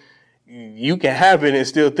something, you can have it and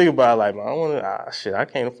still think about it like, I want to, I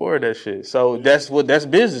can't afford that shit. So that's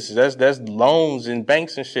businesses. That's loans and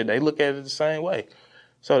banks and shit. They look at it the same way.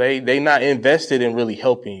 So they not invested in really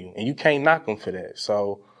helping you, and you can't knock them for that.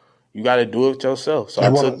 So you got to do it yourself. So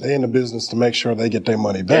they in the business to make sure they get their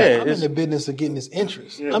money back. Yeah, I'm in the business of getting this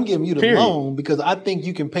interest. Yeah. I'm giving you the loan because I think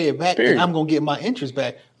you can pay it back, and I'm going to get my interest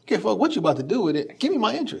back. Okay, fuck what you about to do with it. Give me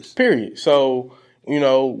my interest. Period. So,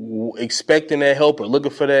 expecting that help or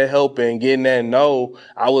looking for that help and getting that no,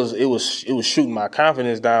 it was shooting my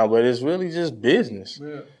confidence down, but it's really just business.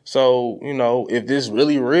 Yeah. So, if this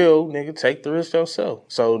really real, nigga, take the risk yourself.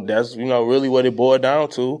 So that's, really what it boiled down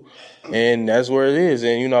to. And that's where it is.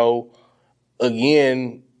 And,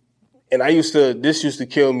 again, and this used to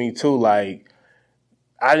kill me too. Like,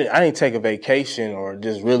 I didn't take a vacation or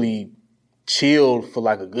just really chilled for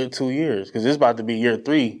like a good 2 years, because it's about to be year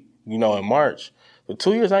 3, in March. For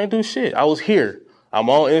 2 years, I ain't do shit. I was here. I'm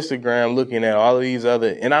on Instagram looking at all of these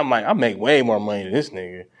other, and I'm like, I make way more money than this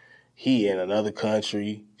nigga. He in another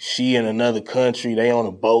country, she in another country, they on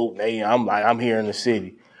a boat, I'm here in the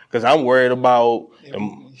city. Cause I'm worried about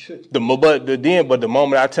the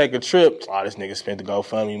moment I take a trip, this nigga spent the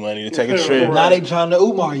GoFundMe money to take a trip. Now they trying to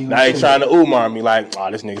Umar you. Now they trying to Umar me like,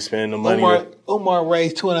 this nigga spending the money. Umar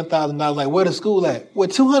raised $200,000. Like, where the school at?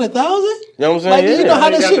 What, 200,000? You know what I'm saying? Like, do you know how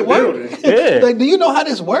this shit work? Yeah. Like, do you know how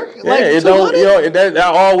this work? Yeah, like, it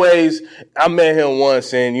don't. I met him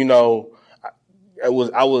once, and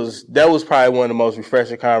that was probably one of the most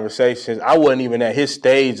refreshing conversations. I wasn't even at his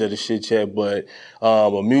stage of the shit yet, but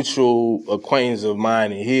a mutual acquaintance of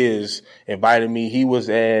mine and his invited me. He was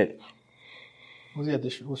at. Was he at the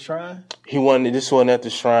shrine? This wasn't at the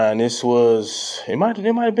shrine. It might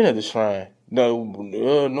have been at the shrine. No,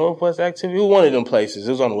 Northwest Activity. It was one of them places.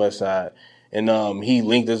 It was on the west side. And he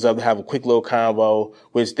linked us up to have a quick little convo,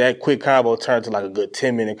 which that quick convo turned to like a good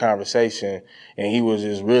 10-minute conversation. And he was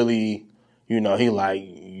just really, he like,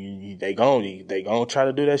 they gonna try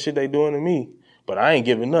to do that shit they doing to me. But I ain't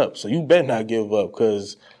giving up. So you better not give up,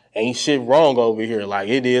 because ain't shit wrong over here. Like,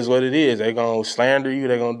 it is what it is. They gonna slander you.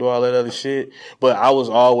 They gonna do all that other shit. But I was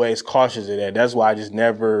always cautious of that. That's why I just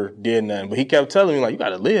never did nothing. But he kept telling me, like, you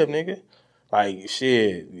gotta live, nigga. Like,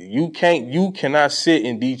 shit, you cannot sit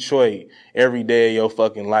in Detroit every day of your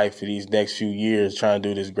fucking life for these next few years trying to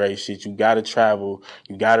do this great shit. You gotta travel,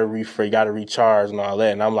 you gotta refresh, you gotta recharge and all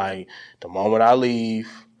that. And I'm like, the moment I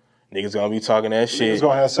leave, niggas gonna be talking that shit. Niggas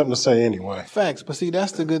gonna have something to say anyway. Facts, but see,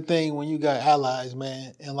 that's the good thing when you got allies,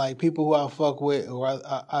 man, and like people who I fuck with or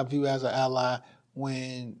I view as an ally.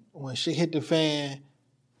 When shit hit the fan,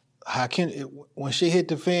 when shit hit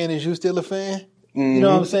the fan, is you still a fan? Mm-hmm. You know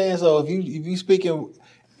what I'm saying? So if you speaking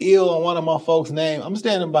ill on one of my folks' name, I'm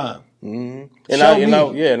standing by him. Mm-hmm.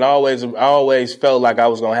 And I always felt like I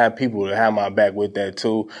was gonna have people to have my back with that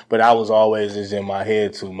too, but I was always just in my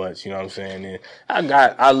head too much. You know what I'm saying? And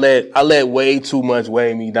I let way too much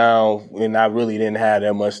weigh me down, and I really didn't have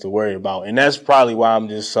that much to worry about. And that's probably why I'm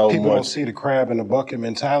just so people don't see the crab in the bucket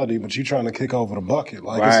mentality, but you trying to kick over the bucket.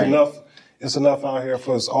 Like, right. It's enough out here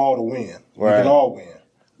for us all to win. Right. We can all win.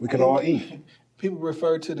 We can all eat. People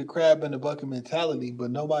refer to the crab in the bucket mentality, but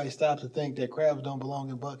nobody stops to think that crabs don't belong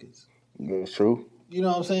in buckets. That's true. You know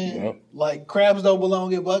what I'm saying? Yep. Like, crabs don't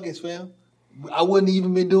belong in buckets, fam. I wouldn't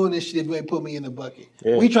even been doing this shit if you ain't put me in the bucket.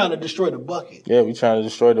 Yeah. We trying to destroy the bucket. Yeah, we trying to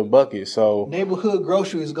destroy the bucket. So neighborhood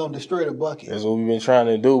grocery is gonna destroy the bucket. That's what we've been trying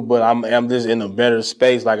to do. But I'm just in a better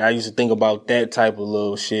space. Like, I used to think about that type of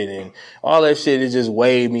little shit, and all that shit, it just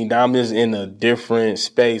weighed me down. I'm just in a different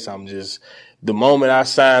space. The moment I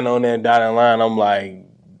signed on that dotted line, I'm like,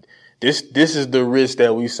 this is the risk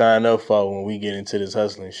that we sign up for when we get into this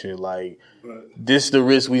hustling shit. Like, this is the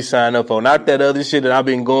risk we sign up for. Not that other shit that I've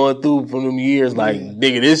been going through for them years. Like,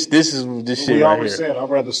 nigga, this is this shit we right always here. said, I'd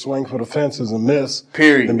rather swing for the fences and miss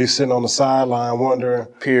Period. than be sitting on the sideline wondering,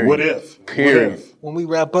 Period. What if? Period. What if? When we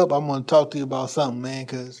wrap up, I'm going to talk to you about something, man,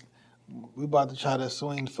 because we about to try to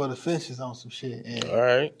swing for the fences on some shit. And all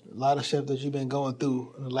right. A lot of shit that you've been going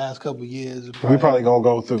through in the last couple of years. We probably going to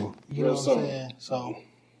go through. You know what I'm saying? So.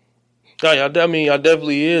 I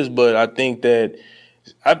definitely is, but I think that,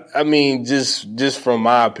 I mean, just from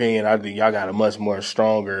my opinion, I think y'all got a much more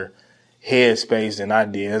stronger headspace than I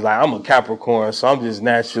did. It's like, I'm a Capricorn, so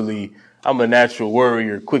I'm a natural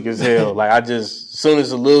worrier, quick as hell. Like, as soon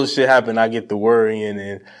as a little shit happen, I get the worrying,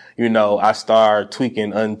 and I start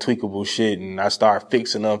tweaking untweakable shit, and I start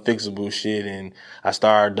fixing unfixable shit, and I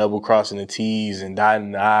start double crossing the T's and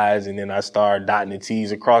dotting the I's, and then I start dotting the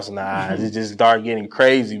T's and crossing the I's. It just start getting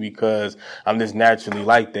crazy because I'm just naturally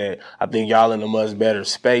like that. I think y'all in a much better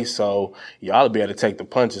space, so y'all will be able to take the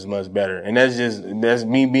punches much better. And that's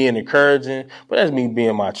me being encouraging, but that's me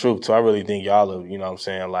being my truth. So I really think y'all are, you know what I'm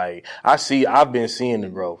saying? Like, I've been seeing the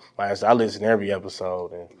growth. Like, I listen to every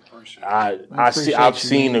episode, and I've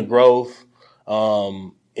seen the growth,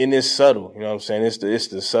 and it's subtle, you know what I'm saying? It's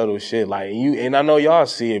the subtle shit. Like, and I know y'all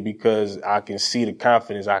see it because I can see the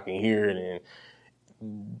confidence, I can hear it,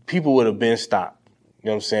 and people would have been stopped. You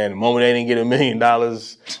know what I'm saying? The moment they didn't get $1 million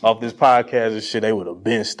off this podcast and shit, they would have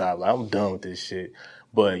been stopped. Like, I'm done with this shit.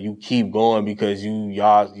 But you keep going because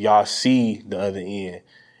y'all see the other end,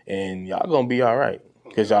 and y'all gonna be all right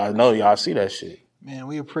because y'all know y'all see that shit. Man,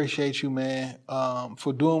 we appreciate you, man,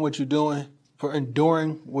 for doing what you're doing, for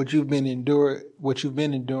enduring what you've been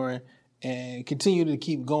enduring, and continue to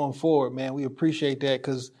keep going forward, man. We appreciate that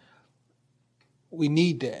because we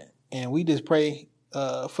need that, and we just pray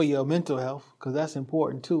for your mental health because that's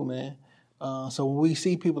important too, man. So when we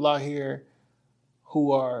see people out here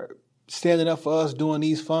who are standing up for us, doing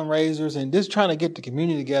these fundraisers, and just trying to get the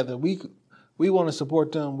community together, we we want to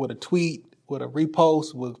support them with a tweet, with a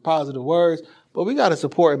repost, with positive words. But we got to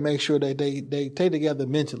support and make sure that they take together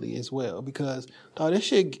mentally as well, because dog, this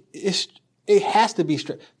shit it has to be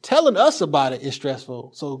stressful. Telling us about it is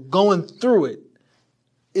stressful, so going through it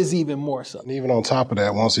is even more so. And even on top of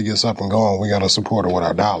that, once he gets up and going, we got to support it with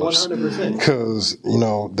our dollars. 100%. Because, you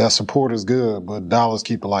know, that support is good, but dollars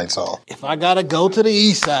keep the lights on. If I got to go to the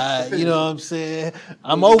east side, you know what I'm saying?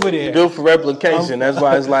 I'm over there. Do it for replication. That's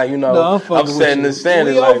why it's like, you know, No, I'm setting the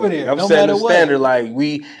standard. We Like, over there, I'm no setting the matter what. standard. Like,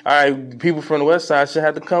 all right, people from the west side should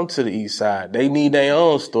have to come to the east side. They need their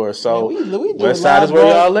own store. So, Man, we do west a side live is where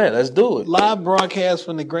broad- y'all at. Let's do it. Live broadcast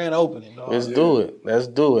from the grand opening, dog. Let's do it. Let's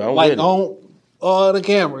do it. I'm Like with it. on all the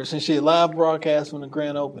cameras and shit. Live broadcast from the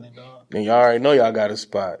grand opening, dog. And y'all already know y'all got a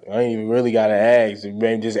spot. I ain't even really got to ask. You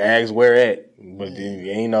may just ask where at. But you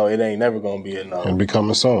ain't know, it ain't never going to be a no. And be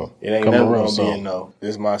coming soon. It ain't Coming never real going to be a soon. no. This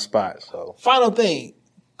is my spot. So Final thing,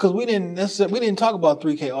 because we didn't talk about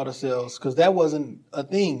 3K auto sales because that wasn't a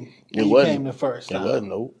thing when It you wasn't. came the first it time. wasn't,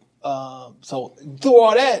 nope. So through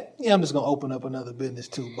all that, yeah, I'm just gonna open up another business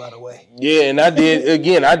too. By the way, Yeah, and I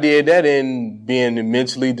did that in being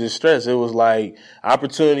mentally distressed. It was like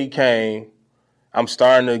opportunity came. I'm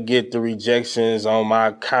starting to get the rejections on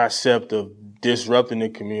my concept of disrupting the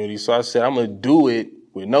community. So I said, I'm going to do it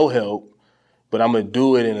with no help, but I'm going to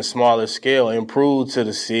do it in a smaller scale, improve to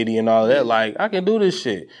the city and all that. Like, I can do this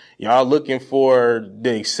shit. Y'all looking for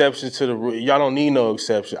the exception to the rule. Y'all don't need no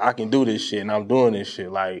exception. I can do this shit, and I'm doing this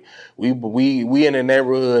shit. Like, we in a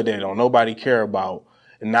neighborhood that don't nobody care about.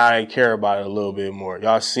 And now I care about it a little bit more.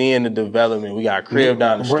 Y'all seeing the development. We got crib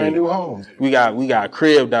down the street. Brand new homes. We got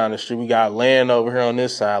crib down the street. We got land over here on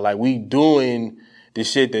this side. Like, we doing the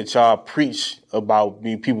shit that y'all preach about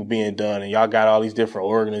people being done. And y'all got all these different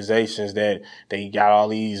organizations that they got all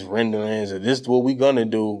these renderings. And this is what we gonna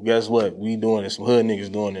do. Guess what? We doing it. Some hood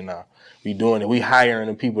niggas doing it now. We doing it. We hiring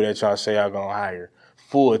the people that y'all say y'all gonna hire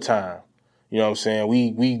full time. You know what I'm saying?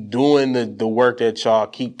 We doing the work that y'all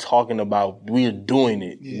keep talking about. We're doing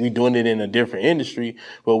it. Yeah. We're doing it in a different industry,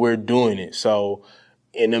 but we're doing it. So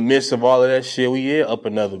in the midst of all of that shit, we up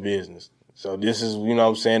another business. So this is, you know what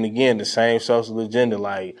I'm saying, again, the same social agenda.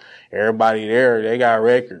 Like, everybody there, they got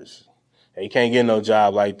records. They can't get no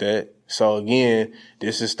job like that. So again,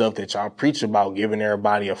 this is stuff that y'all preach about, giving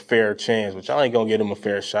everybody a fair chance, but y'all ain't gonna get them a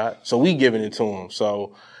fair shot. So we giving it to them.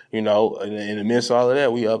 So, you know, in the midst of all of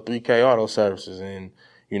that, we up 3K Auto Services and,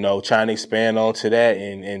 you know, trying to expand onto that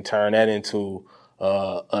and turn that into,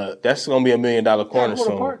 that's going to be $1 million corner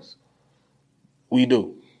soon. Parts? We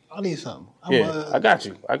do. I need something. I got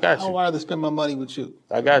you. I'd rather spend my money with you.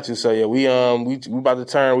 I got you. So yeah, we about to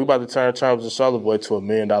turn Charles and Charlotte Boy to $1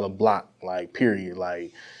 million block, like, period.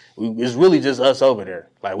 Like, it's really just us over there.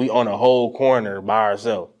 Like, we on a whole corner by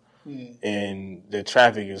ourselves. Yeah. And the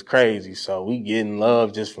traffic is crazy, so we getting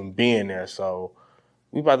love just from being there. So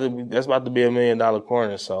that's about to be $1 million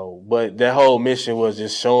corner. So, but that whole mission was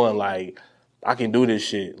just showing, like, I can do this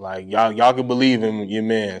shit. Like, y'all can believe in your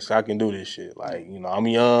man, so I can do this shit. Like, you know, I'm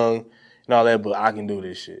young and all that, but I can do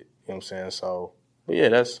this shit. You know what I'm saying? So, but yeah,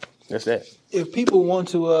 that's that. If people want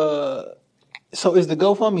to, so is the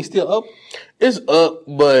GoFundMe still up? It's up,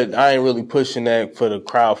 but I ain't really pushing that for the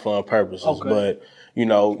crowdfund purposes. Okay. But you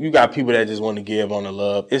know, you got people that just want to give on the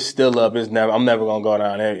love. It's still up. I'm never gonna go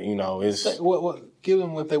down there. You know, it's what give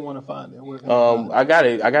them what they want to find it. I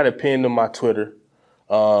got it pinned to my Twitter.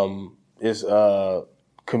 It's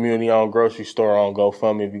community-owned grocery store on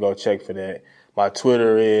GoFundMe. If you go check for that, my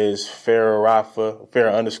Twitter is Farah_Rafa,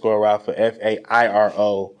 FAIRO_RAFA.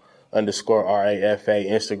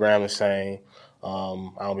 Instagram the same.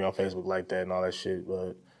 I don't be on Facebook like that and all that shit,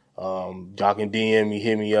 but y'all can DM me,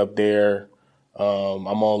 hit me up there. I'm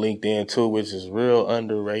on LinkedIn too, which is real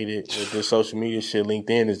underrated with this social media shit.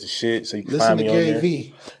 LinkedIn is the shit, so you can find me on there.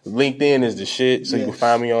 LinkedIn is the shit, so you can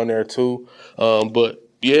find me on there too. But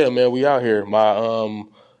yeah, man, we out here. My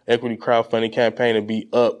equity crowdfunding campaign will be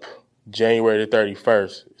up January the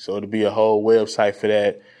 31st, so it'll be a whole website for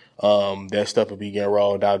that. That stuff will be getting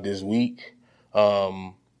rolled out this week.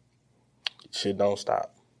 Shit don't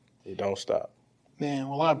stop. It don't stop. Man,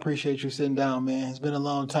 well, I appreciate you sitting down, man. It's been a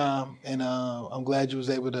long time, and I'm glad you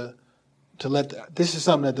was able to this is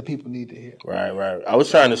something that the people need to hear. Right. I was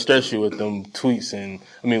trying to stress you with them tweets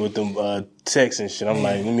with them texts and shit. I'm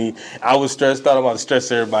like, I was stressed out. I'm about to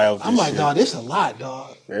stress everybody out. I'm like, dog, this a lot,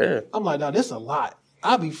 dog. Yeah. I'm like, dog, this a lot.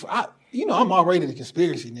 I'm already the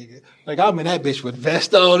conspiracy nigga. Like, I'm in that bitch with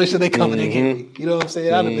vest on and shit. They coming and get me. You know what I'm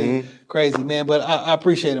saying? I'd have been crazy, man. But I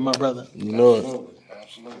appreciate it, my brother. You know it.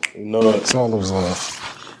 You know it. It's all of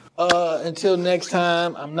love. Until next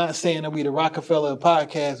time, I'm not saying that we the Rockefeller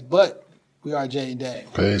podcast, but we are Jay and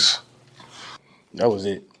Dave. Peace. That was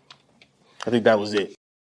it. I think that was it.